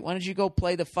 all right? Why don't you go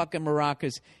play the fucking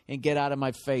maracas and get out of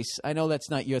my face? I know that's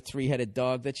not your three-headed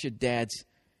dog. That's your dad's.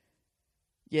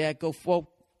 Yeah, go. Well,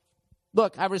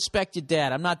 look, I respect your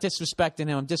dad. I'm not disrespecting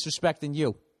him. I'm disrespecting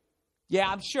you. Yeah,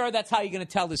 I'm sure that's how you're going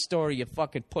to tell this story, you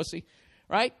fucking pussy,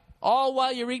 right? All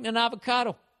while you're eating an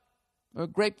avocado or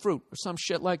grapefruit or some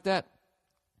shit like that.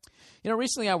 You know,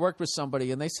 recently I worked with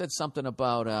somebody, and they said something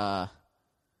about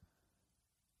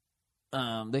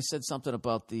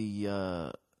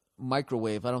the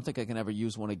microwave. I don't think I can ever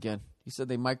use one again. He said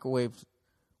they microwaved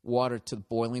water to the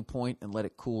boiling point and let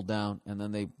it cool down, and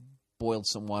then they boiled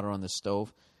some water on the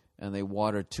stove, and they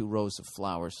watered 2 rows of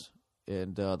flowers.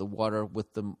 And the water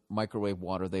with the microwave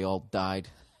water, they all died.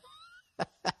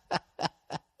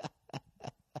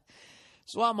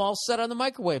 So I'm all set on the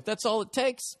microwave. That's all it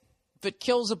takes. If it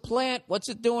kills a plant, what's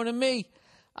it doing to me?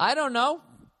 I don't know.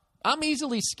 I'm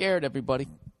easily scared, everybody.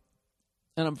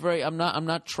 And I'm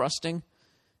not trusting.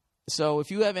 So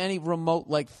if you have any remote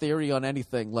like theory on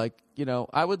anything, like, you know,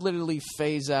 I would literally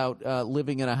phase out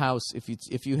living in a house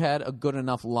if you had a good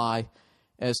enough lie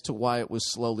as to why it was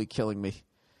slowly killing me.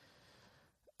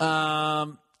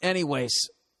 Anyways,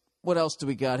 what else do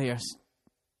we got here?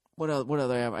 What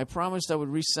other? I promised I would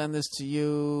resend this to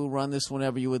you. Run this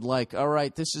whenever you would like. All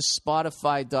right, this is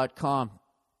Spotify.com.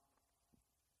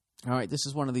 All right, this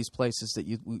is one of these places that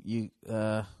you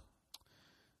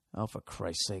oh, for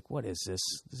Christ's sake, what is this?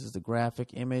 This is the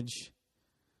graphic image.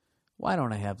 Why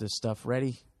don't I have this stuff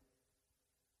ready?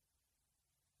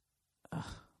 The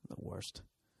worst.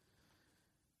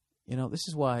 You know, this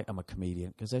is why I'm a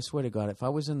comedian, because I swear to God, if I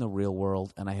was in the real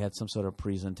world and I had some sort of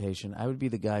presentation, I would be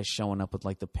the guy showing up with,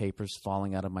 like, the papers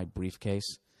falling out of my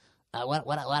briefcase. What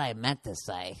I meant to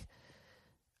say.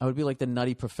 I would be like the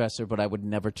nutty professor, but I would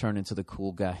never turn into the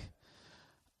cool guy.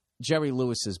 Jerry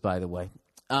Lewis's, by the way.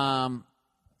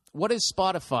 What is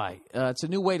Spotify? It's a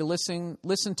new way to listen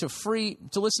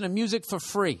to music for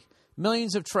free.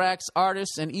 Millions of tracks,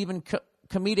 artists, and even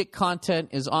comedic content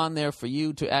is on there for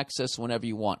you to access whenever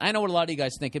you want. I know what a lot of you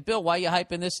guys thinking. Bill, why are you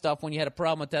hyping this stuff when you had a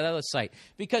problem with that other site?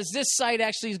 Because this site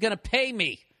actually is going to pay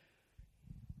me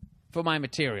for my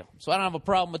material. So I don't have a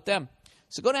problem with them.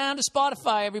 So go down to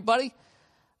Spotify, everybody.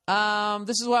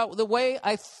 This is the way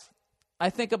I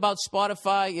think about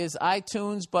Spotify is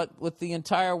iTunes, but with the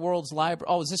entire world's library.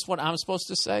 Oh, is this what I'm supposed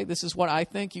to say? This is what I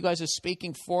think? You guys are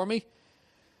speaking for me?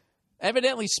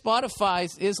 Evidently, Spotify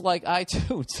is like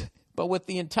iTunes, but with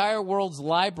the entire world's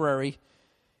library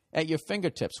at your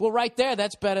fingertips. Well, right there,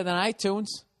 that's better than iTunes.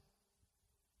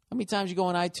 How many times you go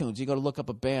on iTunes, you go to look up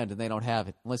a band and they don't have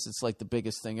it, unless it's like the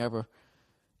biggest thing ever.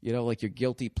 You know, like your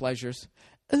guilty pleasures.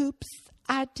 Oops,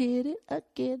 I did it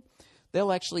again.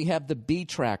 They'll actually have the B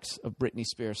tracks of Britney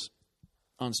Spears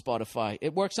on Spotify.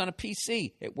 It works on a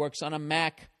PC. It works on a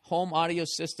Mac, home audio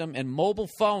system, and mobile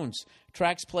phones.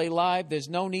 Tracks play live. There's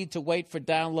no need to wait for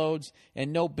downloads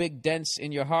and no big dents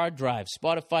in your hard drive.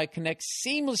 Spotify connects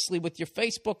seamlessly with your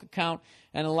Facebook account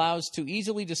and allows to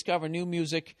easily discover new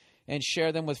music and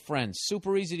share them with friends.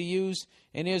 Super easy to use,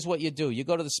 and here's what you do. You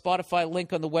go to the Spotify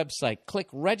link on the website. Click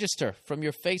register from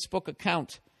your Facebook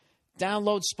account.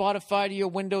 Download Spotify to your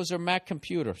Windows or Mac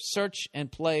computer. Search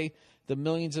and play the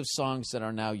millions of songs that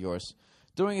are now yours.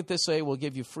 Doing it this way will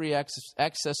give you free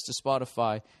access to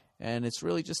Spotify, and it's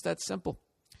really just that simple.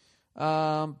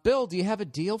 Bill, do you have a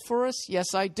deal for us?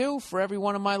 Yes, I do. For every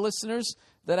one of my listeners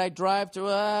that I drive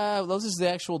to, this is the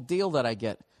actual deal that I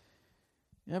get.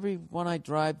 Every one I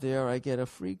drive there, I get a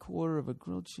free quarter of a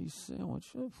grilled cheese sandwich.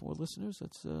 4 listeners,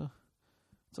 that's a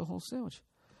whole sandwich.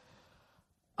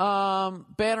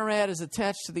 Banner ad is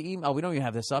attached to the email. Oh, we don't even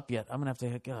have this up yet. I'm going to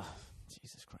have to...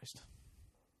 Jesus Christ.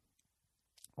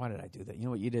 Why did I do that? You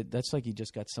know what you did? That's like you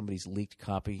just got somebody's leaked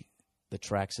copy, the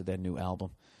tracks of their new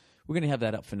album. We're going to have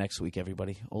that up for next week,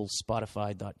 everybody. Old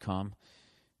Spotify.com.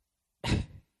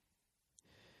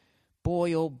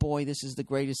 Boy, oh boy, this is the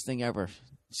greatest thing ever,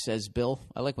 says Bill.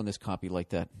 I like when there's copy like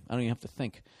that. I don't even have to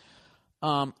think.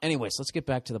 Anyways, let's get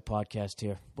back to the podcast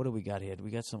here. What do we got here? Do we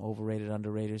got some overrated,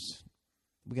 underrateds?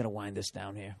 We got to wind this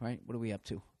down here, right? What are we up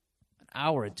to? An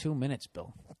hour and 2 minutes,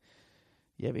 Bill.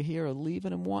 You ever hear of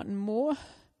leaving and wanting more?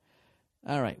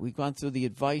 All right, we've gone through the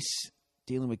advice,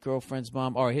 dealing with girlfriend's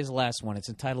mom. All right, here's the last one. It's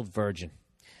entitled Virgin.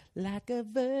 Like a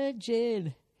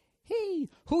virgin. Hey,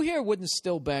 who here wouldn't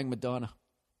still bang Madonna?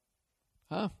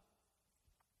 Huh?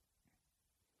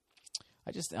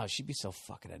 She'd be so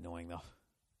fucking annoying, though.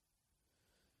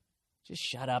 Just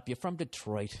shut up. You're from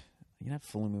Detroit. You're not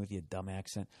fooling me with your dumb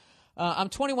accent. I'm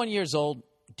 21 years old,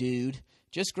 dude.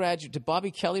 Just graduated. Did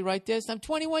Bobby Kelly write this? I'm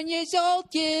 21 years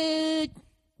old, dude.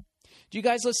 Do you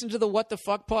guys listen to the What the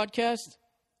Fuck podcast?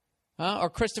 Or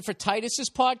Christopher Titus's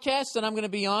podcast that I'm going to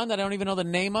be on that I don't even know the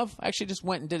name of? I actually just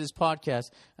went and did his podcast.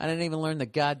 I didn't even learn the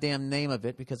goddamn name of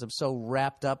it because I'm so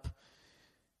wrapped up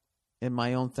in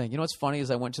my own thing. You know what's funny is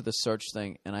I went to the search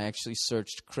thing and I actually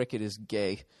searched cricket is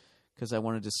gay because I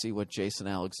wanted to see what Jason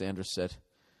Alexander said.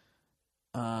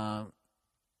 All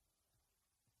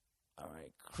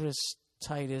right, Chris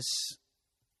Titus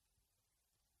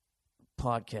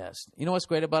podcast. You know what's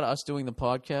great about us doing the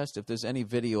podcast? If there's any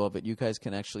video of it, you guys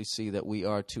can actually see that we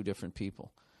are two different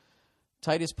people.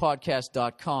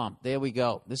 TitusPodcast.com. There we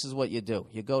go. This is what you do.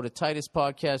 You go to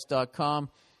TitusPodcast.com,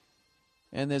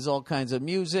 and there's all kinds of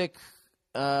music.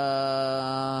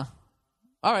 All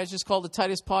right, it's just called the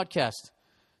Titus Podcast.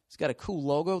 It's got a cool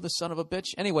logo, the son of a bitch.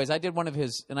 Anyways, I did one of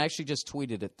his, and I actually just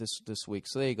tweeted it this week.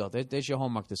 So there you go. There's your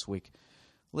homework this week.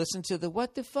 Listen to the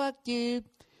What the Fuck, dude.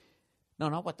 No,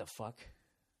 not What the Fuck.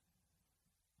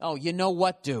 Oh, you know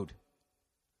what, dude?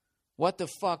 What the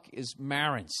Fuck is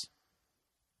Marin's.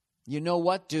 You know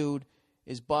what, dude,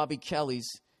 is Bobby Kelly's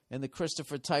and the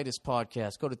Christopher Titus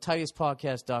podcast. Go to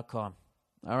TitusPodcast.com.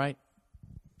 All right?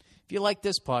 If you like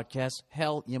this podcast,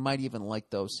 hell, you might even like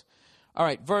those. All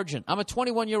right, virgin. I'm a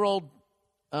 21-year-old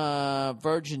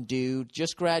virgin dude.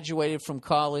 Just graduated from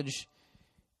college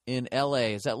in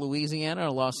L.A. Is that Louisiana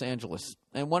or Los Angeles?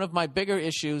 And one of my bigger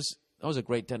issues, that was a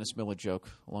great Dennis Miller joke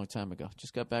a long time ago.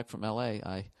 Just got back from L.A.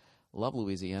 I love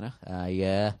Louisiana.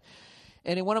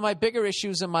 And one of my bigger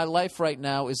issues in my life right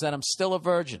now is that I'm still a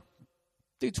virgin.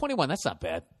 Dude, 21, that's not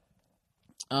bad.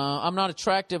 I'm not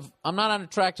attractive. I'm not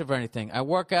unattractive or anything. I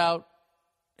work out,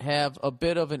 have a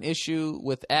bit of an issue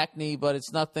with acne, but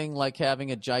it's nothing like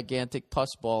having a gigantic pus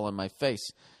ball on my face.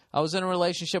 I was in a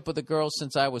relationship with a girl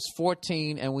since I was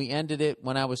 14, and we ended it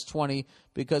when I was 20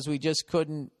 because we just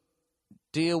couldn't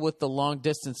deal with the long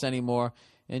distance anymore,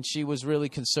 and she was really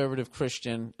conservative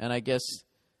Christian, and I guess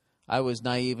I was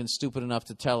naive and stupid enough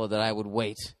to tell her that I would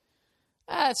wait.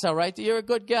 That's all right. You're a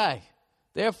good guy.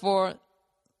 Therefore,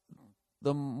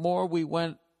 the most we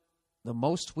went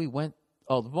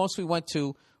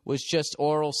to was just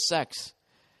oral sex.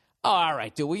 Oh, all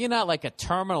right, dude. Well, you're not like a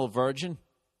terminal virgin.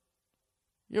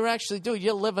 You're actually, dude,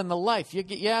 you're living the life.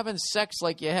 You're having sex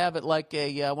like you have it like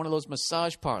one of those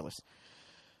massage parlors.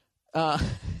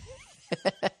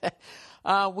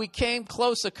 We came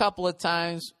close a couple of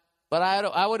times, but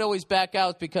I would always back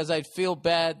out because I'd feel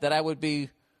bad that I would be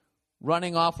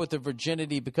running off with the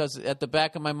virginity because at the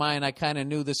back of my mind, I kind of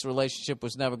knew this relationship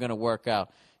was never going to work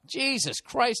out. Jesus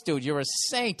Christ, dude, you're a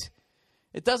saint.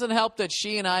 It doesn't help that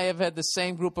she and I have had the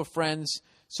same group of friends.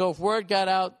 So if word got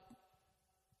out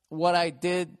what I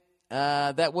did,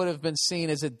 that would have been seen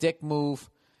as a dick move.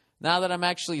 Now that I'm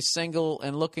actually single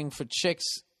and looking for chicks,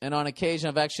 and on occasion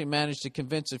I've actually managed to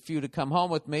convince a few to come home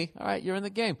with me, all right, you're in the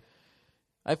game.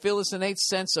 I feel this innate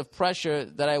sense of pressure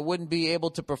that I wouldn't be able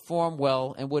to perform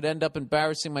well and would end up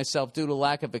embarrassing myself due to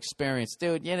lack of experience.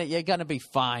 Dude, you're going to be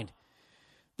fine.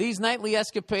 These nightly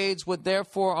escapades would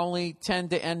therefore only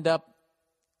tend to end up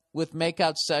with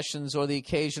makeout sessions or the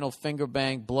occasional finger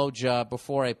bang blowjob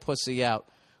before I pussy out.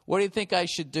 What do you think I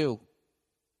should do?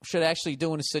 Should actually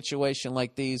do in a situation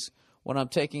like these when I'm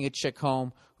taking a chick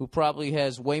home who probably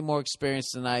has way more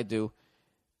experience than I do,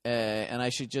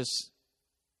 and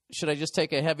should I just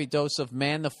take a heavy dose of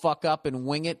man the fuck up and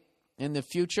wing it in the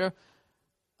future?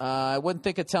 I wouldn't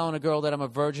think of telling a girl that I'm a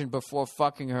virgin before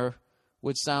fucking her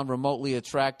would sound remotely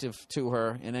attractive to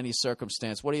her in any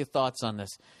circumstance. What are your thoughts on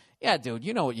this? Yeah, dude,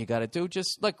 you know what you got to do.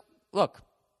 Just, look,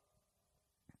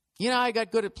 You know, I got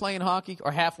good at playing hockey,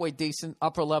 or halfway decent,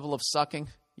 upper level of sucking.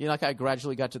 You know, like I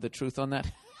gradually got to the truth on that.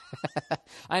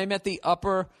 I am at the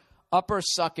upper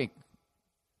sucking,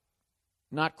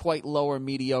 not quite lower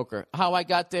mediocre. How I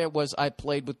got there was I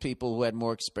played with people who had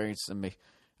more experience than me.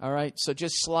 All right, so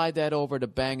just slide that over to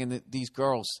banging these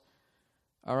girls.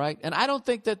 All right, and I don't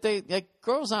think that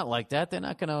girls aren't like that. They're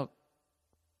not gonna.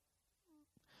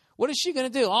 What is she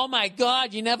going to do? Oh, my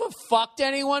God, you never fucked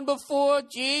anyone before?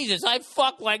 Jesus, I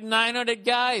fucked like 900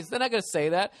 guys. They're not going to say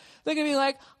that. They're going to be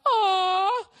like,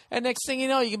 oh. And next thing you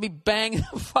know, you can be banging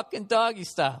fucking doggy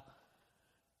style.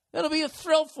 That'll be a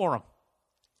thrill for them.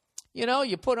 You know,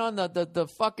 you put on the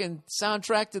fucking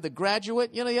soundtrack to The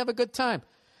Graduate. You know, you have a good time.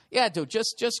 Yeah, dude,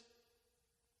 just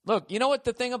look, you know what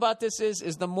the thing about this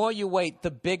is the more you wait, the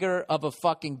bigger of a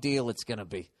fucking deal it's going to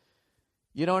be.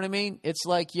 You know what I mean? It's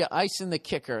like you're icing the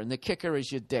kicker, and the kicker is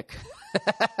your dick.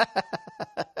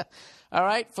 All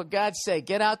right? For God's sake,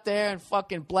 get out there and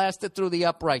fucking blast it through the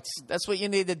uprights. That's what you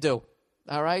need to do.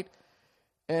 All right?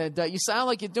 And you sound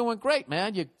like you're doing great,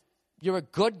 man. You're a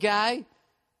good guy.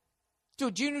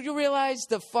 Dude, you realize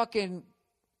the fucking,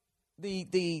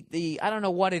 the I don't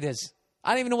know what it is. I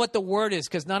don't even know what the word is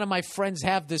because none of my friends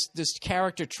have this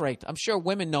character trait. I'm sure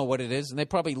women know what it is, and they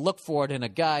probably look for it in a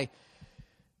guy.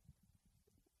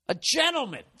 A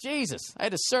gentleman. Jesus. I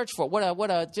had to search for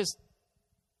it.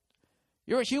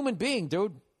 You're a human being,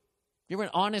 dude. You're an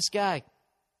honest guy.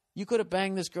 You could have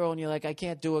banged this girl and you're like, I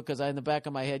can't do it because in the back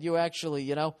of my head, you actually,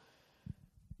 you know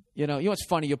what's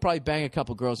funny? You'll probably bang a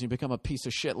couple girls and you become a piece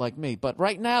of shit like me. But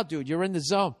right now, dude, you're in the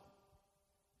zone.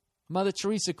 Mother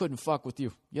Teresa couldn't fuck with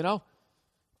you, you know?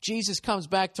 Jesus comes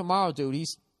back tomorrow, dude.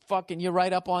 He's fucking you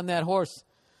right up on that horse.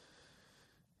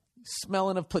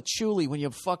 Smelling of patchouli when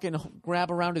you fucking grab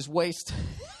around his waist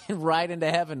and ride into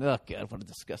heaven. Oh, God, what a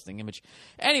disgusting image.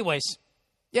 Anyways,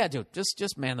 yeah, dude,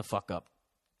 just man the fuck up.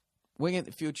 Wing it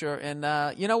the future.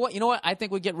 And you know what? I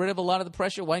think we get rid of a lot of the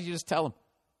pressure. Why don't you just tell him?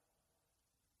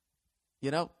 You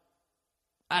know?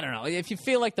 I don't know. If you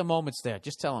feel like the moment's there,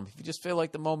 just tell him. If you just feel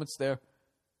like the moment's there.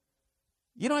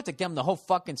 You don't have to give him the whole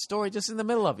fucking story just in the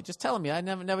middle of it. Just tell him, I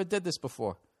never did this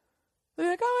before. They're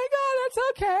like, oh, my God, that's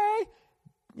okay.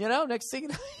 You know, next thing you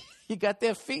know, you got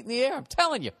their feet in the air. I'm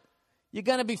telling you, you're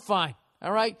going to be fine,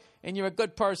 all right? And you're a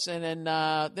good person, and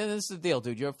then this is the deal,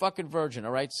 dude. You're a fucking virgin,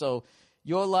 all right? So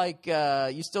you're like,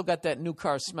 you still got that new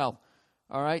car smell,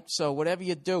 all right? So whatever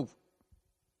you do,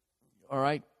 all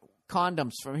right,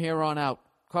 condoms from here on out.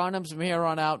 Condoms from here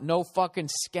on out. No fucking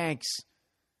skanks,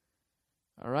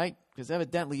 all right? Because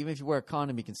evidently, even if you wear a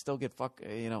condom, you can still get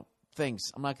things.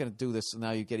 I'm not going to do this, so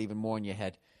now you get even more in your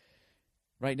head.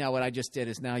 Right now, what I just did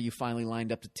is now you finally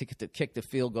lined up to kick the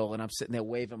field goal, and I'm sitting there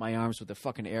waving my arms with the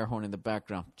fucking air horn in the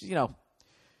background. You know,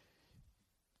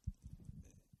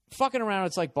 fucking around,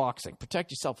 it's like boxing. Protect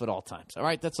yourself at all times, all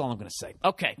right? That's all I'm going to say.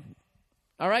 Okay.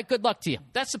 All right, good luck to you.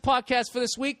 That's the podcast for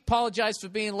this week. Apologize for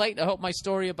being late. I hope my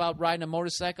story about riding a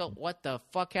motorcycle. What the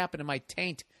fuck happened to my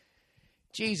taint?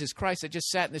 Jesus Christ, I just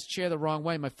sat in this chair the wrong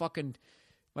way. My fucking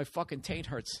taint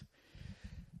hurts.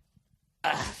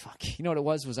 Fuck. You know what it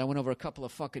was I went over a couple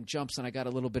of fucking jumps and I got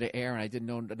a little bit of air and I didn't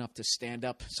know enough to stand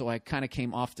up. So I kind of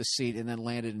came off the seat and then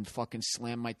landed and fucking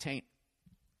slammed my taint.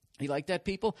 You like that,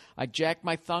 people? I jacked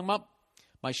my thumb up.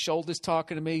 My shoulder's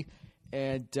talking to me.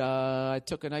 And I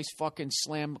took a nice fucking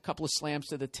slam, a couple of slams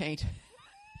to the taint.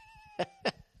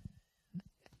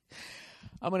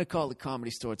 I'm going to call the Comedy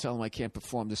Store, tell them I can't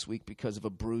perform this week because of a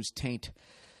bruised taint.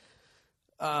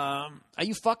 Are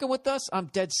you fucking with us? I'm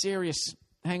dead serious.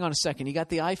 Hang on a second. You got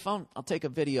the iPhone? I'll take a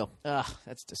video.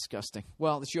 That's disgusting.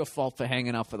 Well, it's your fault for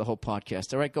hanging out for the whole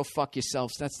podcast. All right, go fuck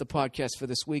yourselves. That's the podcast for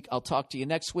this week. I'll talk to you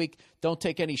next week. Don't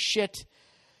take any shit.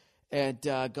 And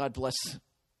God bless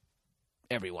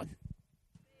everyone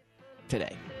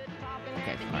today.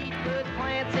 Okay, bye.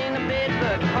 Plants in the bed,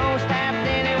 but post tapped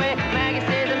anyway.